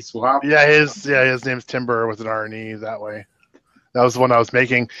R and E swap. Yeah, his name's Timber with an R and E that way. That was the one I was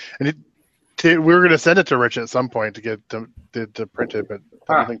making, and we were going to send it to Rich at some point to get to print it, but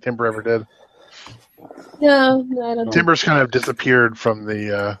I don't think Timber ever did. No, I don't. Timber's kind of disappeared from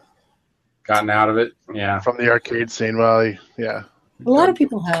the gotten out of it. Yeah, from the arcade scene. Well, A lot of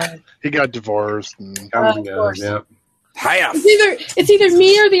people have. He got divorced. And of course. Yep. It's either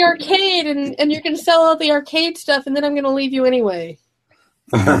me or the arcade, and you're going to sell all the arcade stuff, and then I'm going to leave you anyway.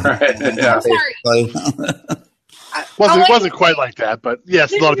 Right. Yeah. I'm sorry. It wasn't quite like that, but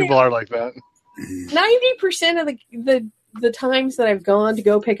yes, a lot of people are like that. 90% of the times that I've gone to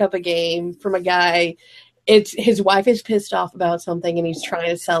go pick up a game from a guy, it's his wife is pissed off about something and he's trying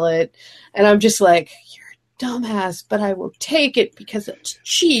to sell it, and I'm just like, you're a dumbass, but I will take it because it's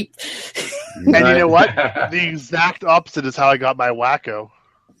cheap. And you know what? The exact opposite is how I got my Wacko.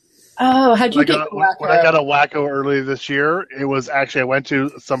 Oh, how'd you get your Wacko? When I got a Wacko earlier this year, it was actually I went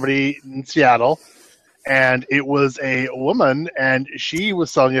to somebody in Seattle, and it was a woman, and she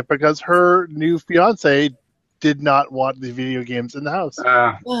was selling it because her new fiance did not want the video games in the house.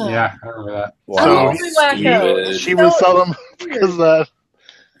 Yeah, I remember that. Wow. So she would sell them because of that.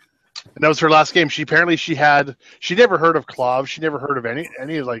 And that was her last game. She never heard of Clov. She never heard of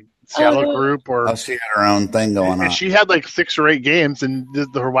any like Seattle group or. She had her own thing going on. And she had like 6 or 8 games, and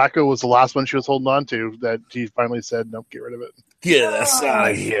her Wacko was the last one she was holding on to. That he finally said, "Nope, get rid of it." Get us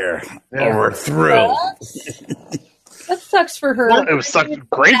out of here. Yeah. Or we're through. That sucks for her. Well, it was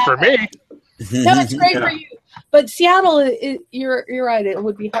great for me. No, it's great for you. But Seattle, you're right. It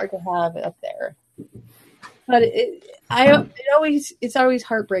would be hard to have up there. But it's always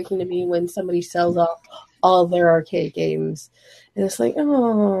heartbreaking to me when somebody sells off all their arcade games, and it's like,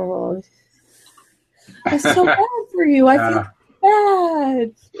 oh, it's so bad for you. I feel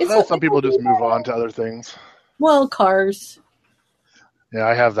bad. Some people just move on to other things. Well, cars. Yeah,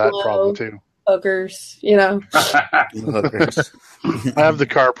 I have that problem too. Hookers, you know. Hookers. I have the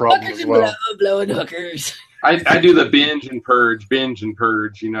car problem Hookers as well. and blowing hookers. I do the binge and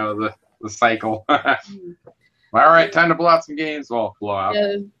purge. You know, the cycle. All right, time to blow out some games. Well, blow out.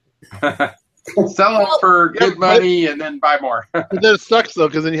 Yeah. Sell it for good money and then buy more. But then it sucks though,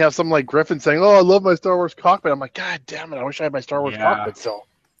 because then you have someone like Griffin saying, "Oh, I love my Star Wars cockpit." I'm like, God damn it! I wish I had my Star Wars cockpit still.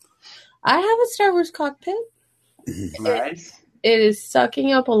 I have a Star Wars cockpit. Nice. It is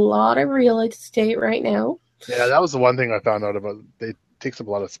sucking up a lot of real estate right now. Yeah, that was the one thing I found out about. They takes up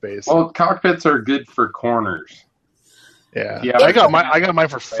a lot of space. Well, cockpits are good for corners. Yeah, I got mine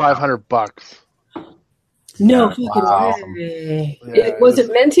for $500. No fucking way. Was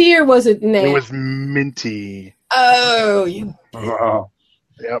it minty or was it nay? It was minty. Oh, you. Wow.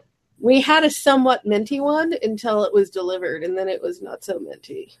 Yep. We had a somewhat minty one until it was delivered, and then it was not so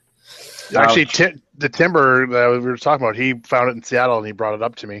minty. Actually, the Timber that we were talking about, he found it in Seattle and he brought it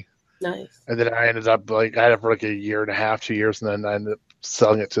up to me. Nice. And then I ended up I had it for like a year and a half, 2 years, and then I ended up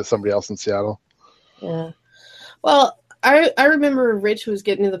selling it to somebody else in Seattle. Yeah. Well, I remember Rich was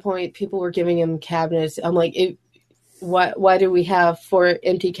getting to the point people were giving him cabinets. I'm like, why do we have 4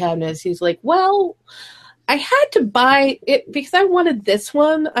 empty cabinets? He's like, well, I had to buy it because I wanted this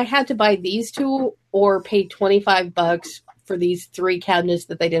one. I had to buy these 2 or pay $25 for these 3 cabinets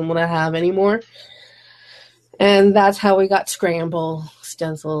that they didn't want to have anymore. And that's how we got Scramble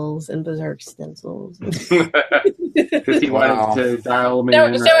stencils and Berserk stencils. Because he wanted to dial them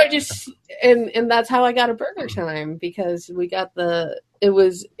in. So I just and that's how I got a Burger Time, because we got it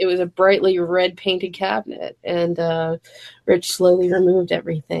was a brightly red painted cabinet, and Rich slowly removed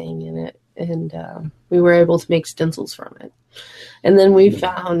everything in it, and we were able to make stencils from it. And then we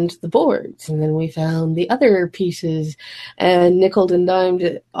found the boards, and then we found the other pieces, and nickeled and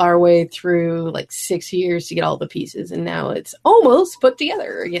dimed our way through like 6 years to get all the pieces, and now it's almost put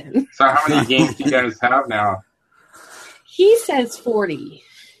together again. So how many games do you guys have now? He says 40.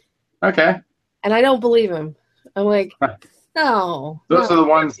 Okay. And I don't believe him. I'm like, no. Those are the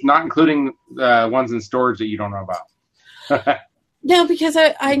ones, not including the ones in storage that you don't know about. No, because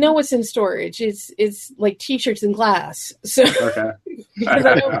I know what's in storage. It's like T-shirts and glass. So Okay. because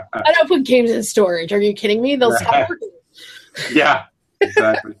I don't put games in storage. Are you kidding me? They'll stop working. Yeah,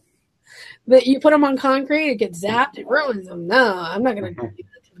 exactly. But you put them on concrete, it gets zapped, it ruins them. No, I'm not going to do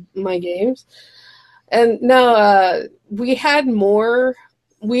that to my games. And no, we had more.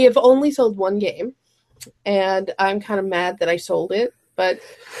 We have only sold one game, and I'm kind of mad that I sold it, but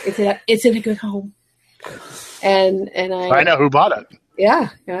it's in a good home. And I know who bought it. Yeah.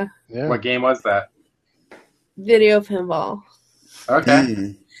 What game was that? Video pinball.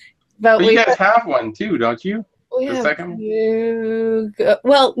 Okay. But you guys have one too, don't you? We The have second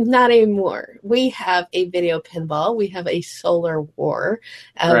well, not anymore. We have a video pinball. We have a Solar War,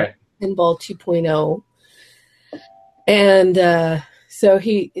 right. Pinball 2.0, and so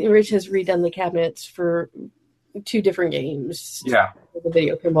Rich has redone the cabinets for 2 different games. Yeah. The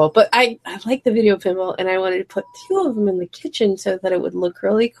video pinball, but I like the video pinball, and I wanted to put 2 of them in the kitchen so that it would look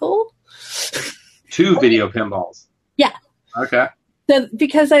really cool. 2 video pinballs. Yeah. Okay.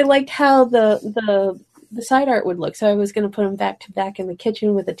 Because I liked how the side art would look, so I was going to put them back to back in the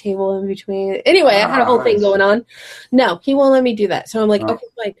kitchen with a table in between. Anyway, I had a whole thing going on. No, he won't let me do that. So I'm like, okay,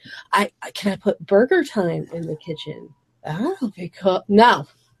 fine. Can I put Burger Time in the kitchen? Oh, because no,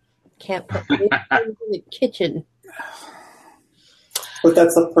 can't put things in the kitchen. But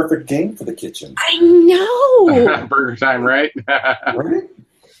that's the perfect game for the kitchen. I know. Burger Time, right? Right?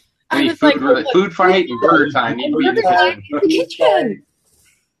 I mean, food fight and Burger Time. Burger Time in the kitchen.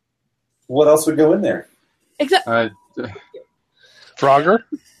 What else would go in there? Exactly. Frogger?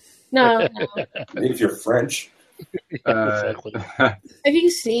 No. If you're French. Exactly. Have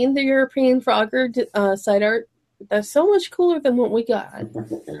you seen the European Frogger side art? That's so much cooler than what we got.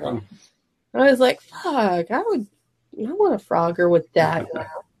 I was like, fuck, I want a Frogger with that.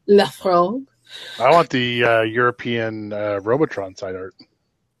 La Frog. I want the European Robotron side art.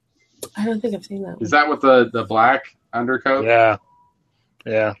 I don't think I've seen that one. Is that with the black undercoat? Yeah.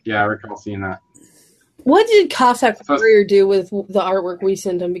 I recall seeing that. What did Cossack Warrior do with the artwork we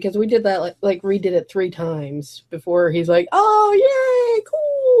sent him? Because we did that, like redid it 3 times before he's like, oh, yay,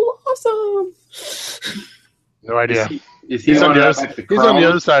 cool, awesome. No idea. He's on the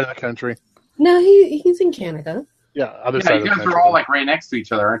other side of the country. No, he's in Canada. Yeah, other side of the country. You guys are all like right next to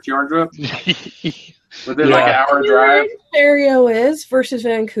each other, aren't you, Orange Whip? Within like an hour drive. Ontario is versus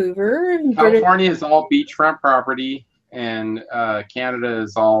Vancouver. California is all beachfront property, and Canada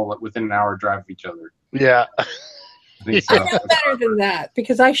is all within an hour drive of each other. Yeah. I know better than that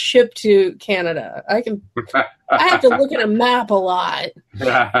because I ship to Canada. I have to look at a map a lot.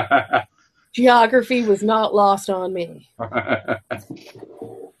 Geography was not lost on me.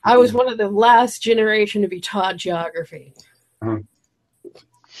 I was one of the last generation to be taught geography.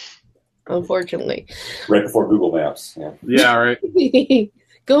 Unfortunately. Right before Google Maps. Yeah, right.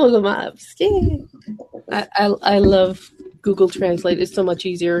 Google Maps. Yeah. I love Google Translate. It's so much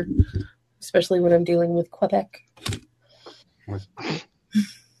easier, especially when I'm dealing with Quebec.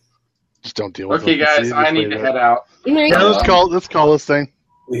 Just don't deal with it. Okay, guys, I need to head out. Yeah, let's call this thing.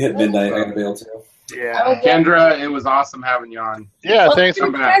 We hit midnight. I'm able to. Yeah, Kendra, it was awesome having you on. Yeah, thanks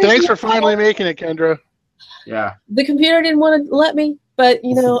for finally making it, Kendra. Yeah. The computer didn't want to let me, but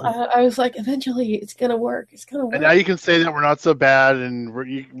I was like, eventually it's gonna work. It's gonna work. And now you can say that we're not so bad, and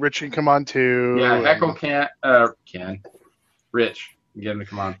Rich can come on too. Yeah, Echo Rich, get him to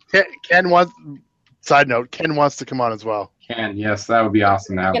come on. Ken wants. Side note: Ken wants to come on as well. Ken, yes, that would be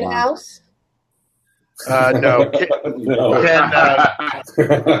awesome to have Ken on. House? No. No. Ken,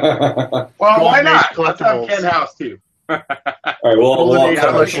 well, why Golden not? Age Let's have collectibles. Ken House too. All right, we'll Golden Age cut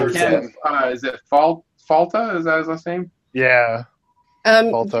our collectibles. shirts Ken, off. is it Falta? Is that his last name? Yeah.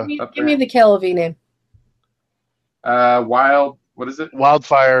 Volta. Give me the KLV name. What is it?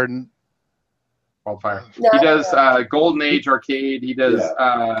 Wildfire. Wildfire. No. He does Golden Age Arcade. He does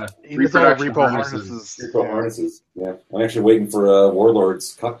He does all reproduction repo harnesses. Repo harnesses. Yeah, I'm actually waiting for a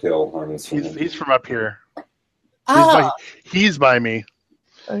Warlord's cocktail harness. He's from up here. Oh. He's by me.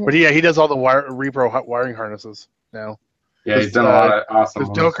 Okay. But yeah, he does all the repro wiring harnesses now. Yeah, he's done a lot of awesome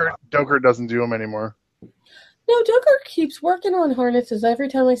Because ones. Doker doesn't do them anymore. No, Joker keeps working on harnesses. Every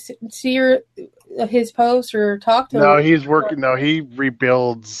time I see his post or talk to him. No, he's working. No, he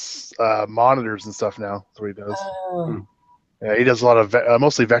rebuilds monitors and stuff now. That's what he does. Yeah, he does a lot of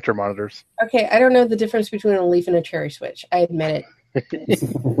mostly vector monitors. Okay, I don't know the difference between a leaf and a cherry switch. I admit it.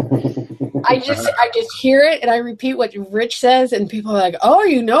 I just hear it and I repeat what Rich says, and people are like, "Oh,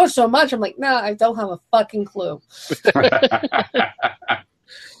 you know so much." I'm like, "No, I don't have a fucking clue."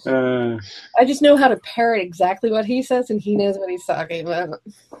 I just know how to parrot exactly what he says, and he knows what he's talking about.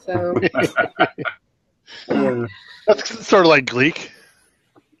 So that's sort of like Gleek.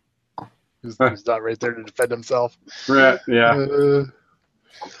 He's not right there to defend himself. Right, yeah.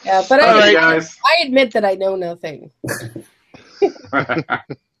 Yeah, but guys. I admit that I know nothing.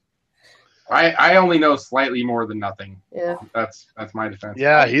 I only know slightly more than nothing. Yeah, that's my defense.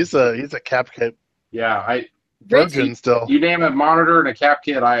 Yeah, he's a cap kit. Yeah, virgin still. You name a monitor and a cap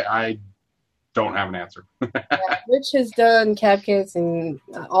kit, I don't have an answer. Rich has done cap kits and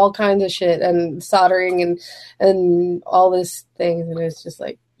all kinds of shit and soldering and all this things, and it's just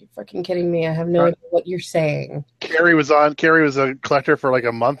like, you're fucking kidding me. I have no idea what you're saying. Carrie was a collector for like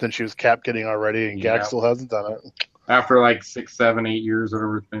a month, and she was cap kitting already, and Gag still hasn't done it. After like 6, 7, 8 years,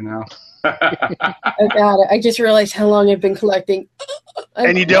 whatever it's been now. I got it. I just realized how long I've been collecting.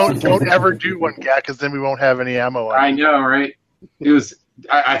 And you don't ever do one, Gag, because then we won't have any ammo. I know, right? It was,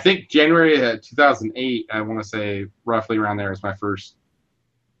 I think January 2008, I want to say roughly around there is my first.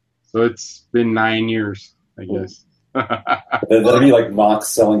 So it's been 9 years, I guess. That'd be like Mox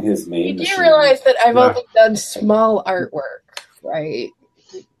selling his main You do realize that I've only done small artwork, right?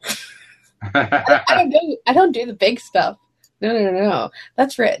 I don't do the big stuff. No.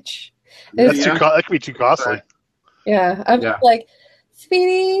 That's Rich. That could be too costly. Yeah, I'm just like,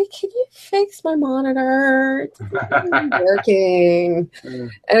 sweetie, can you fix my monitor? It's not working.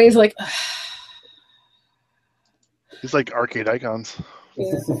 And he's like, ugh. He's like Arcade Icons.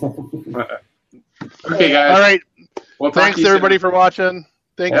 Yeah. Okay, guys. All right. Well, thanks everybody for watching.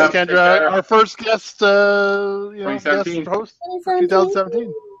 Thanks, Kendra. Our first guest, guest host,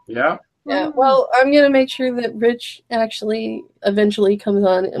 2017. Yeah. Yeah. Well, I'm gonna make sure that Rich actually eventually comes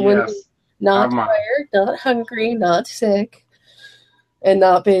on, and when he's not tired, not hungry, not sick, and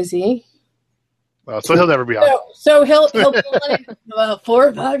not busy. So he'll never be on. So he'll be on in about 4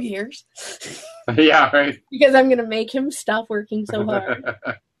 or 5 years. Yeah, right. Because I'm gonna make him stop working so hard.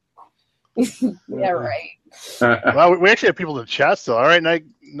 Yeah, right. Well, we actually have people in the chat still. All right,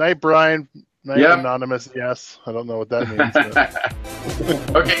 night, Brian. Night, Anonymous. Yes, I don't know what that means.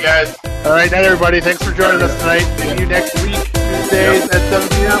 Okay, guys. All right, night, everybody. Thanks for joining us tonight. See you next week.